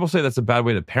 People say that's a bad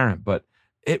way to parent, but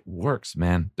it works,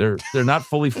 man. They're not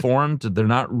fully formed. They're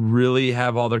not really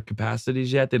have all their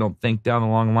capacities yet. They don't think down the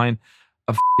long line.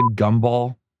 A fucking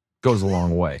gumball goes a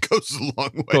long way.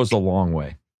 Goes a long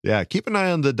way. Yeah, keep an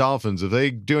eye on the Dolphins. If they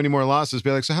do any more losses,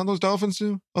 be like, so how those Dolphins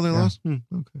do? Oh, they lost? Okay.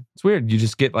 It's weird. You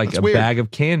just get like bag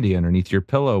of candy underneath your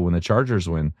pillow when the Chargers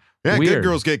win. Yeah, good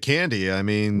girls get candy. I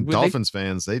mean, Dolphins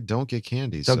fans, they don't get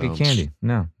candy. Don't get candy.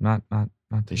 No, not.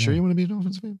 You sure you want to be a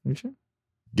Dolphins fan? You sure?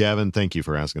 Gavin, thank you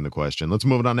for asking the question. Let's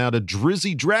move it on now to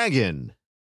Drizzy Dragon,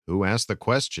 who asked the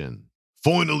question.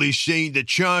 Finally seeing the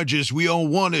Chargers we all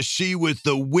want to see with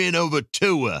the win over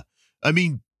Tua. I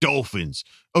mean, Dolphins.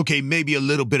 Okay, maybe a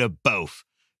little bit of both.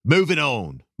 Moving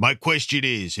on. My question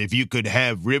is, if you could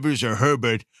have Rivers or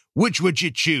Herbert, which would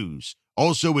you choose?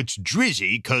 Also, it's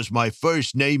Drizzy because my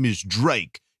first name is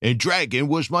Drake, and Dragon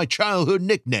was my childhood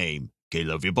nickname. Okay,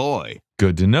 love you, boy.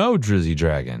 Good to know, Drizzy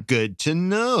Dragon. Good to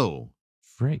know.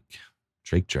 Drake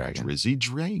Dragon. Drizzy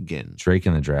Dragon. Drake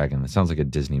and the Dragon. That sounds like a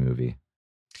Disney movie.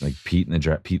 Like Pete and the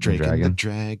Dragon. Drake and the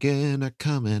Dragon are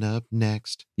coming up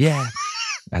next. Yeah.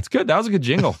 That's good. That was a good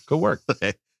jingle. Good work.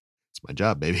 It's my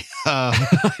job, baby.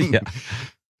 Yeah.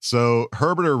 So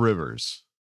Herbert or Rivers,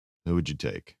 who would you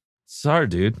take? Sorry,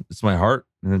 dude. It's my heart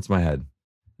and it's my head.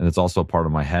 And it's also a part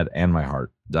of my head and my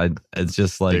heart. It's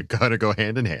just like... They're going to go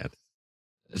hand in hand.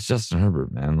 It's Justin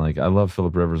Herbert, man. Like, I love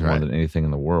Phillip Rivers more than anything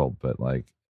in the world, but like,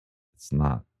 it's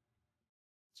not.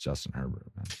 It's Justin Herbert,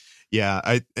 man.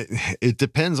 Yeah, it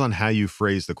depends on how you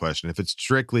phrase the question. If it's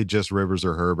strictly just Rivers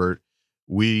or Herbert,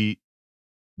 we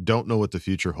don't know what the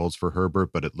future holds for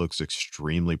Herbert, but it looks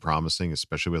extremely promising,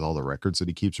 especially with all the records that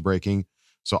he keeps breaking.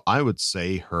 So I would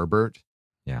say Herbert.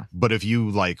 Yeah. But if you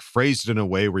like phrased it in a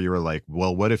way where you were like,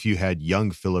 well, what if you had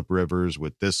young Phillip Rivers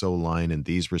with this O-line and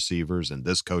these receivers and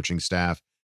this coaching staff?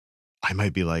 I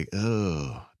might be like,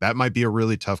 oh, that might be a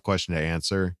really tough question to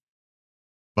answer.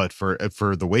 But for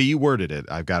the way you worded it,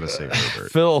 I've got to say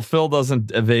Herbert. Phil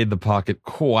doesn't evade the pocket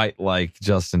quite like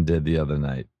Justin did the other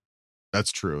night.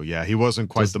 That's true. Yeah, he wasn't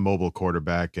quite the mobile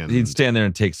quarterback, and he'd stand there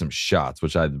and take some shots,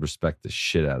 which I'd respect the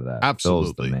shit out of that.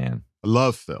 Absolutely, Phil's the man. I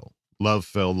love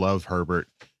Phil, love Herbert.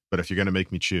 But if you're gonna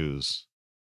make me choose,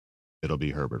 it'll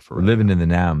be Herbert for We're living in the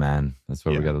now, man. That's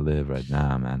where we got to live right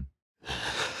now, man.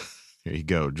 Here you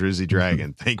go, Drizzy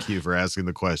Dragon. Thank you for asking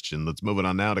the question. Let's move it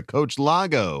on now to Coach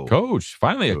Lago. Coach,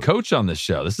 finally a coach on this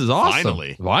show. This is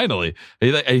awesome. Finally.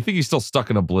 I think he's still stuck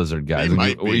in a blizzard, guys.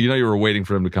 You know, you were waiting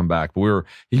for him to come back, but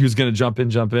he was going to jump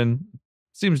in.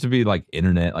 Seems to be like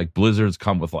internet, like blizzards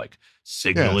come with like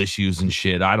signal issues and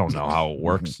shit. I don't know how it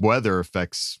works. Weather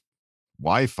affects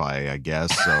Wi-Fi, I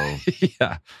guess. So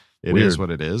yeah, it is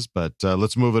what it is. But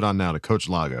let's move it on now to Coach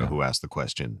Lago, who asked the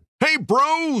question. Hey,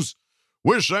 bros!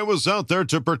 Wish I was out there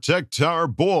to protect our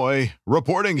boy.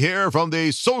 Reporting here from the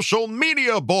Social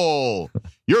Media Bowl.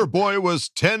 Your boy was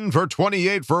 10 for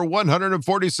 28 for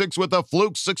 146 with a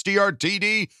fluke 60-yard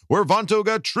TD where Vonto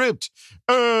got tripped.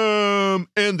 And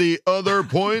the other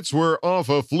points were off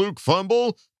a fluke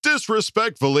fumble.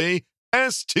 Disrespectfully,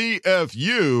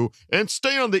 STFU, and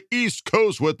stay on the East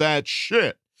Coast with that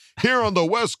shit. Here on the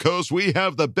West Coast, we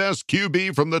have the best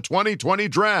QB from the 2020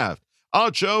 draft.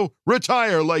 Acho,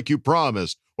 retire like you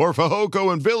promised, or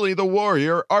Fahoko and Billy the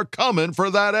Warrior are coming for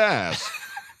that ass.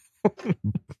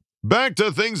 Back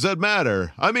to things that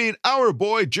matter. I mean, our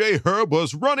boy J Herb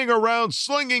was running around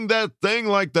slinging that thing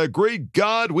like the great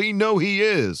god we know he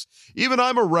is. Even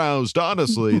I'm aroused,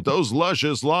 honestly. Those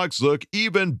luscious locks look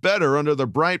even better under the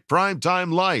bright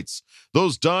primetime lights.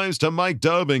 Those dimes to Mike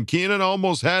Dubb and Keenan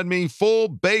almost had me full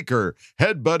Baker,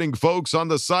 headbutting folks on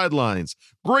the sidelines.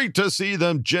 Great to see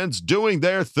them gents doing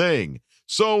their thing.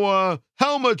 So,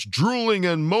 how much drooling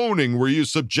and moaning were you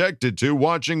subjected to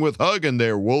watching with Huggin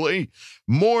there, Wooly?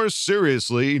 More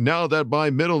seriously, now that my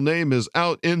middle name is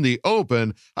out in the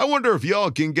open, I wonder if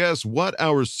y'all can guess what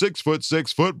our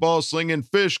 6'6" football slinging,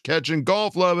 fish catching,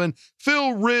 golf loving,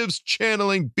 Phil Rivers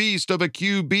channeling beast of a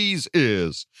QB's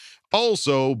is.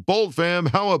 Also, Bolt fam,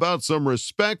 how about some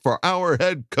respect for our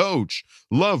head coach?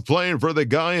 Love playing for the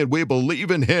guy and we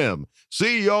believe in him.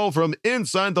 See y'all from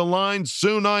inside the line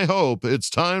soon, I hope. It's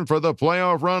time for the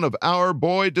playoff run of our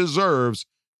boy deserves.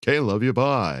 Okay, love you,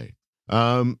 bye.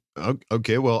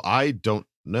 Okay, well, I don't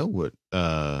know what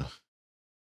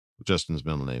Justin's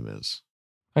middle name is.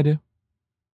 I do.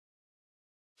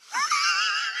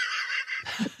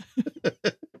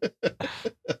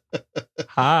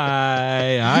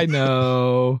 Hi, I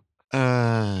know.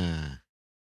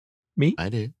 Me? I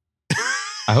do.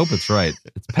 I hope it's right.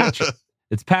 It's Patrick.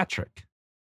 It's Patrick.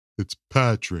 It's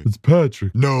Patrick. It's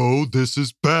Patrick. No, this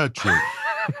is Patrick.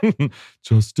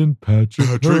 Justin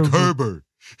Patrick Herbert.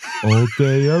 All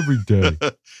day, every day.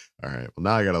 All right. Well,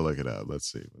 now I got to look it up.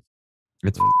 Let's see.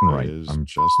 It's right.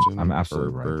 I'm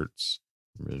absolutely Herbert's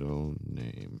middle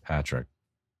name. Patrick.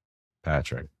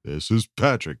 This is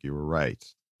Patrick. You were right.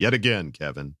 Yet again,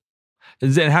 Kevin. How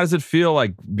does it feel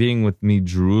like being with me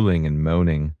drooling and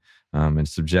moaning and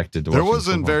subjected to There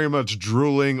wasn't very much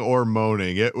drooling or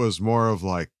moaning. It was more of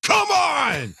like, come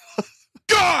on!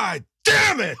 God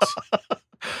damn it!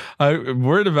 I'm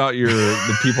worried about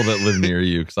the people that live near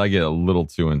you because I get a little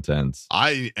too intense.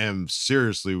 I am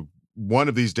seriously, one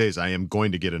of these days, I am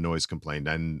going to get a noise complaint.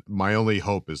 And my only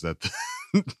hope is that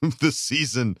the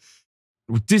season...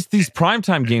 These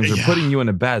primetime games are putting you in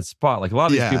a bad spot. Like a lot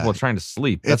of these people are trying to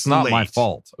sleep. That's not my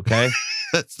fault. Okay.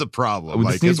 That's the problem.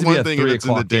 Like it's one thing if it's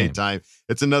in the daytime.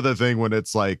 It's another thing when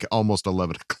it's like almost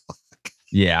 11 o'clock.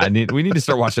 Yeah. We need to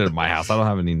start watching it at my house. I don't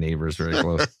have any neighbors very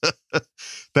close.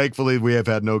 Thankfully, we have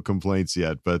had no complaints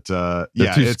yet, but they're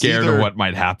too scared of what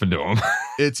might happen to them.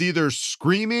 It's either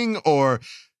screaming or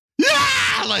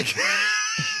like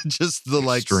just the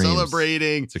like extremes.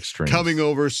 Celebrating, coming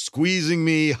over, squeezing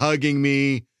me, hugging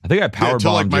me. I think I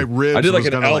powerbombed like my ribs. I did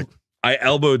like I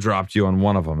elbow dropped you on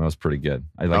one of them. It was pretty good.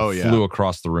 I flew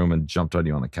across the room and jumped on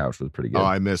you on the couch. It was pretty good. Oh,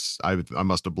 I must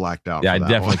have blacked out. Yeah, I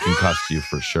definitely concussed you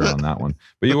for sure on that one.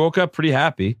 But you woke up pretty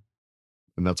happy.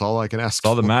 And that's all I can ask. That's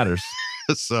all that matters.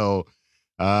 So,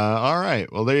 all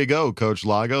right. Well, there you go, Coach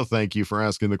Lago. Thank you for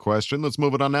asking the question. Let's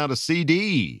move it on now to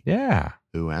CD. Yeah.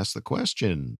 Who asked the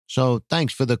question? So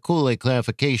thanks for the Kool-Aid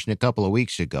clarification a couple of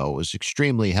weeks ago. It was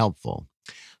extremely helpful.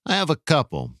 I have a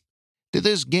couple. Did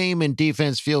this game and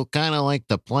defense feel kind of like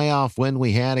the playoff win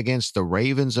we had against the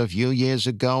Ravens a few years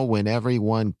ago when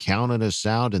everyone counted us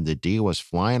out and the D was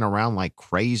flying around like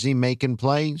crazy making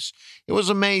plays? It was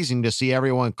amazing to see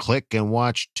everyone click and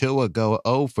watch Tua go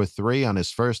 0 for 3 on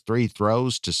his first 3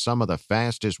 throws to some of the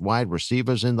fastest wide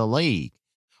receivers in the league.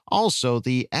 Also,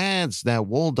 the ads that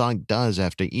Woldog does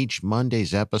after each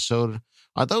Monday's episode,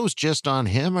 are those just on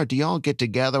him or do y'all get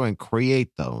together and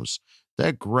create those?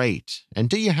 They're great. And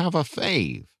do you have a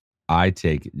fave? I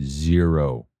take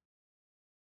zero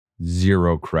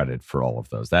credit for all of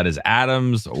those. That is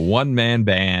Adam's one-man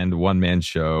band, one-man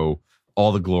show,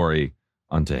 all the glory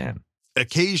unto him.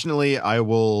 Occasionally I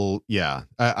will,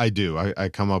 I do. I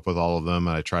come up with all of them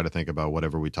and I try to think about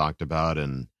whatever we talked about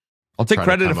and I'll take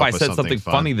credit if I said something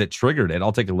funny that triggered it.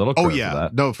 I'll take a little credit for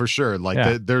that. No, for sure.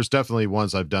 Like there's definitely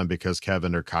ones I've done because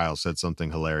Kevin or Kyle said something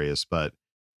hilarious,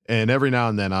 and every now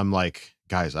and then I'm like,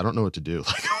 guys, I don't know what to do.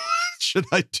 Like, should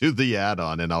I do the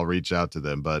add-on? And I'll reach out to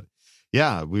them. But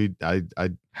yeah,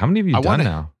 how many have you done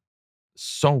now?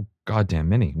 So goddamn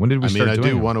many. When did we start doing I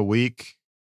do one a week.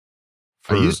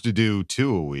 I used to do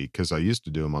 2 a week because I used to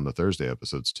do them on the Thursday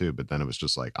episodes too. But then it was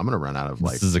just like, I'm going to run out of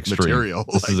material. This is extreme.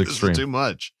 This is too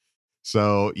much.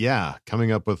 So yeah,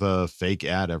 coming up with a fake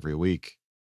ad every week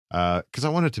because I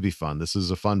want it to be fun. This is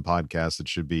a fun podcast. It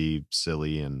should be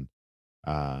silly and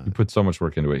you put so much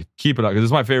work into it. Keep it up because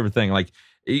it's my favorite thing. Like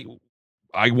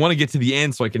I want to get to the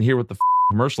end so I can hear what the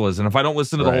commercial is, and if I don't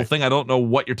listen to the whole thing, I don't know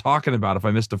what you're talking about. If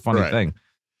I missed a funny thing,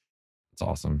 it's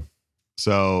awesome.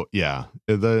 So yeah,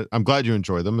 I'm glad you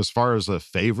enjoy them. As far as a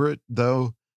favorite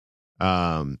though,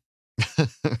 I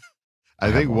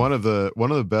think one of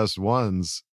the best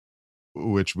ones,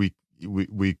 which we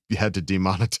had to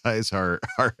demonetize our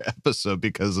episode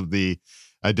because of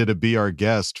I did a Be Our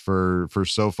Guest for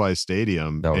SoFi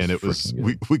Stadium, and it was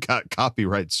we got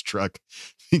copyright struck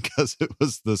because it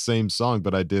was the same song,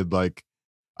 but I'd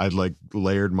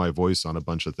layered my voice on a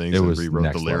bunch of things and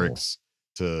rewrote the lyrics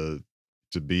to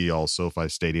be all SoFi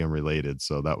Stadium related.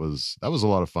 So that was a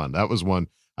lot of fun. That was one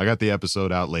I got the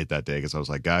episode out late that day because I was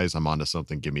like, guys, I'm onto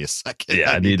something. Give me a second.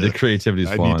 Yeah, I need the creativity's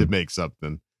flowing. I need to make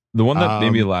something. The one that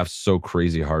made me laugh so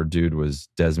crazy hard, dude, was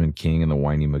Desmond King and the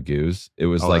Whiny Magoos. It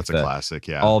was like that's a classic,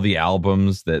 yeah. All the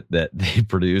albums that they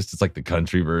produced. It's like the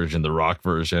country version, the rock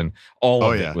version. All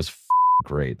of it was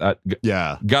great. Got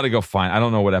to go find. I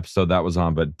don't know what episode that was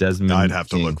on, but Desmond. I'd have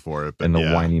King to look for it. But and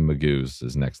the Whiny Magoos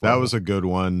is next level. That was a good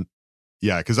one.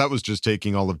 Yeah, because that was just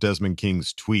taking all of Desmond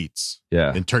King's tweets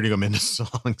and turning them into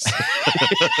songs.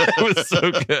 It was so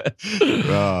good.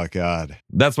 Oh, God.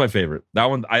 That's my favorite.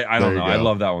 That one, I don't know. I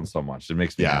love that one so much. It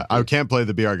makes me happy. I can't play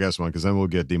the Be Our Guest one because then we'll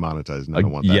get demonetized. And I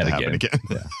don't want that to happen again.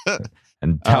 Yeah.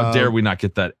 And how dare we not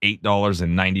get that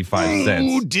 $8.95?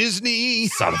 Ooh, Disney.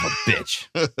 Son of a bitch.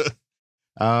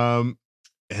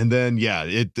 And then,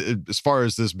 it as far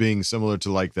as this being similar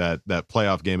to like that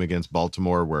playoff game against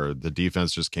Baltimore where the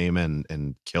defense just came in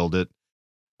and killed it,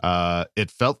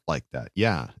 it felt like that.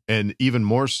 Yeah. And even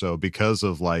more so because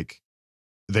of like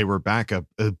they were a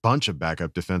bunch of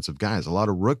backup defensive guys, a lot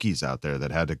of rookies out there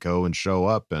that had to go and show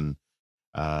up. And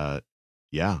that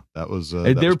was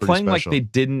they were playing special. Like they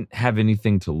didn't have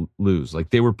anything to lose.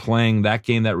 Like they were playing that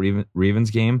game, that Ravens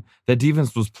game. That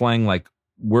defense was playing like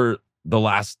we're the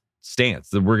last stance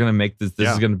that we're going to make this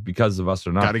is going to because of us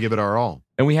or not. Got to give it our all.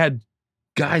 And we had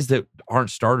guys that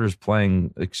aren't starters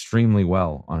playing extremely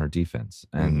well on our defense.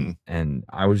 And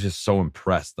I was just so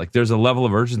impressed. Like there's a level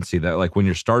of urgency that like when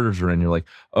your starters are in, you're like,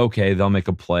 okay, they'll make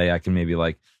a play. I can maybe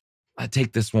like I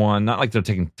take this one. Not like they're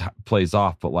taking plays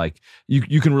off, but like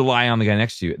you can rely on the guy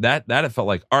next to you. That it felt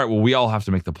like, all right, well, we all have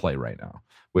to make the play right now.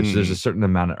 Which there's a certain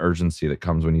amount of urgency that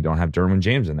comes when you don't have Derwin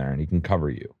James in there and he can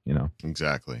cover you, you know?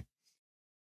 Exactly.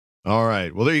 All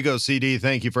right. Well, there you go, CD.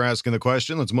 Thank you for asking the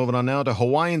question. Let's move it on now to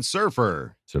Hawaiian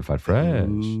Surfer. Certified Fresh.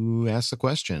 Who asked the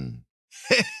question?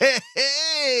 Hey,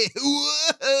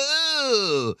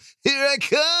 whoa, here I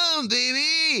come,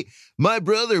 baby. My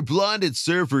brother, Blonded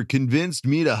Surfer, convinced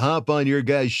me to hop on your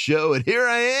guys' show, and here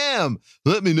I am.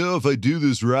 Let me know if I do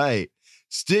this right.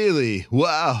 Staley,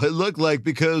 wow, it looked like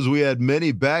because we had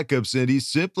many backups and he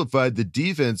simplified the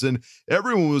defense and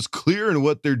everyone was clear in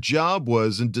what their job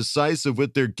was and decisive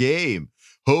with their game.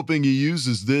 Hoping he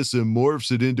uses this and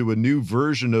morphs it into a new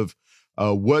version of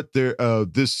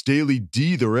this Staley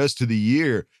D the rest of the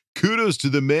year. Kudos to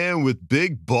the man with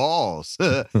big balls.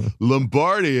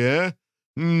 Lombardi, eh?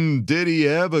 Did he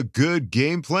have a good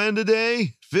game plan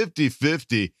today?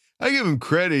 50-50. I give him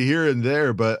credit here and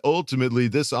there, but ultimately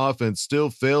this offense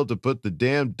still failed to put the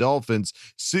damn Dolphins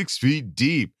 6 feet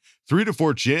deep. 3 to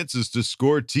 4 chances to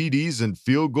score TDs and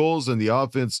field goals, and the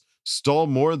offense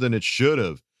stalled more than it should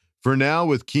have. For now,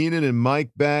 with Keenan and Mike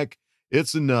back,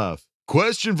 it's enough.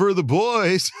 Question for the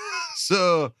boys.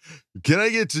 So, can I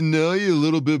get to know you a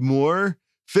little bit more?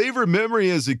 Favorite memory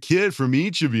as a kid from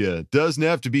each of you. Doesn't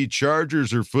have to be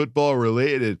Chargers or football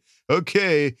related.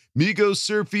 Okay, me go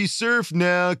surfy surf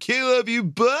now. K-love you,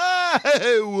 bye.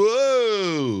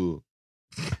 Whoa.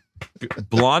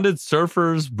 Blonded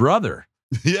Surfer's brother.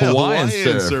 Yeah, Hawaiian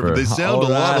Surfer. They sound a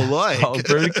lot alike. Oh,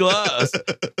 pretty close.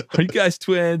 Are you guys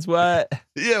twins? What?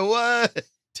 Yeah, what?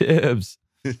 Tibbs.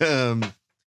 That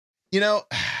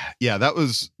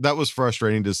was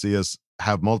frustrating to see us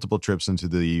have multiple trips into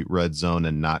the red zone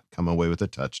and not come away with a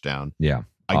touchdown. Yeah,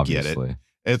 I get it.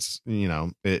 It's,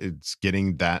 it's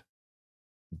getting that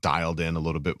dialed in a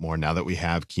little bit more now that we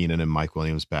have Keenan and Mike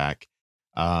Williams back.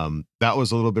 That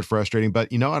was a little bit frustrating, but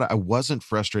you know what? I wasn't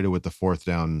frustrated with the 4th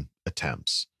down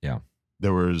attempts. Yeah.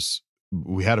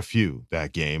 We had a few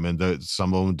that game and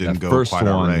some of them didn't go quite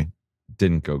all right.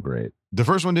 Didn't go great. The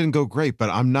first one didn't go great, but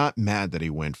I'm not mad that he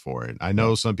went for it. I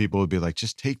know some people would be like,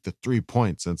 just take the 3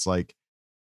 points. And it's like,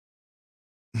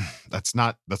 that's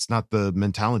not the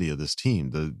mentality of this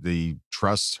team. They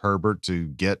trust Herbert to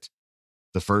get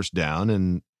the first down,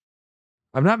 and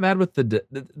I'm not mad with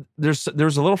there's a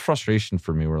little frustration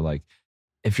for me where like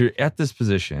if you're at this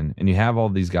position and you have all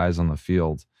these guys on the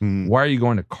field, why are you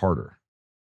going to Carter?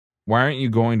 Why aren't you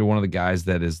going to one of the guys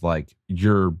that is like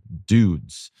your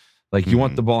dudes? Like you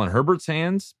want the ball in Herbert's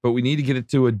hands, but we need to get it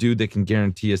to a dude that can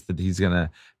guarantee us that he's going to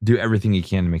do everything he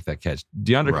can to make that catch.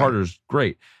 DeAndre Carter's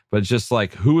great, but it's just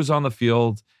like who was on the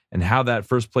field and how that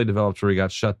first play developed where he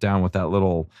got shut down with that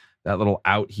little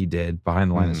out he did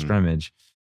behind the line of scrimmage.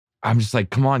 I'm just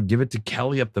like, come on, give it to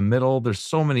Kelly up the middle. There's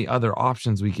so many other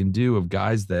options we can do of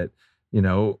guys that, we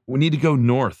need to go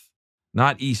north,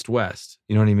 not east-west.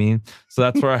 You know what I mean? So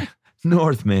that's where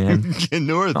north, man.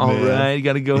 North, all man. All right, you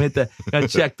got to go got to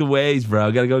check the ways,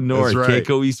 bro. Got to go north. Right. Can't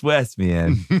go east-west,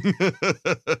 man.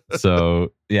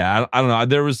 So, yeah, I don't know.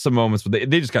 There was some moments, but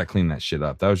they just got to clean that shit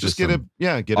up. That was just get it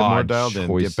more dialed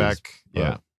in. Get back.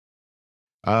 Yeah.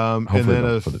 Hopefully and then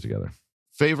they'll put it together.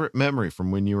 Favorite memory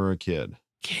from when you were a kid?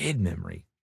 Kid memory.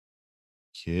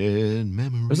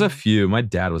 There's a few. My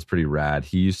dad was pretty rad.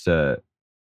 He used to,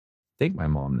 I think my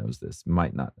mom knows this,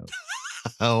 might not know.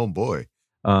 Oh boy.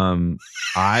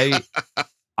 I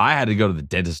had to go to the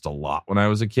dentist a lot when I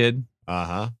was a kid.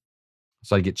 Uh-huh.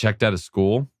 So I'd get checked out of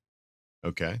school.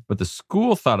 Okay. But the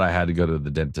school thought I had to go to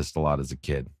the dentist a lot as a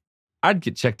kid. I'd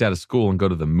get checked out of school and go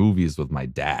to the movies with my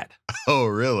dad. Oh,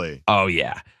 really? Oh,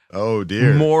 yeah. Oh,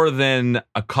 dear. More than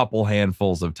a couple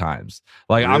handfuls of times.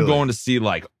 Like, Really? I'm going to see,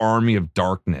 like, Army of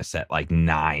Darkness at, like,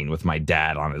 9 with my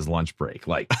dad on his lunch break.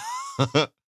 Like,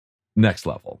 next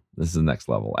level. This is the next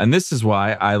level. And this is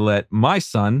why I let my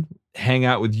son hang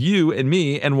out with you and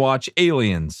me and watch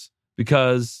Aliens.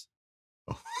 Because...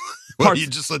 Well, you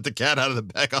just let the cat out of the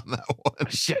bag on that one.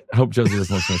 Shit. I hope Josie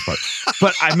doesn't listen to this part.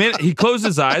 But I mean, he closed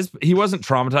his eyes. But he wasn't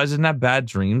traumatized. He didn't have bad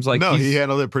dreams. Like, no, he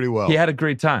handled it pretty well. He had a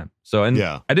great time. So, and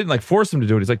yeah. I didn't like force him to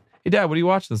do it. He's like, hey, Dad, what are you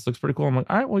watching? This looks pretty cool. I'm like,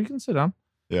 all right, well, you can sit down.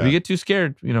 Yeah. If you get too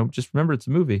scared, just remember it's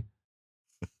a movie.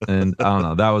 And I don't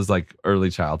know. That was like early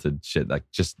childhood shit, like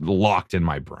just locked in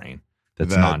my brain.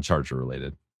 That's non-Charger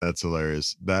related. That's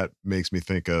hilarious. That makes me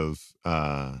think of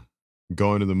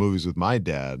going to the movies with my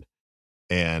dad.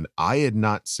 And I had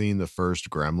not seen the first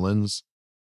Gremlins,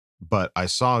 but I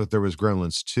saw that there was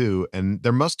Gremlins 2, and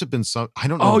there must have been some. I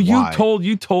don't know. Oh, why.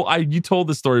 you told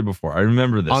the story before. I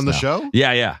remember this on the now. show.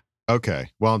 Yeah. Okay.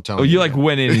 Well, I'm telling you. You like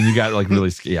went in and you got like really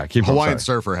scared. Yeah. Keep Hawaiian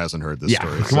Surfer hasn't heard this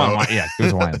story. Come on. Yeah. It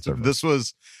was Hawaiian Surfer. This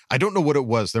was. I don't know what it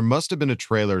was. There must have been a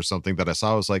trailer or something that I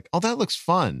saw. I was like, oh, that looks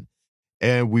fun,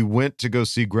 and we went to go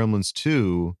see Gremlins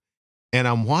 2, and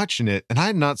I'm watching it, and I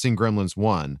had not seen Gremlins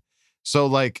 1, so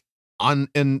like. On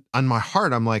my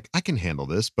heart, I'm like, I can handle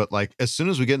this. But like, as soon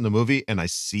as we get in the movie and I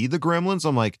see the Gremlins,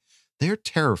 I'm like, they're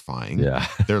terrifying. Yeah.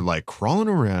 They're like crawling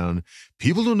around.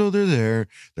 People don't know they're there.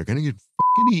 They're going to get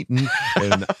fucking eaten.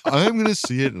 And I'm going to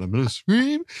see it and I'm going to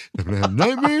scream. I'm going to have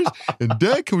nightmares. And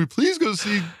Dad, can we please go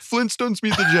see Flintstones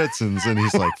Meet the Jetsons? And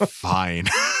he's like, fine.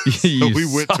 So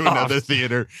we went to another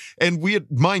theater and we had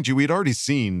already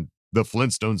seen the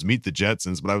Flintstones Meet the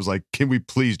Jetsons, but I was like, can we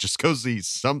please just go see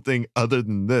something other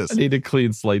than this? I need to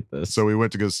clean slate this. So we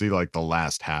went to go see like the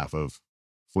last half of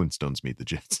Flintstones Meet the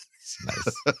Jetsons.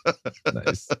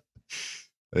 Nice.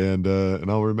 And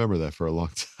I'll remember that for a long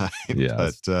time. Yeah,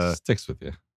 but sticks with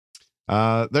you.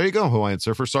 There you go, Hawaiian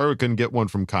Surfer. Sorry we couldn't get one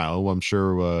from Kyle. I'm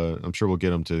sure we'll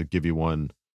get him to give you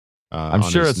one. I'm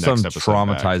sure it's some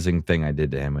traumatizing thing I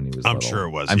did to him when he was little. I'm sure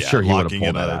it was. I'm sure he would have Locking pulled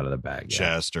in that a out of the bag.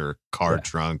 Chest or car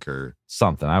trunk or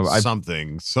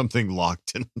something. Something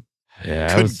locked in.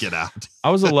 Yeah, couldn't get out. I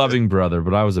was a loving brother,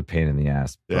 but I was a pain in the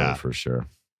ass brother Yeah. for sure.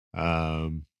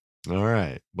 All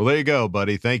right. Well, there you go,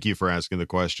 buddy. Thank you for asking the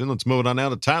question. Let's move it on now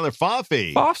to Tyler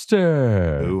Foffey.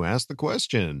 Foster. Who asked the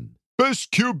question?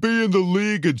 Best QB in the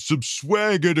league and some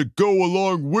swagger to go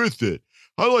along with it.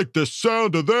 I like the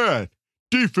sound of that.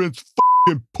 Defense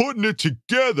f***ing putting it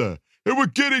together. And we're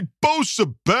getting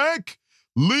Bosa back?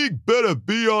 League better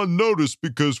be on notice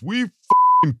because we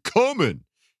f***ing coming.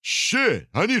 Shit,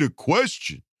 I need a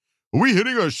question. Are we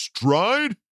hitting our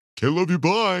stride? Can't love you,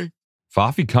 bye.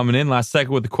 Foffey coming in last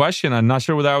second with the question. I'm not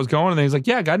sure where that was going. And then he's like,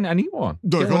 yeah, I need one.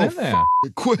 Like, Get one in there.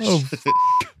 Question.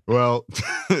 Well,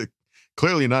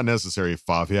 clearly not necessary,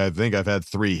 Foffey. I think I've had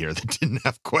 3 here that didn't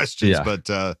have questions,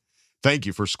 but thank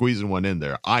you for squeezing one in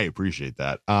there. I appreciate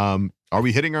that. Are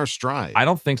we hitting our stride? I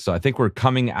don't think so. I think we're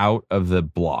coming out of the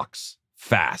blocks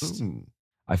fast. Ooh.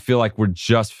 I feel like we're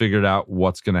just figured out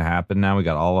what's going to happen now. We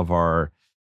got all of our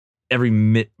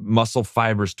every muscle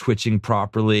fibers twitching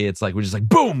properly. It's like we're just like,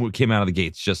 boom, we came out of the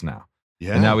gates just now.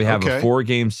 Yeah, and now we have okay. a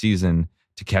 4-game season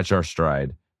to catch our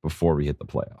stride before we hit the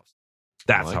playoffs.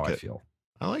 That's how I feel.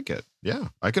 I like it. Yeah,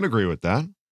 I can agree with that.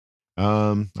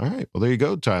 All right. Well, there you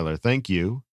go, Tyler. Thank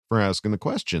you for asking the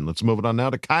question. Let's move it on now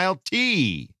to Kyle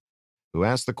T, who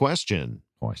asked the question.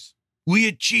 Nice. We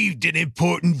achieved an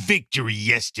important victory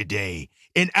yesterday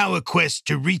in our quest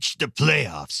to reach the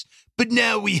playoffs, but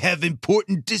now we have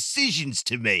important decisions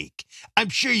to make. I'm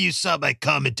sure you saw my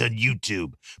comment on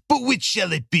YouTube, but which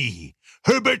shall it be?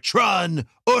 Herbertron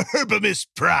or Herbamus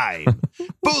Prime?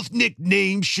 Both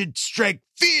nicknames should strike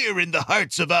fear in the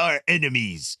hearts of our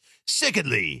enemies.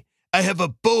 Secondly, I have a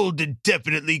bold and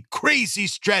definitely crazy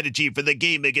strategy for the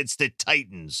game against the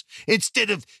Titans. Instead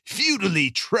of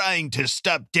futilely trying to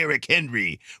stop Derrick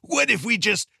Henry, what if we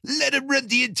just let him run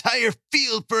the entire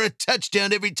field for a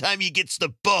touchdown every time he gets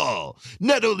the ball?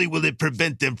 Not only will it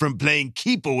prevent them from playing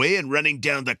keep away and running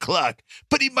down the clock,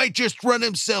 but he might just run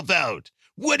himself out.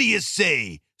 What do you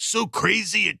say? So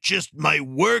crazy it just might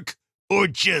work, or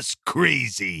just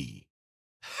crazy?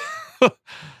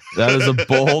 That is a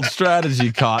bold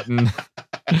strategy, Cotton.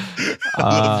 I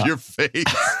love your face.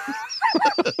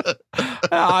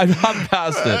 I'm not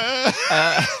past it.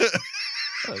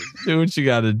 Do what you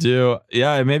got to do.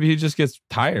 Yeah, maybe he just gets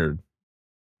tired.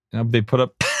 They put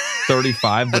up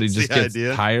 35, but he just gets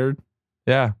tired.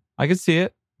 Yeah, I can see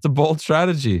it. It's a bold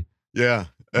strategy. Yeah,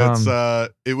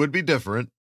 it's it would be different.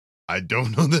 I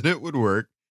don't know that it would work.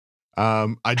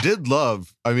 I did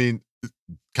love,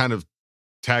 kind of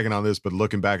tagging on this, but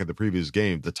looking back at the previous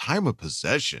game, the time of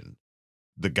possession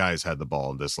the guys had the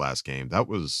ball in this last game. That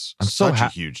was such a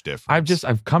huge difference.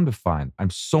 I've come to find I'm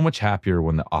so much happier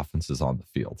when the offense is on the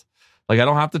field. Like, I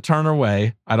don't have to turn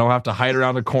away. I don't have to hide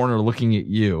around a corner looking at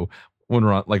you when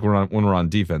we're on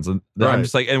defense. And I'm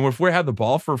just like, and if we had the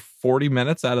ball for 40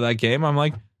 minutes out of that game, I'm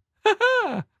like,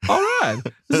 all right,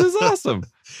 this is awesome.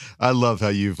 I love how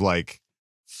you've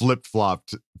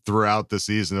flip-flopped throughout the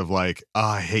season of I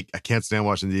can't stand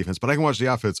watching the defense, but I can watch the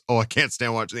offense. Oh, I can't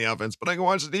stand watching the offense, but I can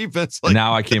watch the defense.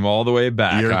 Now I came all the way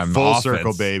back. You're I'm full offense.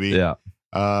 Circle, baby. Yeah.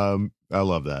 I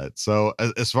love that. So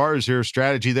as far as your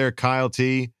strategy there, Kyle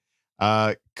T,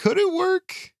 could it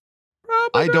work?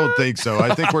 Probably I don't think so.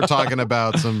 I think we're talking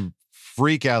about some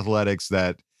freak athletics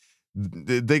that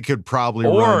they could probably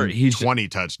run 20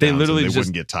 touchdowns. They literally and they just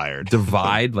wouldn't get tired.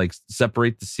 Divide,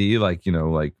 separate the sea, part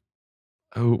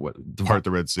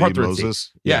the Red Sea,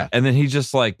 Moses. Yeah. And then he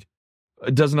just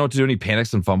doesn't know what to do and he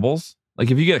panics and fumbles. Like,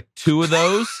 if you get 2 of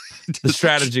those, the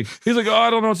strategy, he's like, oh, I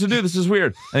don't know what to do. This is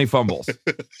weird. And he fumbles.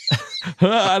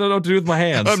 I don't know what to do with my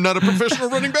hands. I'm not a professional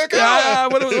running back.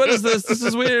 What is this? This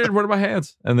is weird. What are my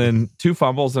hands? And then 2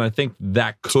 fumbles. And I think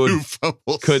that could,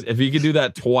 if you could do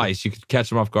that twice, you could catch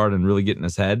him off guard and really get in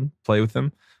his head, play with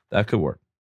him. That could work.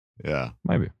 Yeah.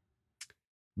 Maybe.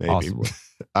 Possibly.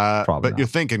 But not. You're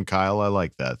thinking, Kyle, I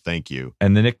like that. Thank you.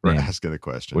 And the nickname. For asking the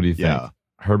question. What do you think? Yeah.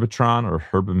 Herbatron or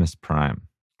Herbamus Prime?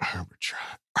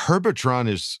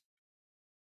 Herbatron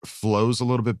flows a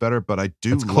little bit better, but I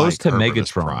do it's close to Herbamus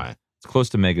Megatron. Prime. It's close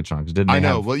to Megatron. I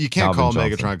know. Well, you can't Calvin call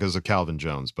Johnson. Megatron because of Calvin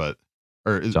Jones,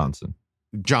 Johnson.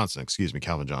 Excuse me,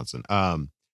 Calvin Johnson.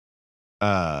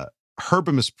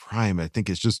 Herbamus Prime, I think,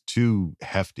 is just too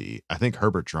hefty. I think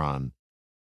Herbatron,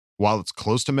 while it's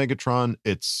close to Megatron,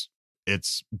 it's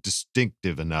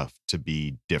distinctive enough to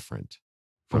be different.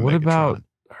 But what about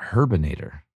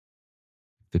Herbinator?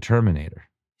 The Terminator.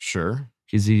 Sure.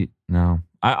 Is he? No.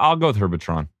 I'll go with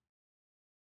Herbatron.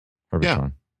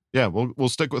 Yeah, we'll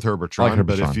stick with Herbatron.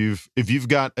 Herbatron. But if you've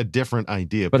got a different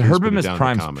idea, but Herbamus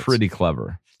Prime's comments. Pretty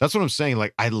clever. That's what I'm saying.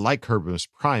 I like Herbamus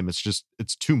Prime. It's just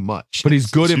it's too much. But he's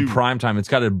good in prime time. It's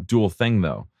got a dual thing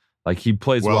though. He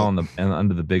plays well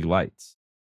under the big lights.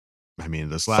 I mean,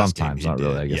 this last Sometimes, game, not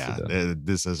really. I guess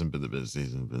this hasn't been the best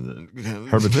season.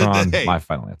 Herbatron, my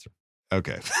final answer.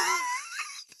 Okay.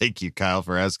 Thank you, Kyle,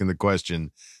 for asking the question.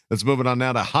 Let's move it on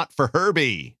now to Hot for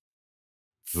Herbie,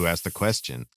 who asked the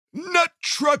question. Nut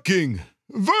trucking.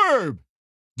 Verb.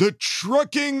 The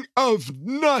trucking of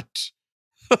nut.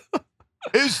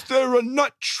 Is there a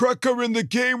nut trucker in the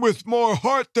game with more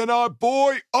heart than our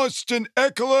boy, Austin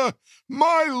Eckler?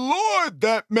 My Lord,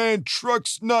 that man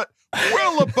trucks nut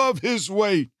well above his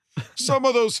weight. Some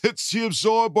of those hits he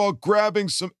absorbed while grabbing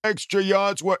some extra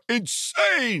yards were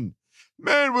insane.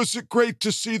 Man, was it great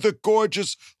to see the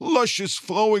gorgeous, luscious,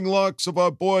 flowing locks of our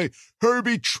boy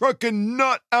Herbie trucking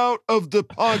nut out of the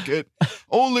pocket,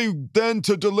 only then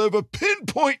to deliver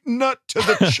pinpoint nut to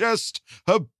the chest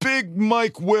of Big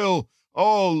Mike Will.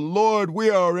 Oh, Lord,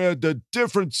 we are at a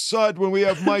different side when we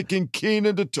have Mike and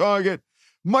Keenan to target.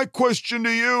 My question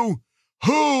to you,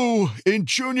 who in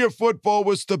junior football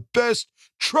was the best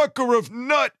trucker of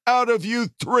nut out of you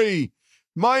 3?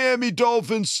 Miami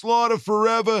Dolphins slaughter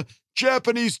forever.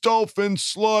 Japanese Dolphins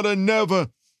slaughter never.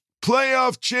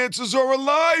 Playoff chances are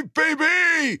alive,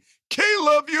 baby.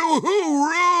 K-love you,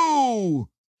 hooroo.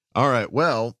 All right,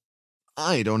 well,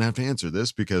 I don't have to answer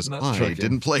this because I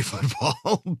didn't play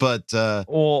football, but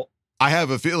I have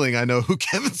a feeling I know who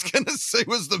Kevin's going to say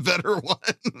was the better one.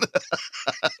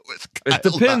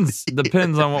 It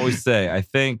depends on what we say. I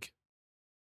think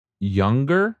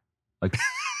younger,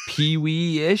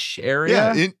 Pee-wee-ish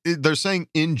area. Yeah, they're saying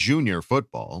in junior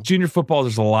football. Junior football,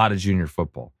 there's a lot of junior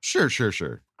football. Sure.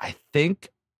 I think,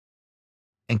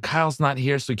 and Kyle's not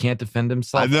here, so he can't defend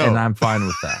himself. I know. And I'm fine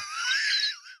with that.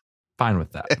 Fine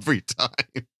with that. Every time.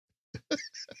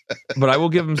 But I will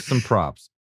give him some props.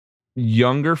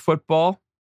 Younger football,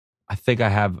 I think I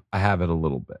have it a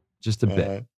little bit. Just a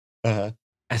bit.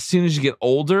 As soon as you get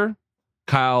older,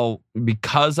 Kyle,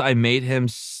 because I made him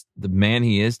the man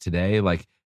he is today,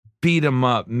 beat him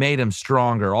up, made him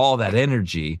stronger, all that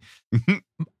energy.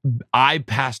 I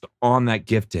passed on that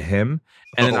gift to him,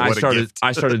 and then I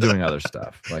started doing other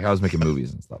stuff. Like I was making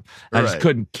movies and stuff. I just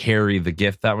couldn't carry the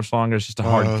gift that much longer. It's just a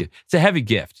hard gift. It's a heavy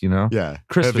gift, you know? Yeah.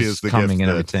 Christmas is coming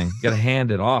and everything. You got to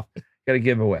hand it off. You got to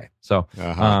give away. So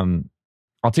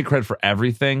I'll take credit for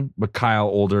everything, but Kyle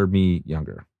older, me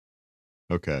younger.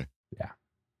 Okay. Yeah.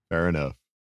 Fair enough.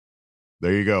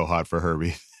 There you go. Hot for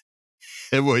Herbie.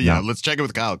 Well, yeah, let's check it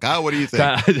with Kyle. Kyle, what do you think?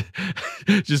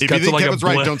 Just if you think Kevin's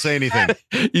right, don't say anything.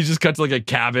 You just cut to like a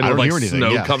cabin with like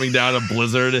snow coming down, a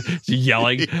blizzard,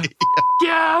 yelling,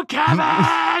 "You,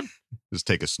 Kevin!" Just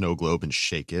take a snow globe and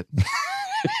shake it.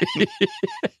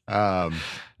 I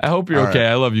hope you're okay.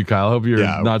 Right. I love you, Kyle. I hope you're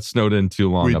not snowed in too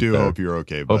long. We do hope you're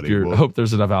okay, buddy. Hope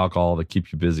there's enough alcohol to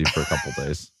keep you busy for a couple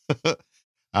days.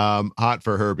 Hot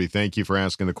for Herbie. Thank you for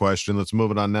asking the question. Let's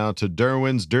move it on now to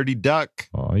Derwin's Dirty Duck.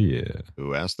 Oh, yeah.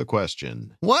 Who asked the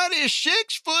question? What is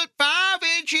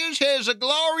 6'5" has a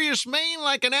glorious mane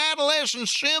like an adolescent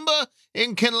Simba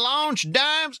and can launch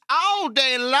dimes all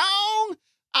day long?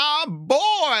 Our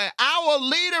boy, our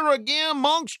leader again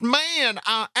amongst men,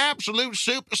 our absolute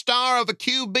superstar of a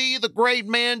QB, the great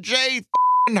man, Jay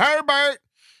Herbert.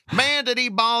 Man, did he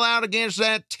ball out against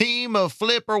that team of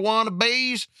flipper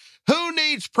wannabes? Who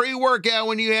needs pre-workout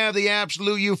when you have the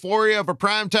absolute euphoria of a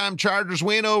primetime Chargers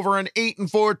win over an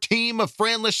 8-4 team of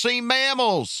friendless sea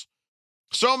mammals?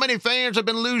 So many fans have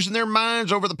been losing their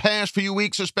minds over the past few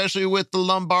weeks, especially with the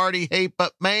Lombardi hate.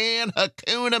 But man,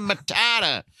 Hakuna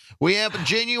Matata, we have a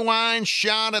genuine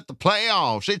shot at the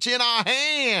playoffs. It's in our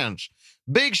hands.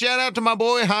 Big shout out to my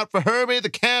boy Hot for Herbie, the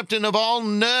captain of all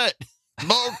nut.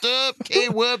 Bolt up,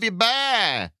 can't whoop you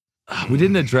by. We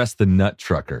didn't address the nut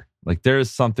trucker. Like there is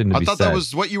something to be said. I thought that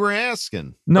was what you were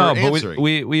asking. No, but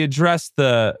we addressed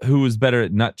the who was better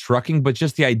at nut trucking, but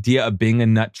just the idea of being a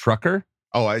nut trucker.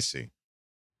 Oh, I see.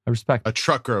 I respect a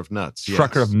trucker of nuts.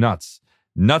 Trucker of nuts.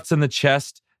 Nuts in the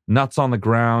chest, nuts on the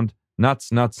ground,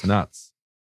 nuts, nuts, nuts.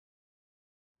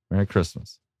 Merry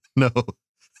Christmas. No.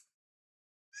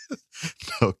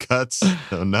 No cuts,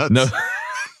 no nuts. No.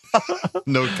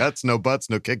 No cuts, no butts,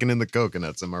 no kicking in the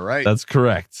coconuts. Am I right? That's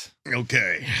correct.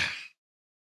 Okay.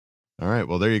 All right.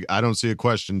 Well, there you go. I don't see a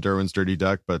question, Derwin's Dirty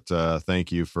Duck, but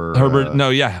thank you for Herbert.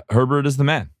 Herbert is the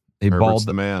man. He balled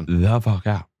the man. The fuck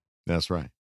out. That's right.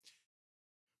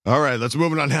 All right. Let's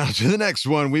move on now to the next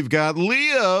one. We've got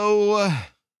Leo,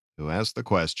 who asked the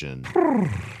question.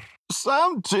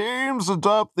 Some teams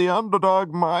adopt the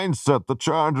underdog mindset. The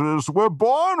Chargers were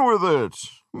born with it,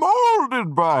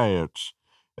 molded by it.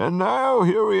 And now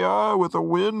here we are with a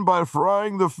win by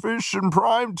frying the fish in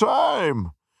prime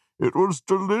time. It was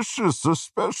delicious,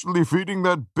 especially feeding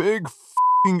that big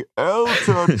f***ing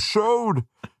L-turd showed.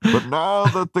 But now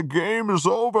that the game is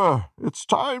over, it's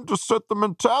time to set the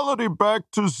mentality back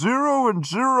to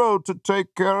 0-0 to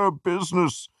take care of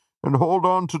business and hold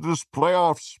on to this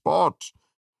playoff spot.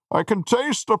 I can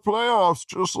taste the playoffs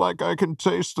just like I can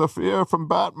taste the fear from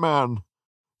Batman.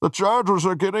 The Chargers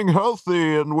are getting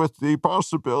healthy, and with the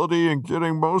possibility in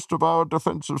getting most of our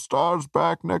defensive stars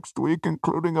back next week,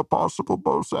 including a possible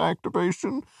Bosa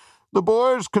activation, the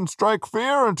boys can strike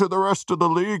fear into the rest of the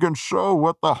league and show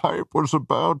what the hype was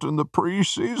about in the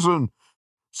preseason.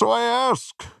 So I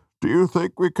ask, do you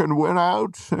think we can win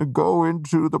out and go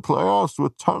into the playoffs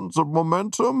with tons of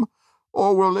momentum,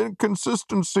 or will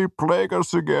inconsistency plague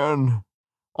us again?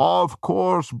 Of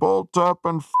course, bolt up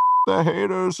and the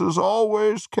haters as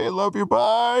always. Love you,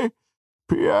 bye.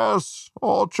 P.S.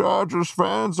 All Chargers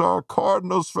fans are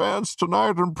Cardinals fans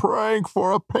tonight and praying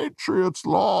for a Patriots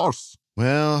loss.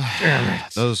 Well,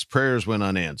 those prayers went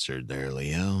unanswered there,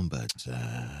 Leo, but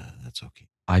that's okay.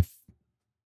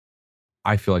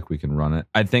 I feel like we can run it.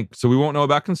 I think so. We won't know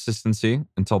about consistency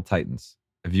until Titans.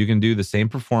 If you can do the same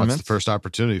performance, that's the first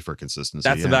opportunity for consistency.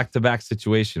 That's a back-to-back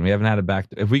situation. We haven't had a back.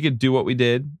 If we could do what we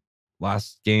did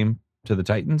last game to the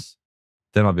Titans,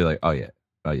 then I'll be like, we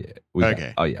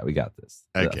got this.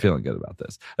 Okay. I'm feeling good about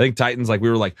this. I think Titans, we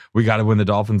were like, we got to win the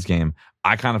Dolphins game.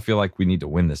 I kind of feel like we need to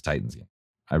win this Titans game.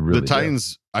 I really the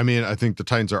Titans. Do. I mean, I think the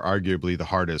Titans are arguably the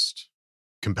hardest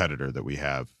competitor that we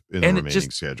have in the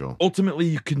remaining schedule. Ultimately,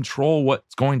 you control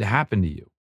what's going to happen to you.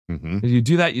 Mm-hmm. If you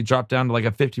do that, you drop down to like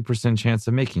a 50% chance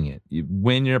of making it. You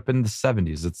win, you're up in the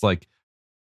 70s. It's like,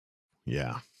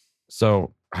 yeah.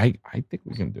 So I think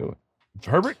we can do it. If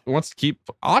Herbert wants to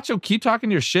keep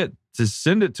talking your shit, to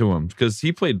send it to him because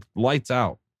he played lights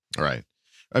out. Right.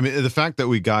 I mean, the fact that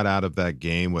we got out of that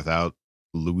game without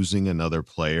losing another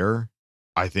player,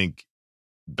 I think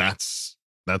that's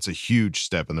that's a huge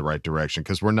step in the right direction,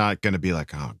 because we're not going to be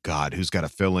like, oh God, who's got to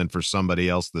fill in for somebody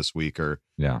else this week? Or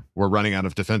we're running out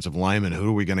of defensive linemen. Who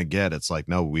are we going to get? It's like,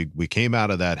 no, we came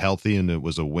out of that healthy, and it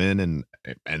was a win, and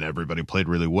everybody played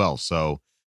really well. So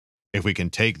if we can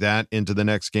take that into the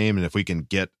next game, and if we can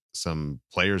get some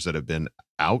players that have been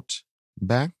out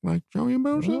back, like Joey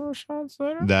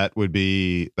Bosa, that would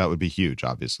be huge.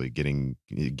 Obviously, getting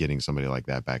somebody like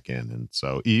that back in, and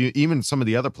so even some of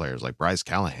the other players like Bryce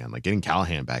Callahan, like getting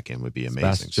Callahan back in would be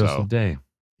amazing. Joseph Day,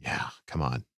 come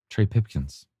on, Trey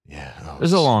Pipkins,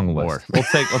 there's a long list.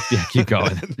 Let's keep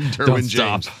going. Don't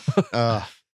stop.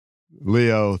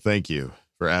 Leo, thank you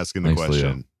for asking the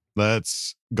question. Leo.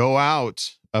 Let's go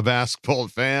out of Ask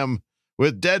Bolt fam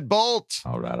with Deadbolt.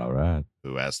 All right.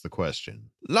 Who asked the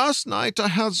question? Last night I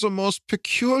had the most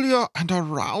peculiar and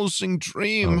arousing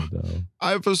dream. Oh, no.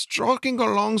 I was jogging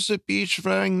along the beach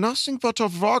wearing nothing but a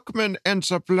Walkman and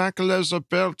a black leather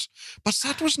belt. But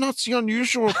that was not the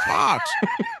unusual part.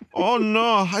 Oh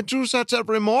no, I do that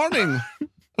every morning.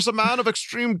 As a man of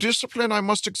extreme discipline, I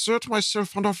must exert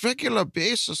myself on a regular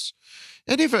basis.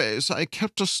 Anyways, I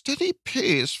kept a steady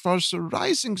pace, for the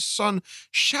rising sun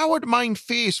showered mine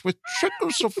face with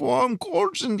trickles of warm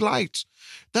golden light.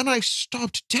 Then I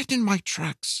stopped dead in my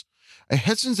tracks.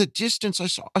 Ahead in the distance, I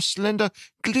saw a slender,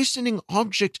 glistening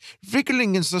object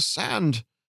wriggling in the sand.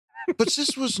 But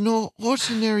this was no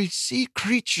ordinary sea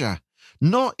creature.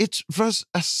 No, it was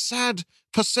a sad,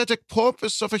 pathetic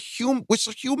porpoise with a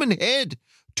human head,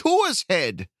 Tua's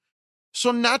head.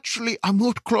 So naturally, I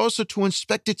moved closer to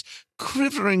inspect its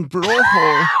quivering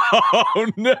blowhole.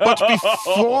 Oh, no. But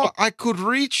before I could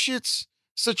reach it,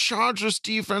 the Chargers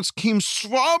defense came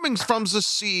swarming from the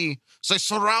sea. They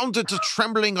surrounded the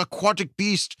trembling aquatic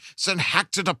beast, then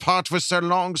hacked it apart with their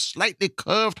long, slightly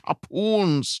curved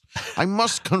harpoons. I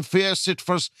must confess it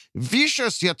was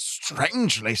vicious yet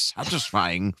strangely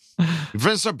satisfying.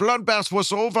 When the bloodbath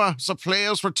was over, the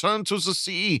players returned to the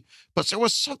sea, but there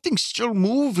was something still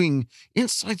moving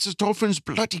inside the dolphin's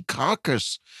bloody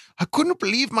carcass. I couldn't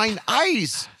believe mine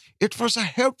eyes. It was a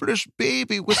helpless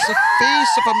baby with the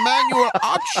face of Emmanuel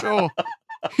Acho.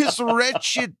 His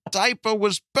wretched diaper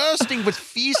was bursting with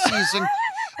feces, and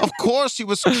of course he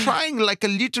was crying like a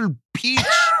little peach.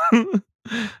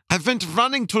 I went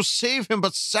running to save him,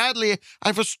 but sadly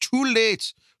I was too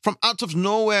late. From out of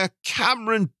nowhere,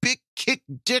 Cameron Big Kick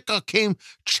Dicker came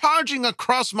charging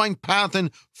across my path and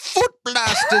foot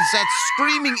blasted that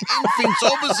screaming infant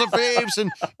over the waves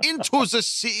and into the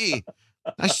sea.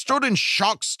 I stood in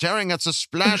shock, staring at the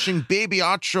splashing baby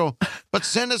Acho, but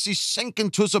then as he sank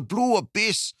into the blue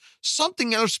abyss,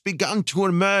 something else began to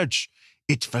emerge.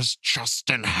 It was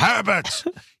Justin Herbert.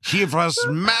 He was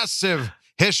massive.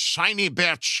 His shiny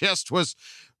bare chest was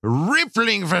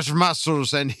rippling with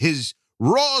muscles, and his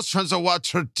rose from the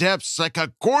water depths like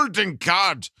a golden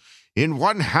god. In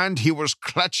one hand, he was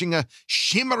clutching a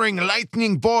shimmering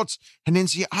lightning bolt, and in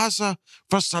the other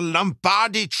was the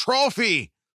Lombardi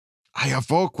Trophy. I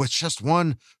awoke with just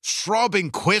one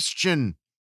throbbing question.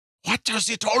 What does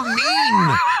it all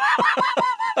mean?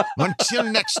 Until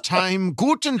next time,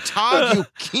 guten Tag, you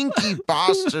kinky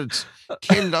bastards.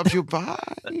 Okay, love you, bye.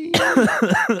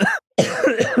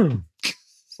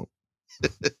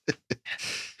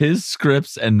 His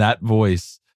scripts and that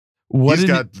voice. He's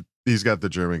got the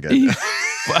German guy.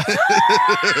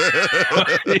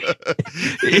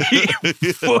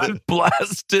 He foot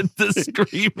blasted the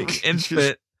screaming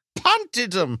infant.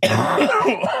 Punted him.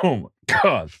 Oh my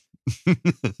God.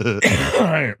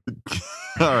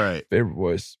 All right. Favorite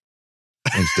voice.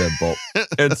 Thanks, Deadbolt.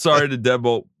 And sorry to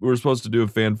Deadbolt. We were supposed to do a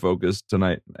fan focus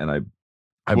tonight, and I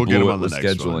we'll blew it it on with the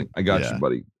next scheduling. one. I got you,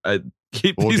 buddy. We'll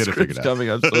get these scripts coming.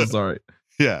 I'm so sorry.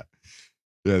 Yeah,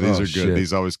 these are good. Shit.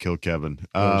 These always kill Kevin.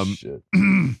 Shit.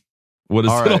 What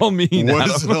does it all mean? What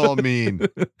does it all mean?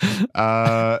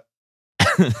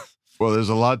 Well, there's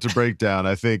a lot to break down.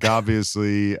 I think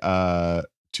obviously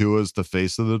Tua's the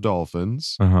face of the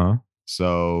Dolphins.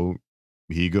 So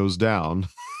he goes down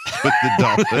with the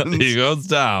Dolphins. He goes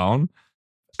down.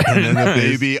 And then the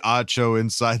baby Acho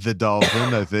inside the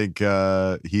Dolphin. I think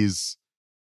he's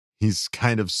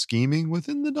kind of scheming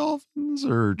within the Dolphins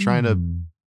or trying to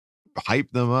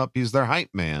hype them up. He's their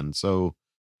hype man. So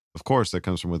of course that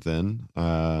comes from within.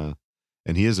 And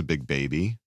he is a big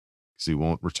baby because he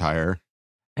won't retire.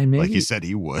 And maybe, like he said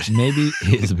he would. Maybe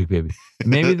he is a big baby.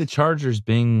 Maybe the Chargers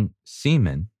being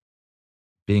seamen,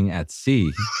 being at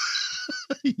sea.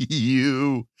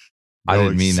 I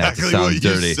didn't mean that to sound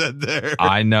dirty. You said there.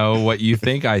 I know what you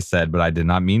think I said, but I did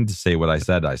not mean to say what I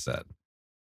said.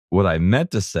 What I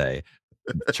meant to say,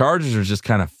 Chargers are just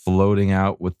kind of floating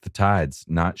out with the tides,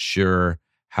 not sure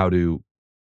how to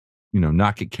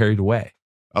not get carried away.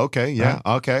 Okay. Yeah.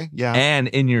 Right? Okay. Yeah. And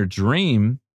in your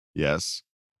dream, yes,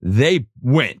 they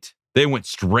went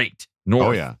straight north.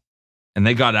 Oh yeah. And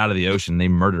they got out of the ocean. They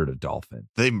murdered a dolphin.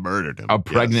 They murdered him. A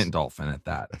pregnant dolphin at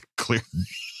that. Clear.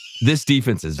 This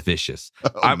defense is vicious.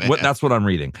 That's what I'm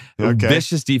reading. Okay.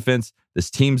 Vicious defense. This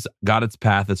team's got its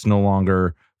path. It's no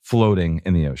longer floating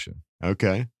in the ocean.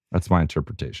 Okay. That's my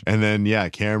interpretation. And then,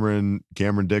 Cameron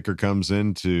Dicker comes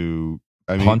in to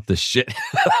punt the shit.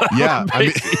 Yeah.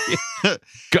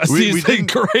 He's a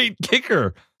great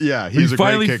kicker. Yeah, he's a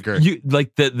great kicker.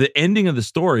 The ending of the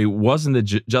story wasn't that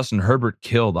Justin Herbert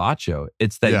killed Acho.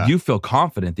 It's that you feel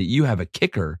confident that you have a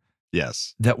kicker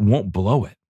that won't blow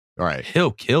it. Right.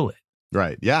 He'll kill it.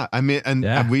 Right. Yeah.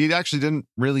 We actually didn't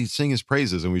really sing his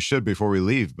praises, and we should before we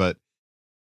leave, but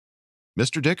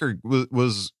Mr. Dicker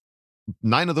was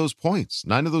 9 of those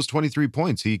 23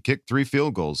 points. He kicked 3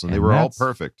 field goals, and they were all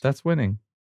perfect. That's winning.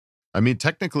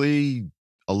 Technically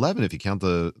 11 if you count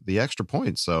the extra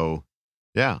points. So,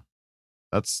 yeah,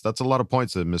 that's a lot of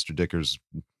points that Mr. Dicker's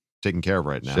taking care of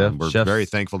right now. And we're very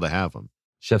thankful to have him.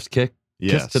 Chef's kick.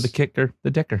 Yes. Kiss to the kicker,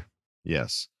 the Dicker.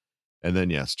 Yes. And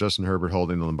then, Justin Herbert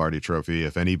holding the Lombardi Trophy.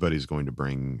 If anybody's going to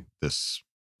bring this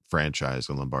franchise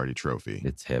a Lombardi Trophy,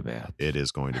 it's Herbert. It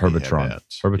is going to Herbertron. be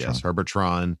Herbert. Yes,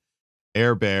 Herbertron,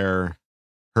 Air Bear,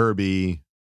 Herbie,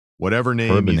 whatever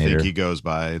name you think he goes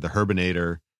by, the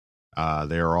Herbinator.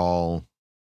 They are all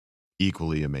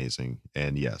equally amazing.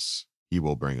 And yes, he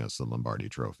will bring us the Lombardi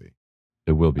Trophy.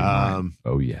 It will be mine.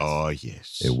 Oh, yes. Oh,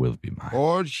 yes. It will be mine.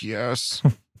 Oh, yes.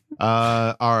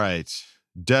 All right.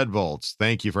 Deadbolts,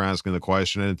 thank you for asking the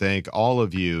question, and thank all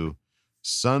of you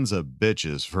sons of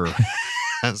bitches for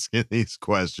asking these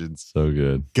questions. So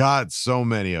good. God, so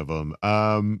many of them.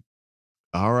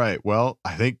 All right. Well,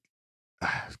 I think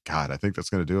that's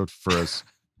going to do it for us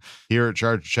here at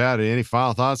Charger Chat. Any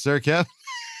final thoughts there, Kev?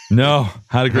 No.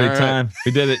 Had a great time.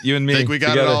 We did it. You and me. Think we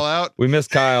got it all out? We missed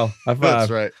Kyle. High five.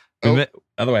 That's right.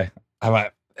 Other way.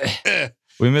 High five.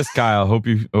 We missed Kyle. Hope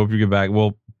you get back.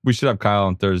 Well, we should have Kyle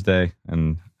on Thursday,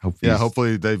 and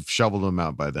hopefully they've shoveled him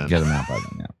out by then. Get him out by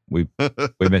then. Yeah,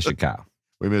 we miss you, Kyle.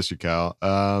 We miss you, Kyle.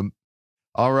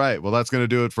 All right, well, that's going to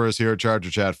do it for us here at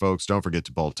Charger Chat, folks. Don't forget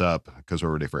to bolt up because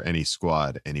we're ready for any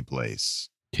squad, any place.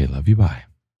 Okay, love you. Bye.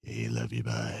 Hey, love you.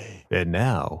 Bye. And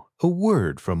now a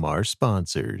word from our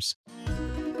sponsors.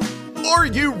 Are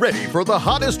you ready for the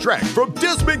hottest track from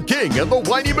Desmond King and the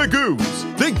Whiny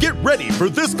Magoos? Then get ready for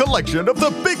this collection of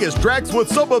the biggest tracks with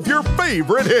some of your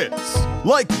favorite hits,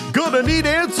 like Gonna Need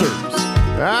Answers.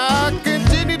 I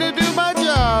continue to do my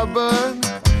job, but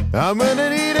I'm gonna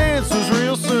need answers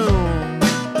real soon.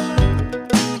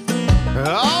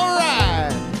 All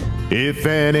right. If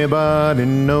anybody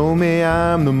know me,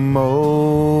 I'm the most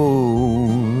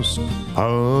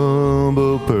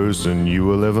humble person you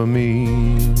will ever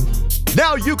meet.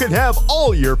 Now you can have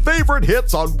all your favorite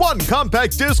hits on one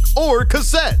compact disc or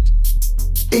cassette.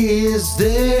 Is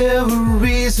there a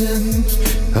reason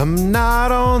I'm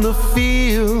not on the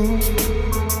field?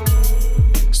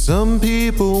 Some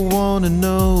people want to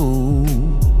know.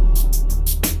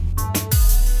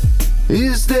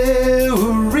 Is there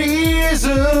a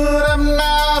reason I'm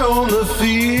not on the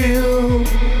field?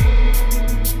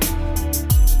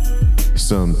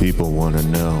 Some people want to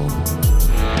know.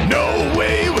 No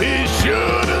way we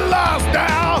should have lost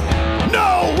out.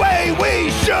 No way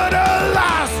we should have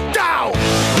lost out.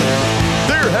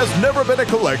 There has never been a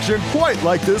collection quite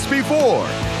like this before.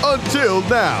 Until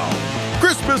now.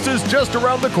 Christmas is just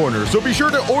around the corner, so be sure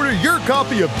to order your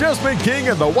copy of Desmond King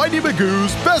and the Whiny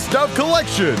Magoos Best Of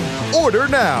Collection. Order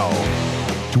now.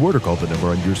 To order, call the number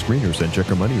on your screen or send check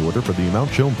or money order for the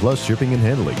amount shown plus shipping and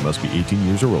handling. Must be 18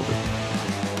 years or older.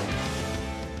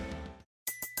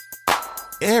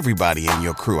 Everybody in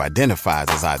your crew identifies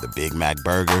as either Big Mac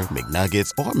Burger,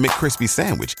 McNuggets, or McCrispy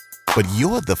Sandwich. But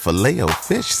you're the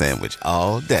Filet-O-Fish Sandwich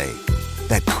all day.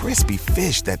 That crispy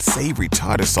fish, that savory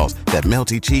tartar sauce, that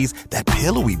melty cheese, that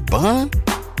pillowy bun.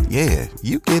 Yeah,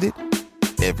 you get it.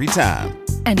 Every time.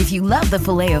 And if you love the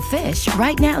Filet-O-Fish,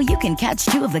 right now you can catch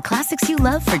 2 of the classics you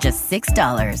love for just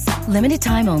 $6. Limited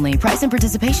time only. Price and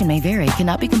participation may vary.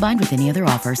 Cannot be combined with any other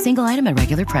offer. Single item at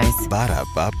regular price.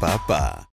 Ba-da-ba-ba-ba.